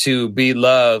to be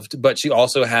loved, but she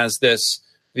also has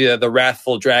the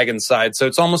wrathful dragon side. So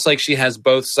it's almost like she has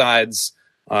both sides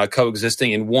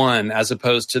coexisting in one, as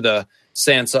opposed to the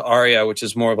Sansa Arya, which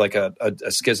is more of like a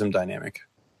schism dynamic.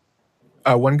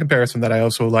 One comparison that I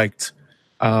also liked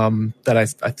that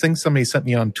I think somebody sent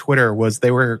me on Twitter was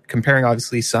they were comparing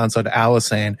obviously Sansa to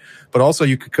Alysanne, but also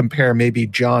you could compare maybe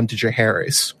Jon to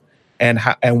Jaehaerys and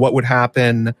what would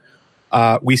happen.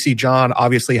 We see Jon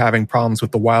obviously having problems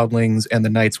with the wildlings and the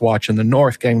Night's Watch in the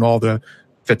north getting all to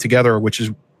fit together, which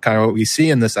is kind of what we see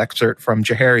in this excerpt from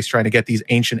Jaehaerys trying to get these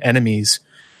ancient enemies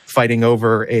fighting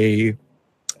over a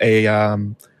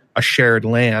shared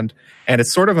land. And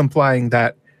it's sort of implying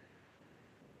that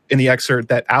in the excerpt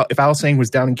that if Alysanne was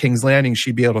down in King's Landing,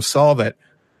 she'd be able to solve it.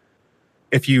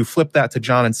 If you flip that to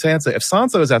Jon and Sansa, if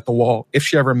Sansa is at the wall, if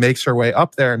she ever makes her way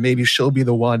up there, maybe she'll be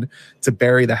the one to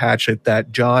bury the hatchet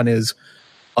that Jon is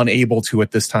unable to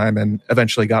at this time and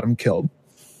eventually got him killed.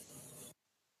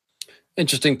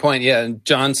 Interesting point. Yeah. And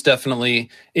Jon's definitely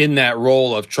in that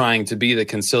role of trying to be the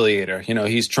conciliator.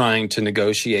 He's trying to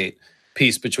negotiate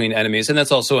peace between enemies. And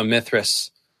that's also a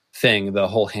Mithras thing, the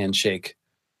whole handshake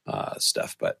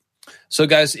stuff. But so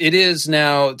guys, it's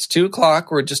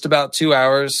 2:00. We're just about 2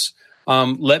 hours. I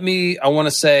want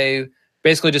to say,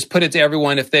 basically just put it to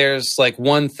everyone. If there's like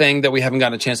one thing that we haven't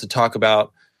gotten a chance to talk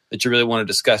about that you really want to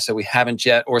discuss that we haven't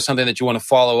yet, or something that you want to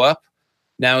follow up,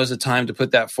 now is the time to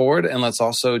put that forward. And let's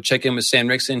also check in with Sam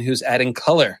Rickson, who's adding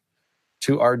color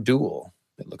to our duel,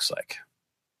 it looks like.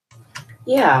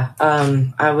 Yeah,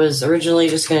 I was originally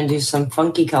just going to do some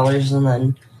funky colors, and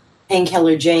then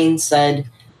Painkiller Jane said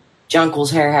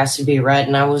Junkle's hair has to be red,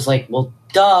 and I was like, well,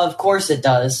 duh, of course it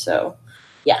does. So,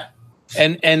 yeah.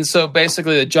 And so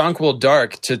basically the Jonquil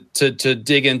Dark, to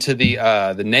dig into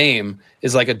the name,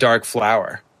 is like a dark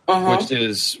flower, which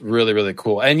is really, really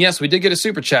cool. And yes, we did get a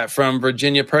super chat from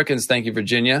Virginia Perkins. Thank you,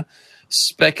 Virginia.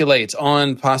 Speculate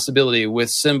on possibility with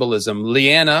symbolism.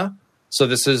 Lyanna, so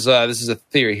this is a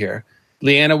theory here.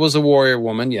 Lyanna was a warrior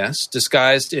woman, yes,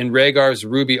 disguised in Rhaegar's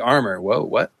ruby armor. Whoa,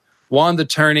 what? Won the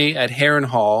tourney at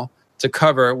Harrenhal to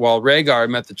cover while Rhaegar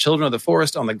met the children of the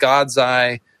forest on the God's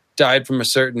Eye, died from a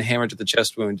certain hammer to the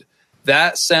chest wound.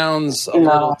 That sounds a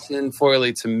little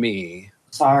tinfoily to me.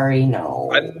 Sorry,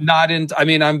 no.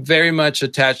 I'm very much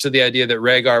attached to the idea that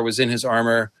Rhaegar was in his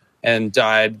armor and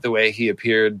died the way he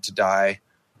appeared to die.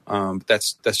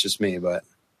 That's just me, but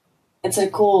it's a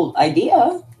cool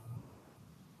idea.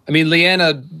 I mean,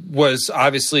 Lyanna was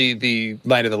obviously the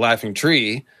Knight of the Laughing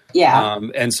Tree. Yeah.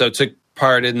 And so took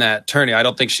part in that tourney. I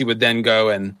don't think she would then go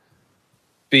and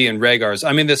be in Rhaegar's.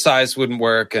 I mean, the size wouldn't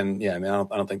work. And yeah, I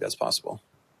don't think that's possible.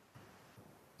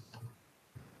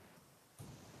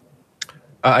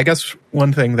 I guess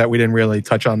one thing that we didn't really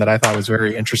touch on that I thought was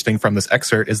very interesting from this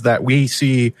excerpt is that we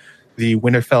see the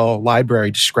Winterfell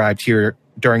library described here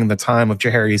during the time of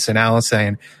Jaehaerys and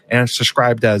Alysanne, and it's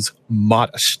described as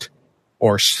modest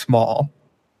or small.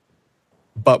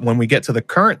 But when we get to the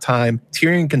current time,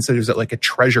 Tyrion considers it like a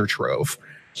treasure trove.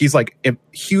 He's like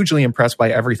hugely impressed by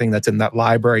everything that's in that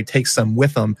library, takes them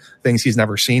with him, things he's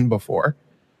never seen before.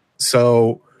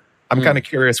 So I'm kind of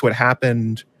curious what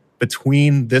happened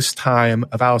between this time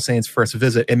of Alisane's first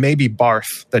visit. It may be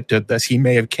Barth that did this. He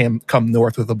may have come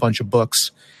north with a bunch of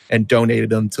books and donated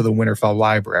them to the Winterfell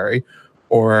Library,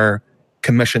 or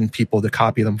commissioned people to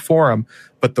copy them for him.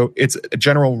 But it's a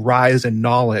general rise in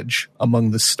knowledge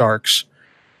among the Starks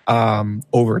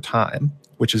over time,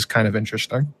 which is kind of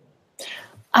interesting.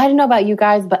 I don't know about you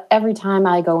guys, but every time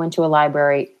I go into a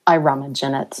library, I rummage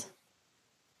in it.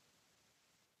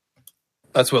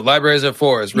 That's what libraries are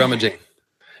for, is rummaging.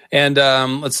 And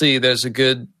let's see, there's a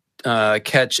good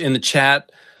catch in the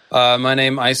chat. My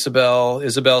name,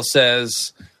 Isabel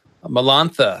says,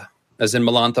 Melantha, as in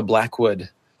Melantha Blackwood,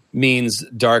 means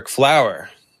dark flower.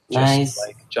 Just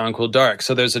like Jonquil Dark.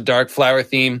 So there's a dark flower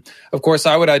theme. Of course,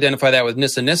 I would identify that with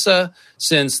Nissa Nissa,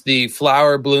 since the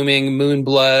flower blooming, moon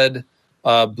blood,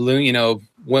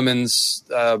 women's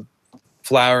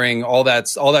flowering, all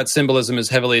that symbolism is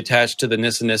heavily attached to the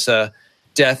Nissa Nissa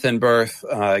death and birth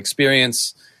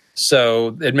experience.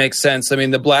 So it makes sense. I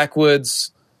mean, the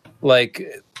Blackwoods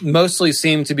mostly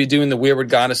seem to be doing the weird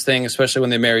goddess thing, especially when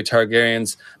they marry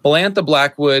Targaryens. Melantha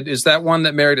Blackwood, is that one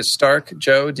that married a Stark?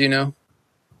 Joe, do you know?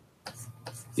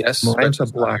 Yes.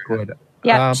 Melantha Blackwood.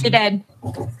 Yeah, she did.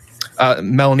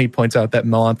 Melanie points out that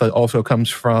Melantha also comes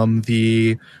from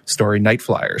the story Night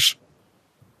Flyers.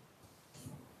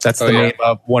 That's the name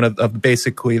of one of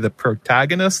basically the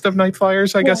protagonist of Night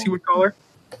Flyers, I guess you would call her.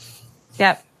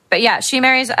 Yep. But yeah, she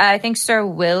marries, I think, Sir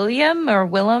William or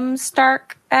Willem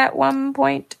Stark at one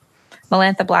point.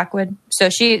 Melantha Blackwood. So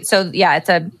it's a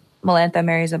Melantha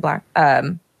marries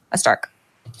a Stark.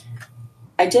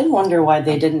 I did wonder why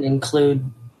they didn't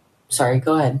include. Sorry,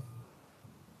 go ahead.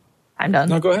 I'm done.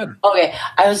 No, go ahead. Okay,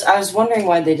 I was wondering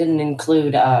why they didn't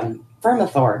include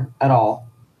Vermithor at all.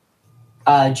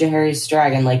 Jaehaerys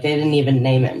dragon, they didn't even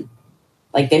name him.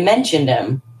 They mentioned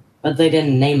him, but they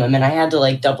didn't name him, and I had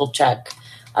to double check.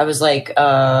 I was like,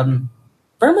 Vermithor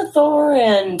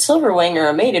and Silverwing are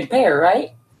a mated pair,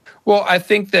 right? Well, I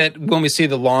think that when we see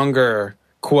the longer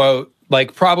quote,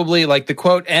 probably the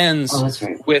quote ends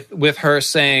with her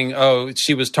saying,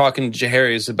 she was talking to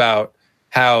Jaehaerys about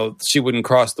how she wouldn't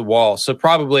cross the wall. So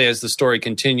probably as the story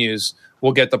continues,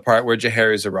 we'll get the part where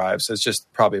Jaehaerys arrives. It's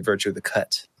just probably a virtue of the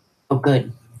cut. Oh,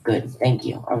 good. Thank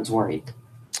you. I was worried.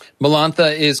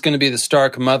 Melantha is going to be the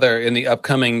Stark mother in the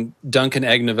upcoming Duncan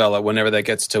Egg novella whenever that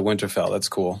gets to Winterfell. That's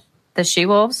cool. The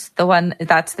She-Wolves?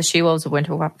 That's the She-Wolves of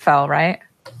Winterfell, right?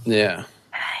 Yeah.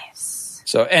 Nice.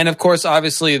 So, and of course,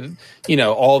 obviously,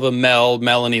 all the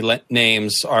Melanie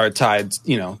names are tied,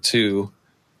 to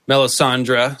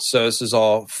Melisandre. So this is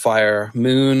all fire,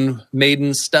 moon,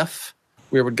 maiden stuff,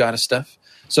 weird goddess stuff.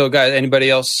 So, guys, anybody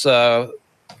else,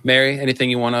 Mary, anything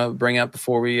you want to bring up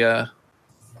before we...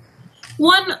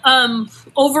 One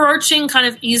overarching kind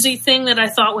of easy thing that I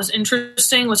thought was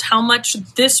interesting was how much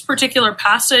this particular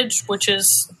passage, which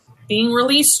is being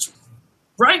released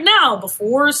right now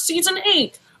before season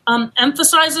 8,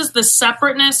 emphasizes the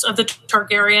separateness of the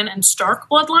Targaryen and Stark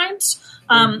bloodlines.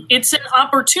 It's an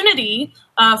opportunity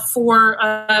for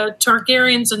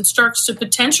Targaryens and Starks to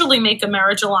potentially make a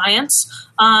marriage alliance,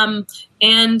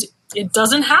 and it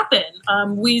doesn't happen.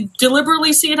 We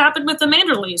deliberately see it happen with the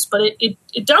Manderleys, but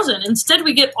it doesn't. Instead,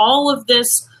 we get all of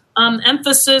this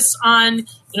emphasis on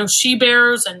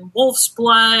she-bears and wolf's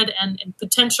blood and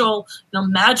potential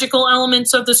magical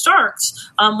elements of the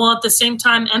Starks, while at the same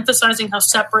time emphasizing how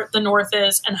separate the North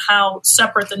is and how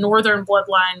separate the northern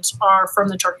bloodlines are from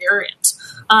the Targaryens.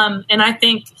 And I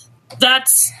think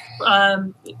that's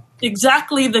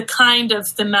exactly the kind of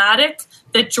thematic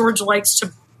that George likes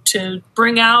to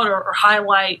bring out or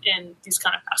highlight in these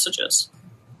kind of passages.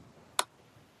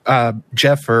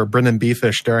 Jeff or Brendan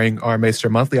Beefish during our Maester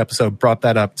Monthly episode brought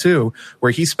that up too,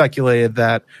 where he speculated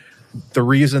that the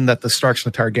reason that the Starks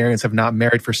and the Targaryens have not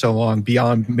married for so long,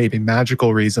 beyond maybe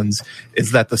magical reasons,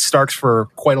 is that the Starks for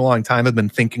quite a long time have been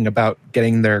thinking about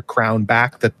getting their crown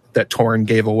back that Torrhen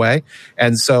gave away.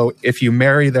 And so if you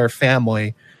marry their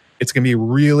family, it's going to be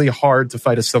really hard to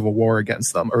fight a civil war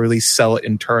against them, or at least sell it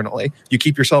internally. You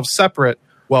keep yourselves separate,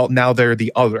 well, now they're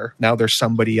the other. Now they're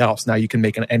somebody else. Now you can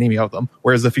make an enemy of them.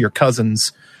 Whereas if you're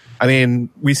cousins, I mean,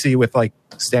 we see with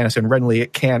Stannis and Renly,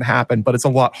 it can happen, but it's a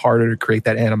lot harder to create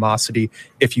that animosity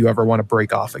if you ever want to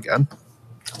break off again.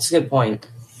 That's a good point.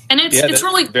 And it's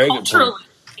really culturally.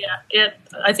 Yeah,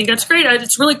 I think that's great.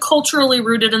 It's really culturally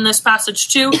rooted in this passage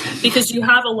too, because you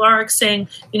have Alaric saying,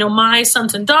 my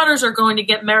sons and daughters are going to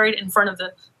get married in front of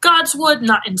the Godswood,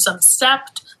 not in some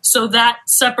sept. So that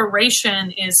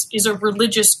separation is a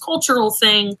religious, cultural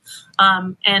thing,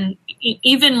 and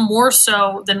even more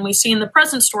so than we see in the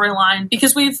present storyline,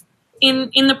 because we've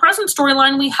in the present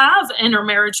storyline, we have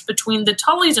intermarriage between the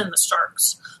Tullys and the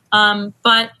Starks.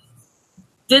 But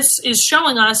this is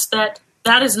showing us that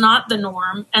is not the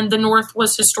norm, and the North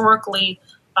was historically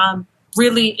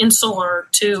really insular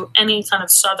to any kind of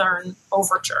Southern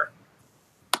overture.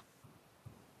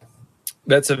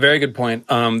 That's a very good point.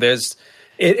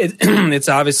 It's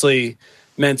obviously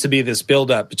meant to be this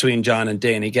build-up between Jon and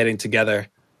Dany getting together.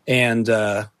 And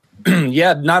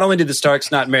not only did the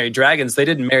Starks not marry dragons, they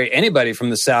didn't marry anybody from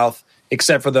the South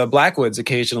except for the Blackwoods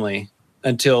occasionally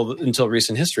until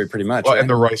recent history, pretty much. Well, right? And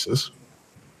the Royces.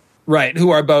 Right, who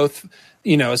are both,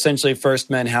 essentially first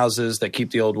men houses that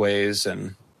keep the old ways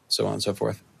and so on and so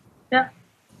forth. Yeah.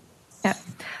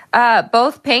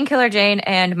 Both Painkiller Jane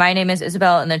and My Name is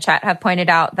Isabel in the chat have pointed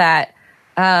out that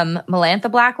Melantha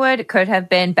Blackwood could have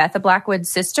been Betha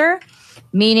Blackwood's sister,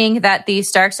 meaning that the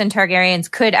Starks and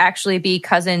Targaryens could actually be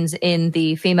cousins in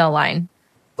the female line.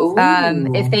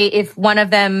 If one of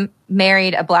them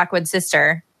married a Blackwood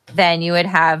sister, then you would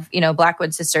have,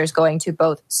 Blackwood sisters going to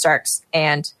both Starks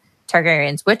and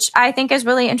Targaryens, which I think is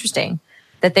really interesting.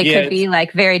 That they could be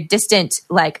like very distant,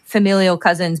 like familial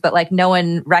cousins, but like no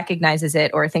one recognizes it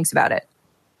or thinks about it.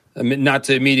 I mean, not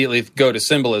to immediately go to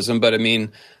symbolism, but I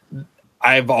mean,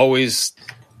 I've always,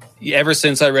 ever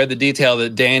since I read the detail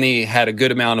that Dany had a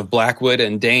good amount of Blackwood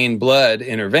and Dane blood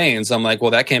in her veins, I'm like, well,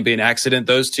 that can't be an accident.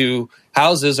 Those two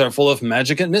houses are full of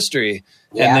magic and mystery.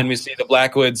 Yeah. And then we see the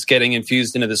Blackwoods getting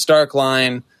infused into the Stark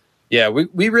line. Yeah,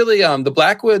 we really, the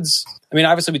Blackwoods, I mean,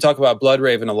 obviously we talk about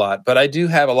Bloodraven a lot, but I do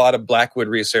have a lot of Blackwood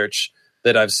research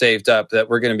that I've saved up that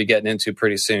we're going to be getting into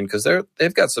pretty soon because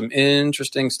they've got some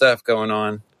interesting stuff going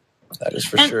on. That is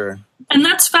for sure. And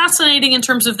that's fascinating in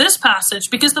terms of this passage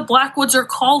because the Blackwoods are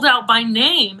called out by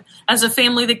name as a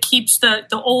family that keeps the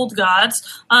old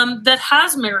gods that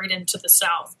has married into the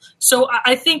South. So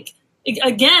I think,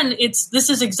 again, this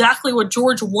is exactly what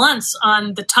George wants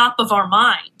on the top of our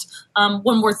mind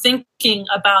when we're thinking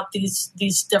about these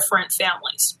different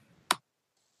families.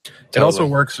 It also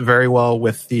works very well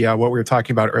with the what we were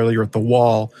talking about earlier with the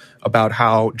Wall, about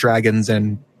how dragons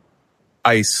and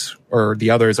ice or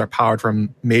the others are powered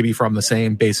from the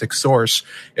same basic source.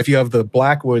 If you have the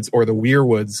Blackwoods or the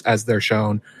Weirwoods, as they're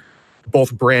shown,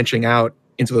 both branching out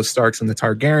into the Starks and the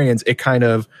Targaryens, it kind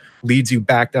of leads you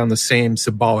back down the same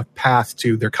symbolic path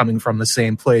to they're coming from the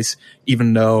same place,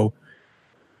 even though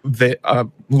the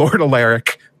Lord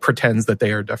Alaric pretends that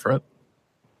they are different.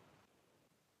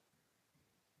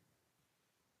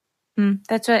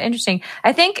 That's really interesting.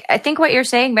 I think what you're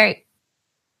saying, Mary,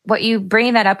 what you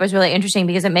bringing that up was really interesting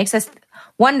because it makes us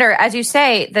wonder, as you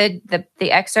say,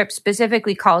 the excerpt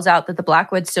specifically calls out that the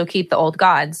Blackwoods still keep the old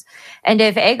gods. And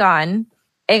if Aegon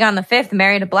V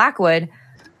married a Blackwood,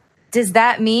 does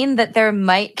that mean that there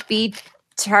might be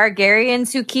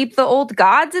Targaryens who keep the old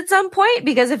gods at some point?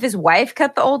 Because if his wife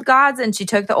kept the old gods and she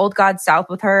took the old gods south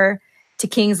with her to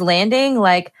King's Landing,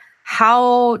 like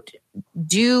how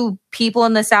do people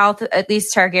in the South, at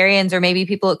least Targaryens or maybe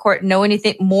people at court, know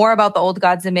anything more about the old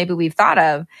gods than maybe we've thought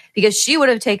of? Because she would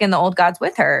have taken the old gods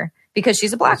with her because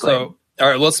she's a Blackwood. So, all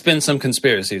right, let's spin some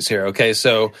conspiracies here. Okay,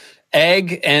 so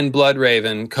Egg and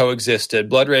Bloodraven coexisted.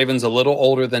 Bloodraven's a little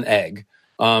older than Egg.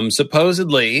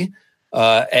 Supposedly,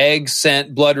 Egg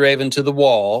sent Bloodraven to the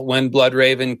Wall when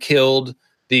Bloodraven killed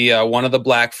the one of the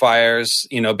Blackfires,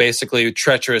 basically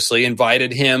treacherously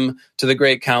invited him to the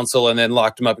Great Council and then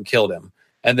locked him up and killed him.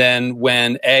 And then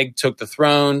when Egg took the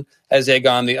throne as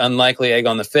Aegon, the unlikely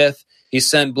Aegon V, he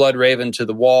sent Bloodraven to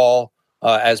the Wall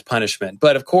as punishment.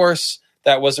 But of course,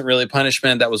 that wasn't really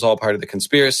punishment. That was all part of the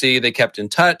conspiracy. They kept in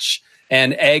touch,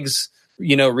 and Egg's,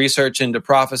 research into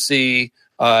prophecy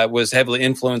was heavily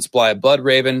influenced by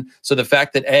Bloodraven. So the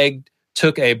fact that Egg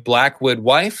took a Blackwood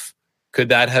wife, could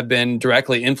that have been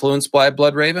directly influenced by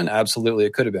Bloodraven? Absolutely,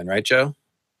 it could have been, right, Joe?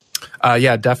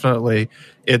 Yeah, definitely.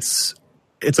 It's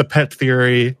a pet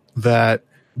theory that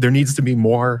there needs to be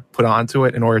more put onto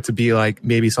it in order to be like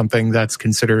maybe something that's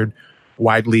considered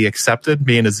widely accepted.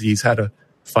 Me and Aziz had a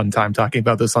fun time talking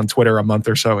about this on Twitter a month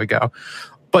or so ago.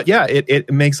 But yeah, it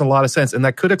makes a lot of sense. And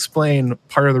that could explain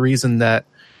part of the reason that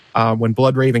when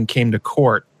Bloodraven came to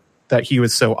court, that he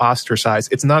was so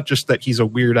ostracized. It's not just that he's a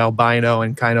weird albino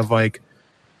and kind of like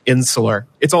insular.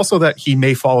 It's also that he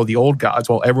may follow the old gods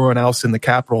while everyone else in the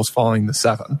capital is following the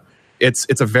Seven. It's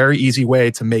a very easy way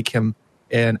to make him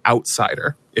an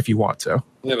outsider if you want to.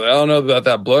 Yeah, but I don't know about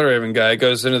that Bloodraven guy. He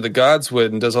goes into the Godswood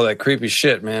and does all that creepy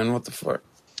shit, man. What the fuck?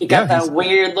 He got that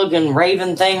weird looking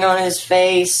raven thing on his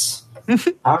face,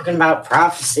 talking about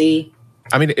prophecy.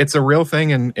 I mean, it's a real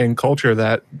thing in culture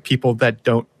that people that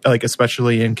don't, like,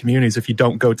 especially in communities, if you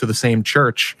don't go to the same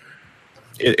church,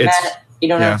 it's... Matt, you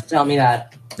don't have to tell me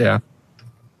that. Yeah.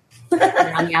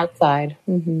 on the outside.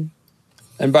 Mm-hmm.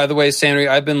 And by the way, Sandry,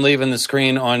 I've been leaving the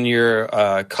screen on your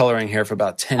coloring here for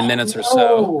about 10 minutes or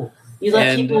so. You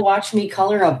let people watch me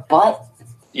color a butt?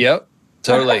 Yep,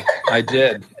 totally. I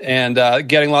did. And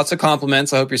getting lots of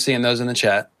compliments. I hope you're seeing those in the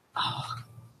chat. Oh,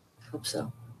 I hope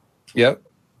so. Yep.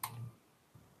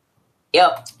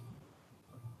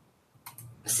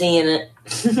 Seeing it.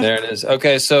 There it is.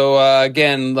 Okay, so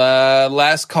again,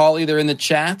 last call either in the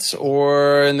chats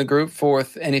or in the group for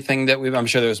anything that I'm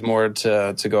sure there's more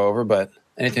to go over, but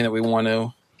anything that we want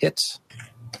to hit.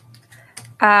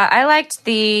 I liked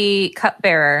the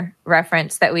cupbearer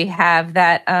reference that we have,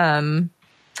 that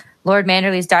Lord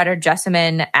Manderley's daughter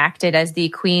Jessamine acted as the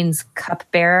Queen's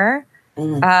cupbearer.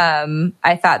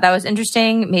 I thought that was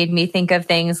interesting. Made me think of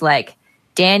things like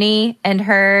Dany and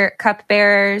her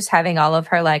cupbearers, having all of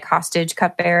her like hostage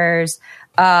cupbearers,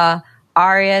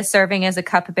 Arya serving as a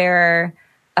cupbearer,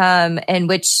 and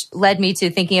which led me to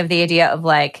thinking of the idea of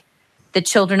like the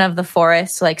Children of the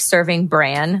Forest like serving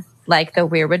Bran like the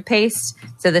weirwood paste.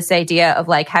 So this idea of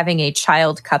like having a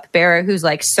child cupbearer who's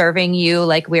like serving you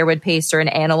like weirwood paste or an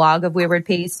analog of weirwood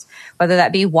paste, whether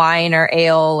that be wine or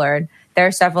ale, or there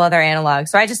are several other analogs.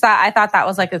 So I thought that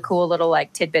was like a cool little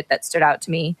like tidbit that stood out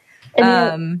to me.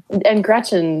 And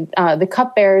Gretchen, the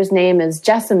cupbearer's name is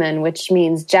Jessamine, which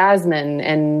means jasmine,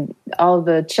 and all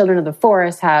the Children of the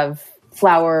Forest have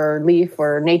flower, leaf,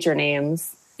 or nature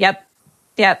names. Yep.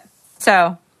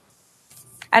 So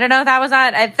I don't know if that was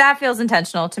if that feels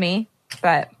intentional to me,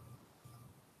 but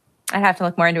I'd have to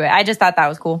look more into it. I just thought that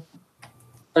was cool.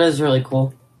 That is really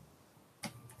cool.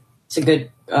 It's a good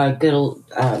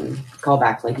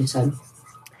callback, like you said.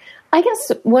 I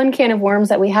guess one can of worms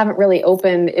that we haven't really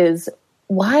opened is,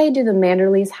 why do the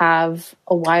Manderleys have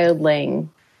a wildling?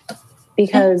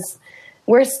 Because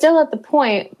we're still at the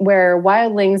point where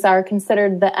wildlings are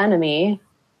considered the enemy.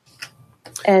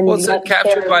 And well, it's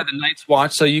captured by the Night's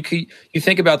Watch. So you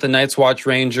think about the Night's Watch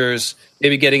Rangers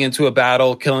maybe getting into a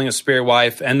battle, killing a spear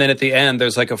wife, and then at the end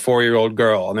there's like a 4-year-old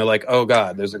girl, and they're like, "Oh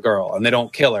God, there's a girl," and they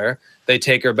don't kill her. They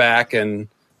take her back, and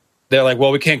they're like,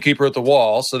 "Well, we can't keep her at the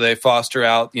wall," so they foster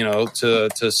out, to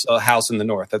a house in the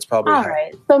north. That's probably all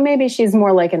right. So maybe she's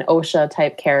more like an OSHA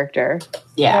type character.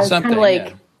 Yeah, something like.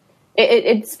 Yeah.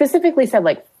 It specifically said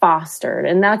like fostered,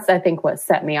 and that's I think what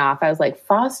set me off. I was like,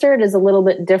 fostered is a little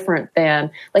bit different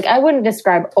than, like, I wouldn't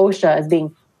describe OSHA as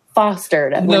being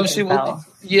fostered at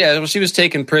Winterfell. She was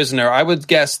taken prisoner. I would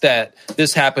guess that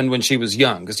this happened when she was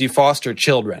young, because you foster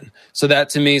children. So that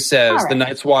to me says the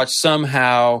Night's Watch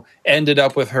somehow ended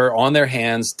up with her on their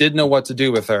hands, didn't know what to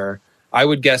do with her. I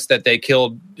would guess that they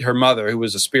killed her mother, who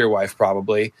was a spear wife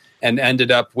probably, and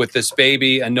ended up with this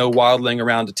baby and no wildling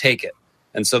around to take it.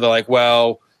 And so they're like,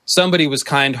 well, somebody was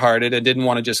kind-hearted and didn't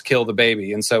want to just kill the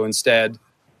baby. And so instead,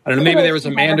 I don't know, maybe there was a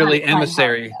Manderley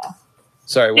emissary.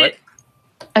 Sorry, what?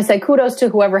 I said kudos to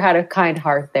whoever had a kind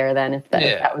heart there then, if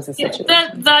that was the situation.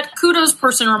 That kudos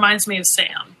person reminds me of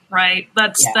Sam, right?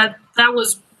 That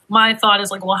was my thought,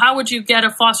 is like, well, how would you get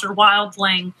a fostered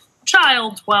wildling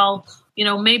child? Well,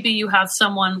 maybe you have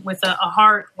someone with a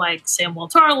heart like Samwell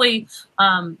Tarly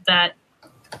that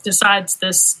decides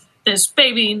this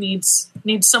baby needs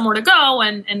somewhere to go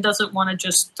and doesn't want to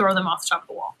just throw them off the top of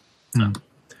the wall. So.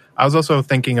 I was also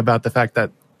thinking about the fact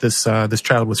that this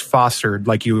child was fostered,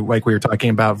 like we were talking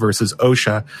about, versus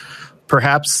OSHA.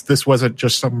 Perhaps this wasn't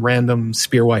just some random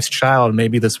spearwise child.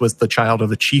 Maybe this was the child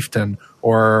of a chieftain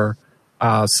or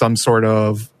some sort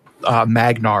of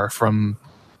Magnar from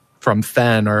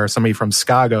Fen, or somebody from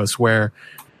Skagos, where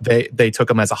they took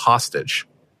him as a hostage.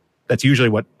 That's usually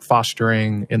what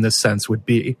fostering in this sense would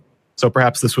be. So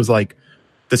perhaps this was like,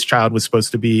 this child was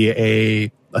supposed to be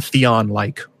a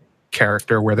Theon-like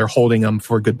character where they're holding him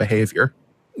for good behavior.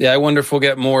 Yeah, I wonder if we'll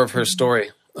get more of her story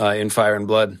in Fire and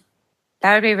Blood.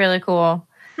 That would be really cool.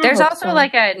 There's also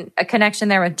like a connection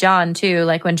there with Jon too.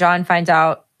 Like when Jon finds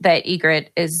out that Ygritte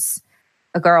is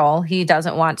a girl, he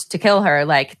doesn't want to kill her.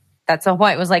 Like that's the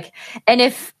point. It was like, and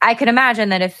if I could imagine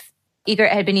that if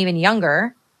Ygritte had been even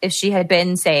younger, if she had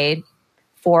been, say,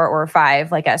 4 or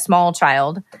 5, like a small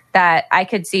child, that I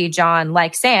could see Jon,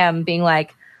 like Sam, being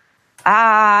like,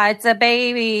 it's a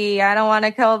baby. I don't want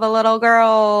to kill the little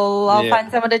girl. I'll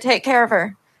find someone to take care of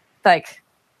her. Like,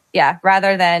 yeah,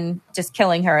 rather than just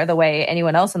killing her the way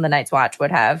anyone else in the Night's Watch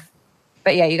would have.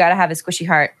 But yeah, you got to have a squishy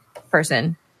heart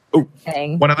person.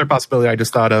 One other possibility I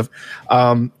just thought of.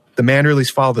 The Manderleys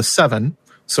follow the Seven.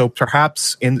 So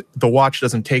perhaps the Watch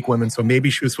doesn't take women. So maybe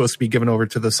she was supposed to be given over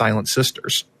to the Silent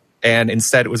Sisters. And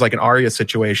instead it was like an Arya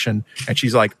situation. And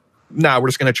she's like, we're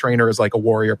just going to train her as like a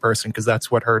warrior person, because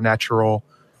that's what her natural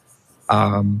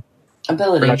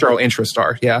ability, her natural interests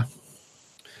are. Yeah.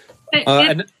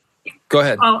 Go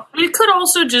ahead. Oh, it could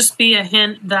also just be a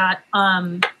hint that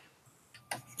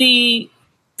the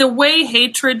way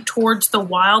hatred towards the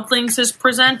wildlings is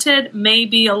presented may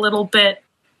be a little bit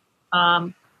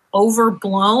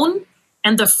overblown.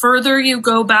 And the further you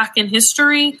go back in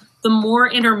history, the more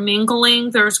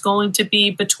intermingling there's going to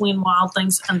be between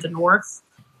wildlings and the North.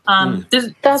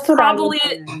 That's what probably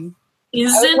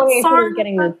isn't far.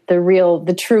 Getting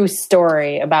the true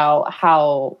story about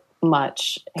how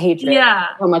much hatred,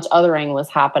 how much othering was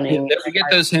happening. We get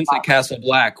those hints at Castle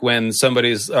Black when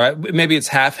somebody's, maybe it's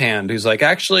Half Hand, who's like,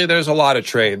 actually, there's a lot of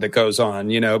trade that goes on,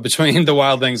 between the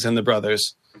wildlings and the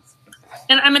brothers.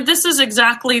 And I mean, this is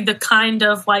exactly the kind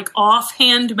of like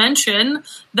offhand mention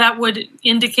that would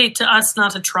indicate to us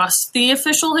not to trust the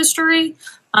official history.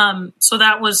 So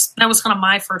that was kind of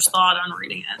my first thought on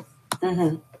reading it.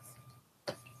 Mm-hmm.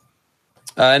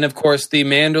 And of course, the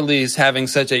Manderleys having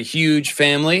such a huge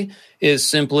family is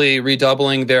simply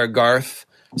redoubling their Garth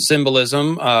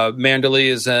symbolism. Manderley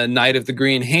is a Knight of the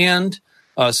Green Hand,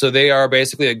 so they are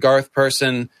basically a Garth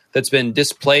person that's been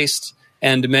displaced,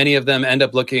 and many of them end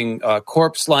up looking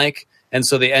corpse-like, and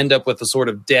so they end up with a sort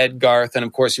of dead Garth. And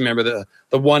of course, you remember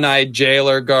the one-eyed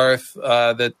jailer Garth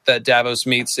that Davos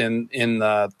meets in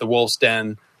the Wolf's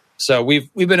Den. So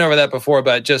we've been over that before,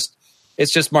 but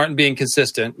it's just Martin being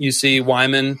consistent. You see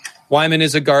Wyman. Wyman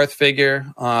is a Garth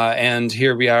figure, and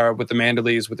here we are with the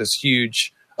Manderleys with this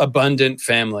huge, abundant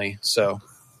family. So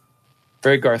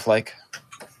very Garth-like.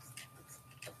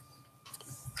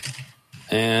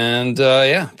 And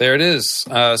there it is.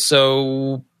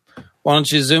 So why don't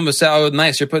you zoom us out? Oh,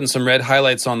 nice. You're putting some red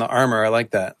highlights on the armor. I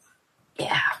like that.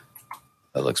 Yeah.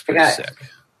 That looks pretty sick.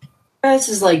 This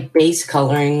is like base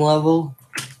coloring level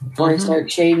before I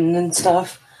start shading and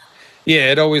stuff.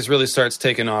 Yeah, it always really starts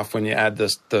taking off when you add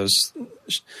those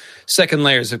second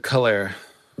layers of color.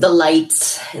 The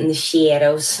lights and the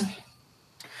shadows.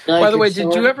 By the way,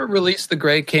 did you ever release the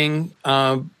Grey King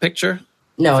picture?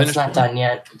 No, it's not done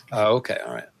yet. Oh, okay.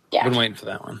 All right. Yeah. Been waiting for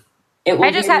that one. It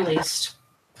will be released.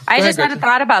 I just had a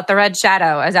thought about the red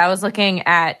shadow as I was looking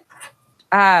at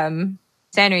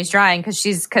Sandry's drawing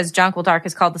because Jonquil Dark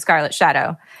is called the Scarlet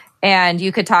Shadow. And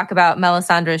you could talk about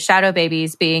Melisandre's shadow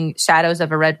babies being shadows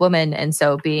of a red woman, and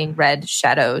so being red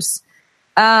shadows,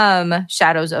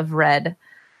 shadows of red.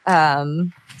 So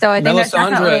I think there's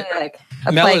definitely like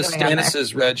a play going on there.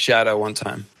 Stannis' red shadow one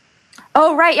time.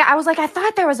 Oh, right. Yeah, I was like, I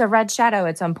thought there was a red shadow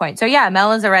at some point. So yeah,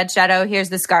 Mel is a red shadow. Here's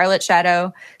the Scarlet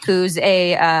Shadow, who's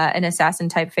an assassin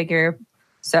type figure.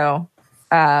 So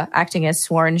acting as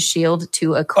sworn shield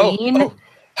to a queen. Oh.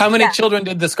 How many children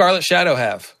did the Scarlet Shadow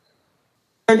have?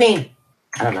 13.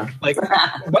 I don't know.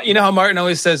 But you know how Martin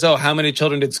always says, "Oh, how many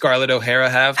children did Scarlett O'Hara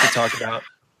have?" To talk about.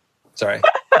 Sorry.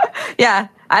 Yeah,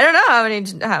 I don't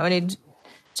know how many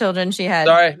children she had.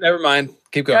 Sorry, never mind.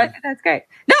 Keep going. That's great.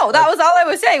 No, that was all I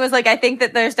was saying. Was like I think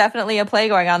that there's definitely a play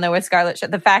going on there with Scarlet.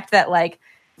 The fact that like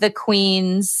the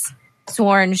Queen's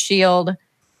sworn shield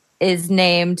is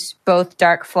named both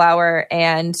Dark Flower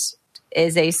and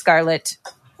is a scarlet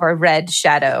or red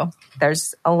shadow.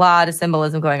 There's a lot of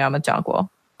symbolism going on with Jonquil.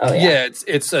 Oh, yeah,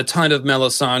 it's a ton of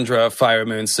Melisandre Fire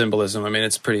Moon symbolism. I mean,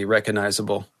 it's pretty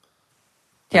recognizable.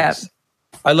 Yeah. Yes.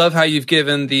 I love how you've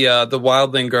given the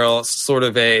wildling girl sort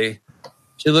of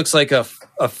she looks like a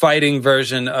fighting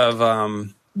version of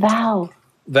Val.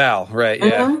 Val, right?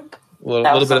 Yeah, Mm-hmm.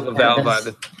 a little bit of a Val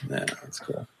vibe. Yeah, that's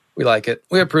cool. We like it.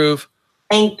 We approve.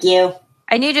 Thank you.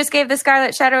 And you just gave the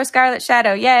Scarlet Shadow a Scarlet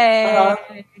Shadow.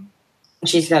 Yay!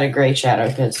 She's got a gray shadow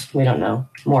because we don't know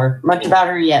much about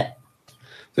her yet.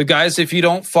 So, guys, if you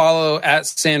don't follow at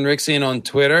Sandrixian on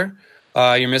Twitter,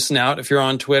 you're missing out. If you're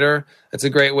on Twitter, that's a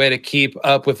great way to keep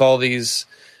up with all these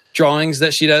drawings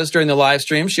that she does during the live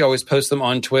stream. She always posts them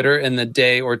on Twitter in the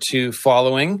day or two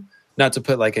following. Not to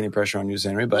put like any pressure on you,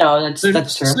 Sandry, but no,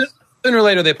 that's true. Sooner or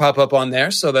later, they pop up on there,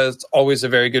 so that's always a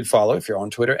very good follow if you're on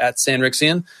Twitter at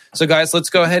Sandrixian. So, guys, let's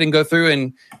go ahead and go through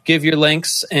and give your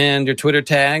links and your Twitter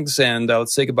tags, and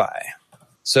let's say goodbye.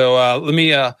 So let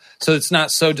me. So it's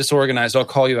not so disorganized. I'll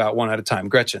call you out one at a time.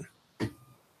 Gretchen.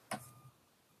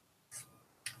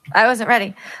 I wasn't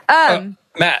ready. Matt.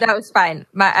 That was fine.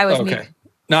 I was okay. muted.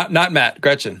 Not Matt.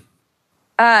 Gretchen.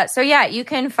 So yeah, you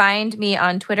can find me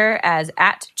on Twitter as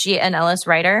at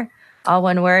GNEllisWriter, all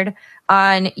one word.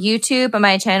 On YouTube,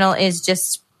 my channel is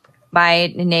just my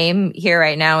name here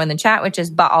right now in the chat, which is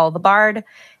Baal the Bard.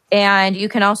 And you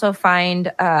can also find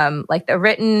like the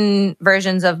written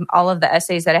versions of all of the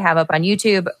essays that I have up on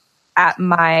YouTube at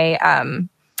my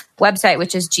website,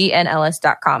 which is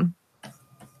gnellis.com.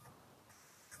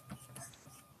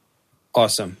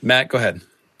 Awesome. Matt, go ahead.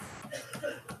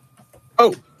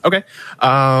 Oh, Okay.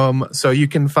 So you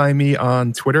can find me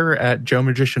on Twitter at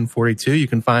JoeMagician42. You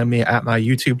can find me at my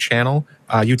YouTube channel,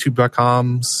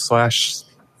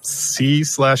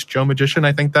 youtube.com/C/JoeMagician.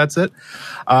 I think that's it.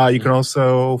 You can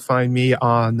also find me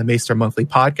on the Maester Monthly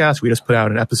podcast. We just put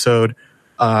out an episode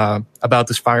about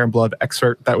this Fire and Blood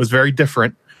excerpt that was very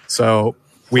different. So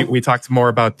we talked more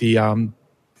about the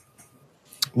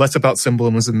less about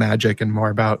symbolism and magic and more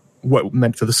about what it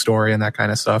meant for the story and that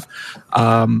kind of stuff.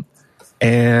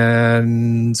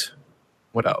 And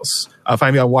what else?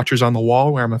 Find me on Watchers on the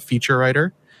Wall, where I'm a feature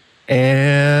writer.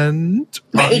 And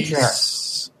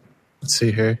let's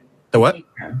see here. The what?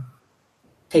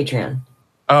 Patreon.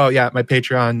 Oh yeah, my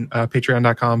Patreon,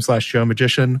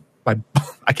 patreon.com/JoeMagician. I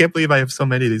can't believe I have so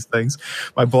many of these things.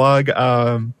 My blog,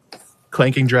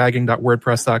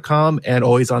 clankingdragon.wordpress.com, and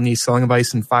always on the Song of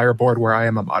Ice and Fire board, where I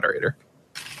am a moderator.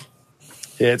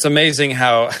 Yeah, it's amazing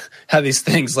how these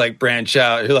things like branch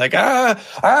out. You're like,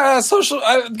 social,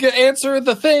 answer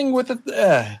the thing with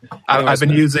the. I've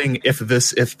been using If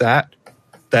This, If That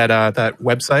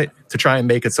website to try and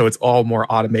make it so it's all more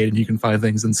automated. You can find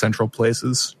things in central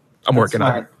places. I'm working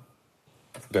on it.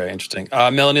 Very interesting.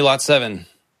 Melanie Lot 7.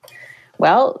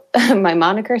 Well, my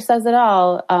moniker says it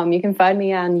all. You can find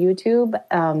me on YouTube.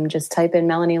 Just type in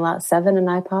Melanie Lot 7 and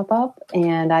I pop up.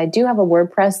 And I do have a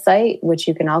WordPress site, which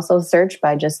you can also search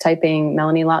by just typing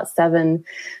Melanie Lot 7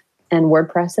 and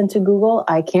WordPress into Google.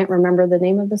 I can't remember the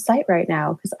name of the site right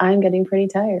now because I'm getting pretty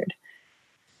tired.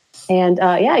 And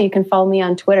you can follow me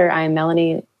on Twitter. I am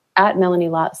Melanie at Melanie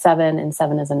Lot 7, and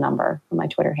 7 is a number on my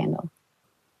Twitter handle.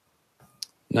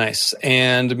 Nice.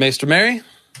 And Maester Mary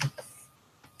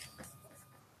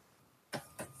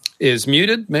is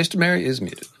muted. Maester Mary is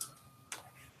muted.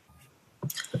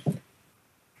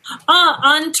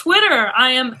 On Twitter,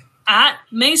 I am at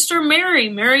Maester Mary.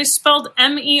 Mary spelled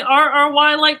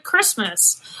Merry like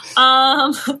Christmas.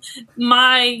 My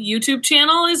YouTube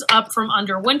channel is up from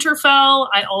Under Winterfell.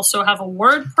 I also have a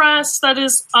WordPress that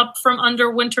is up from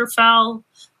Under Winterfell.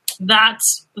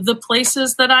 That's the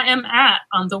places that I am at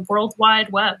on the World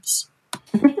Wide Webs.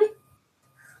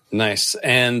 Nice.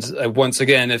 And once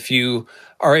again, if you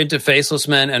are into Faceless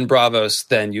Men and Bravos,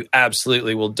 then you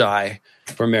absolutely will die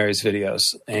for Mary's videos.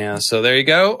 And so there you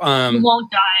go. You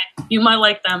won't die. You might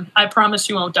like them. I promise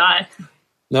you won't die.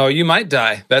 No, you might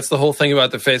die. That's the whole thing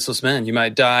about the Faceless Men. You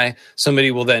might die.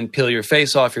 Somebody will then peel your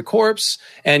face off your corpse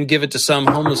and give it to some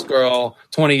homeless girl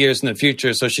 20 years in the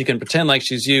future so she can pretend like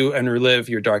she's you and relive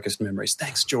your darkest memories.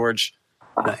 Thanks, George.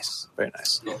 Nice. Very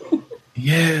nice.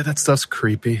 Yeah, that stuff's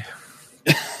creepy.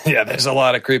 Yeah, there's a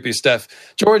lot of creepy stuff.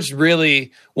 George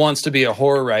really wants to be a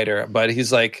horror writer, but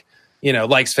he's like,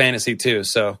 likes fantasy too.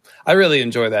 So I really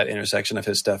enjoy that intersection of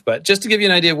his stuff. But just to give you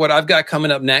an idea of what I've got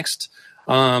coming up next,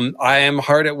 I am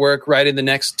hard at work writing the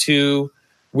next 2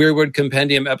 Weirwood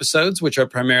Compendium episodes, which are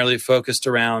primarily focused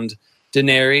around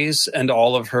Daenerys and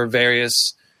all of her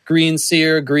various Green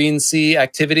Sea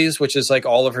activities, which is like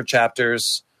all of her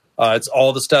chapters. It's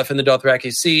all the stuff in the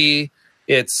Dothraki Sea.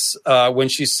 It's when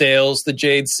she sails the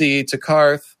Jade Sea to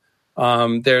Karth.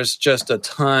 There's just a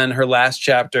ton. Her last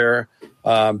chapter,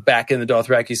 back in the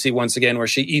Dothraki Sea once again, where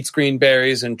she eats green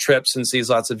berries and trips and sees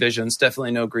lots of visions.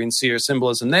 Definitely no Green Sea or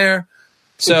symbolism there.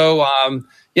 So,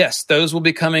 yes, those will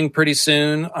be coming pretty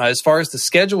soon. As far as the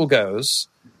schedule goes,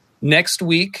 next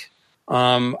week,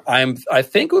 I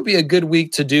think it would be a good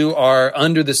week to do our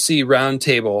Under the Sea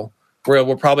roundtable, where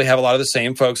we'll probably have a lot of the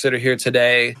same folks that are here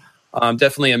today.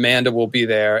 Definitely Amanda will be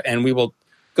there, and we will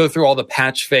go through all the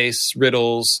patch face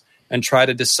riddles and try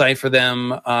to decipher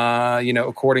them,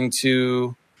 according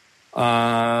to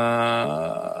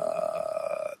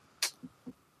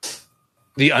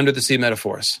the Under the Sea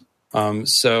metaphors.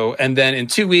 And then in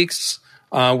 2 weeks,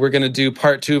 we're going to do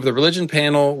part 2 of the religion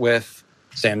panel with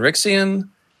Sanrixian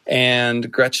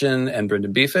and Gretchen and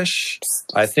Brendan Beefish.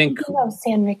 I think.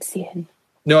 Sanrixian.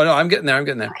 No, I'm getting there.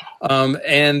 Okay.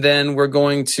 And then we're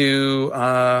going to,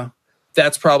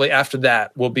 that's probably after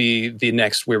that will be the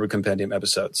next Weirwood Compendium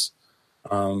episodes.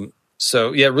 Religion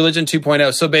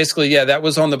 2.0. So basically, that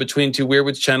was on the Between Two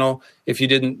Weirwoods channel. If you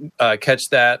didn't catch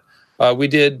that, we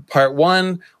did part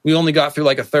 1. We only got through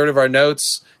like a third of our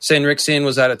notes. Sanrixian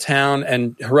was out of town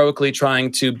and heroically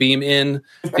trying to beam in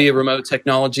via remote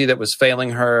technology that was failing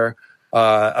her.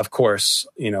 Of course,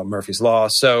 Murphy's Law.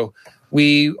 So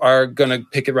we are going to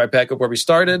pick it right back up where we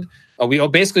started. We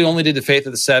basically only did the Faith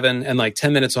of the Seven and like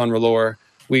 10 minutes on R'hllor.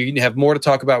 We have more to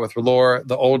talk about with R'hllor,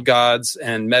 the old gods,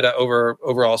 and meta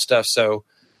overall stuff. So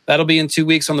that'll be in 2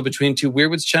 weeks on the Between Two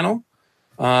Weirwoods channel.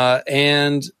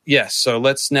 So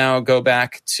let's now go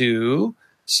back to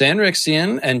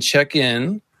Sanrixian and check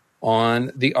in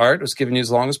on the art. It was giving you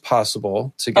as long as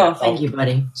possible to get. Oh, thank you,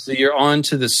 buddy. So you're on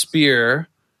to the spear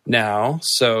now.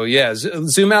 So yeah,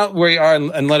 zoom out where you are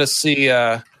and let us see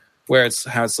how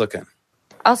it's looking.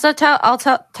 Also,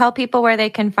 tell people where they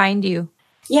can find you.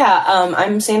 Yeah,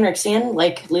 I'm Sanrixian,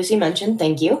 like Lucy mentioned.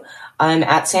 Thank you. I'm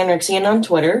at Sanrixian on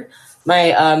Twitter.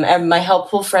 My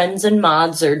helpful friends and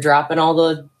mods are dropping all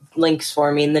the links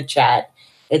for me in the chat.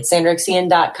 It's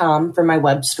sanrixian.com for my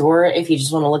web store. If you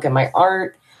just want to look at my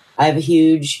art, I have a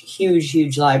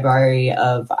huge library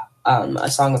of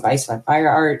A Song of Ice and Fire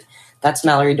art. That's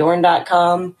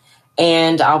MalloryDorn.com.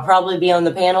 And I'll probably be on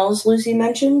the panels Lucy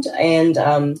mentioned. And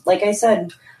like I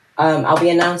said, I'll be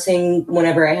announcing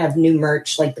whenever I have new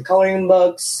merch, like the coloring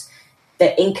books,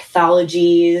 the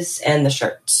inkthologies, and the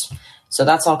shirts. So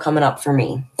that's all coming up for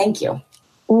me. Thank you.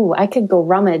 Ooh, I could go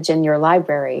rummage in your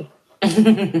library.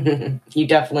 You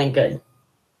definitely could.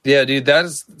 Yeah, dude,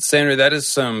 Sandra, that is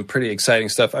some pretty exciting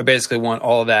stuff. I basically want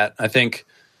all of that. I think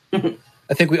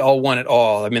we all want it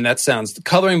all. I mean, the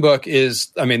coloring book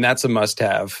that's a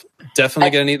must-have.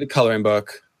 Definitely going to need the coloring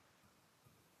book.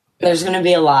 There's going to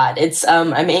be a lot. It's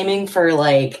I'm aiming for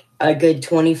like a good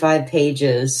 25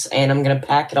 pages, and I'm going to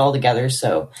pack it all together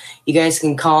so you guys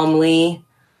can calmly,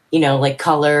 like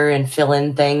color and fill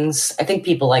in things. I think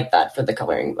people like that for the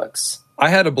coloring books. I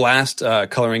had a blast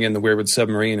coloring in the Weirwood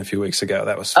Submarine a few weeks ago.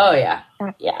 That was fun. Oh, yeah.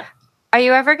 Yeah. Are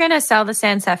you ever going to sell the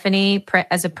Sansephone print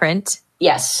as a print?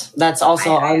 Yes, that's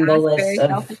also on the list.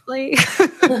 No.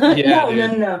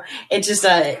 It's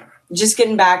just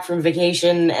getting back from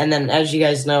vacation, and then as you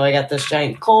guys know, I got this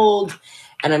giant cold,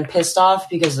 and I'm pissed off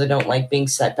because I don't like being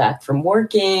set back from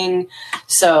working.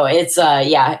 So it's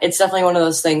it's definitely one of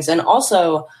those things. And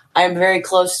also, I'm very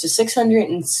close to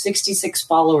 666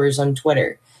 followers on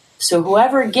Twitter. So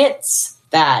whoever gets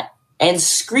that and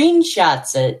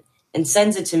screenshots it and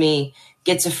sends it to me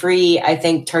gets a free, I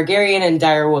think, Targaryen and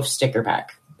Direwolf sticker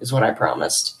pack is what I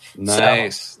promised.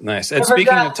 Nice. And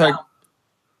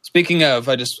speaking of,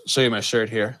 I just show you my shirt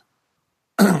here.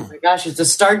 Oh my gosh, it's a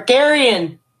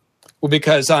Targaryen. Well,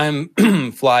 because I'm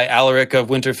Fly Alaric of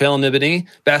Winterfell Nibony,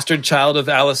 bastard child of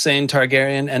Alysanne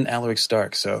Targaryen and Alaric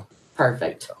Stark. So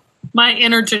perfect. My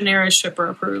inner Daenerys shipper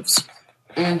approves.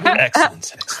 Mm-hmm.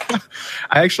 Excellent.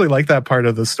 I actually like that part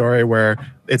of the story where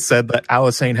it said that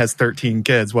Alysanne has 13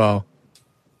 kids. Well,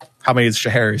 how many does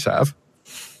Jaehaerys have?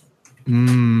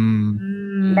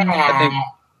 I think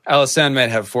Alysanne might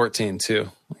have 14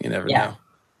 too. You never know.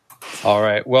 All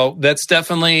right. Well, that's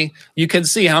definitely, you can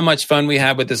see how much fun we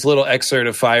have with this little excerpt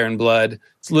of Fire and Blood.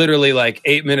 It's literally like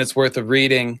 8 minutes worth of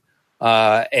reading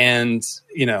and,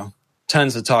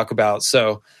 tons to talk about.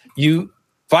 So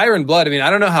Fire and Blood, I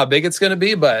don't know how big it's going to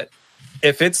be, but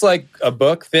if it's like a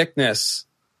book thickness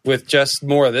with just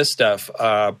more of this stuff,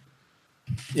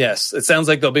 yes, it sounds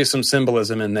like there'll be some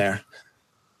symbolism in there.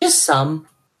 Just some.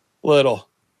 Little.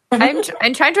 I'm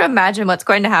trying to imagine what's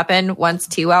going to happen once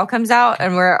TWOW comes out,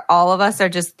 and where all of us are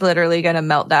just literally going to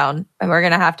melt down, and we're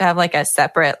going to have like a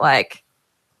separate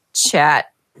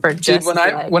chat for just.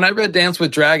 Dude, when I read Dance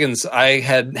with Dragons, I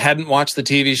hadn't watched the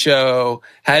TV show,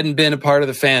 hadn't been a part of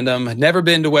the fandom, had never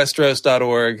been to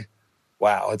Westeros.org.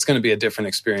 Wow, it's going to be a different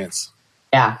experience.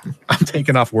 Yeah, I'm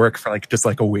taking off work for just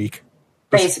a week.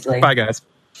 Basically. Bye, guys.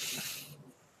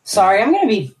 Sorry, I'm going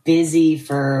to be busy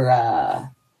for.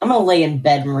 I'm going to lay in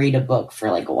bed and read a book for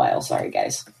a while. Sorry,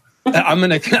 guys. I'm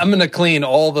gonna clean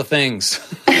all the things.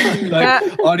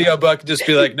 Audiobook, just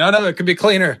be like, no, it could be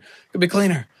cleaner.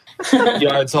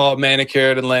 Yard's all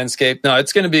manicured and landscaped. No,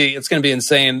 it's gonna be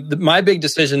insane. My big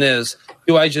decision is: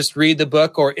 do I just read the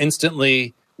book or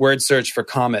instantly word search for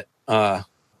Comet? Read.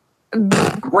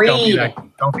 Don't be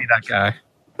that guy.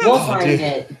 We'll find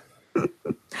it.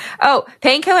 Oh,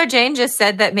 Painkiller Jane just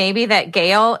said that maybe that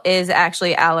Gale is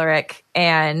actually Alaric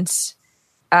and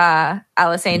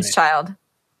Alysanne's child.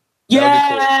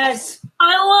 Yes,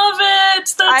 I love it.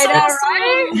 That's awesome.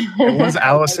 Right? It was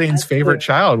Alysanne's favorite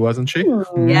child, wasn't she?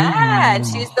 Yeah, and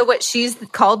she's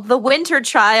called the Winter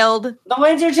Child. The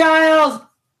Winter Child.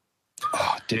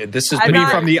 Oh, dude, this is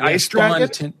from the Ice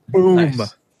Dragon. Boom.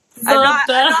 Nice. I'm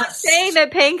not saying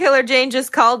that Painkiller Jane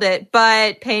just called it,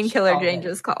 but Painkiller Jane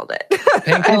just called it.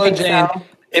 Painkiller Jane. So.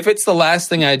 If it's the last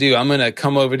thing I do, I'm going to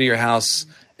come over to your house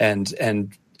and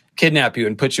kidnap you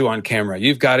and put you on camera.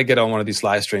 You've got to get on one of these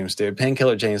live streams, dude.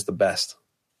 Painkiller Jane is the best.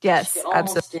 Yes,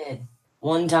 absolutely. Did.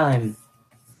 One time.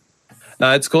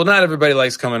 No, it's cool. Not everybody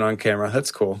likes coming on camera. That's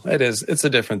cool. It is. It's a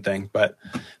different thing. But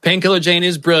Painkiller Jane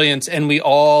is brilliant, and we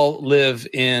all live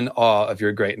in awe of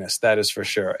your greatness. That is for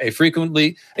sure. A frequent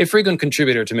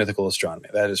contributor to Mythical Astronomy.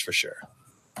 That is for sure.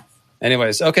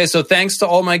 Anyways, okay, so thanks to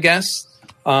all my guests.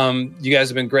 You guys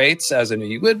have been great, as I knew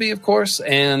you would be, of course.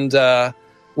 And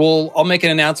I'll make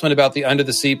an announcement about the Under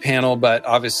the Sea panel, but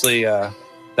obviously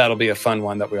that'll be a fun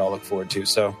one that we all look forward to.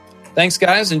 So thanks,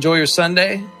 guys. Enjoy your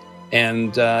Sunday.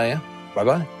 And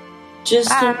bye-bye.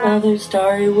 Just another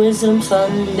Starry Wisdom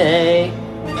Sunday.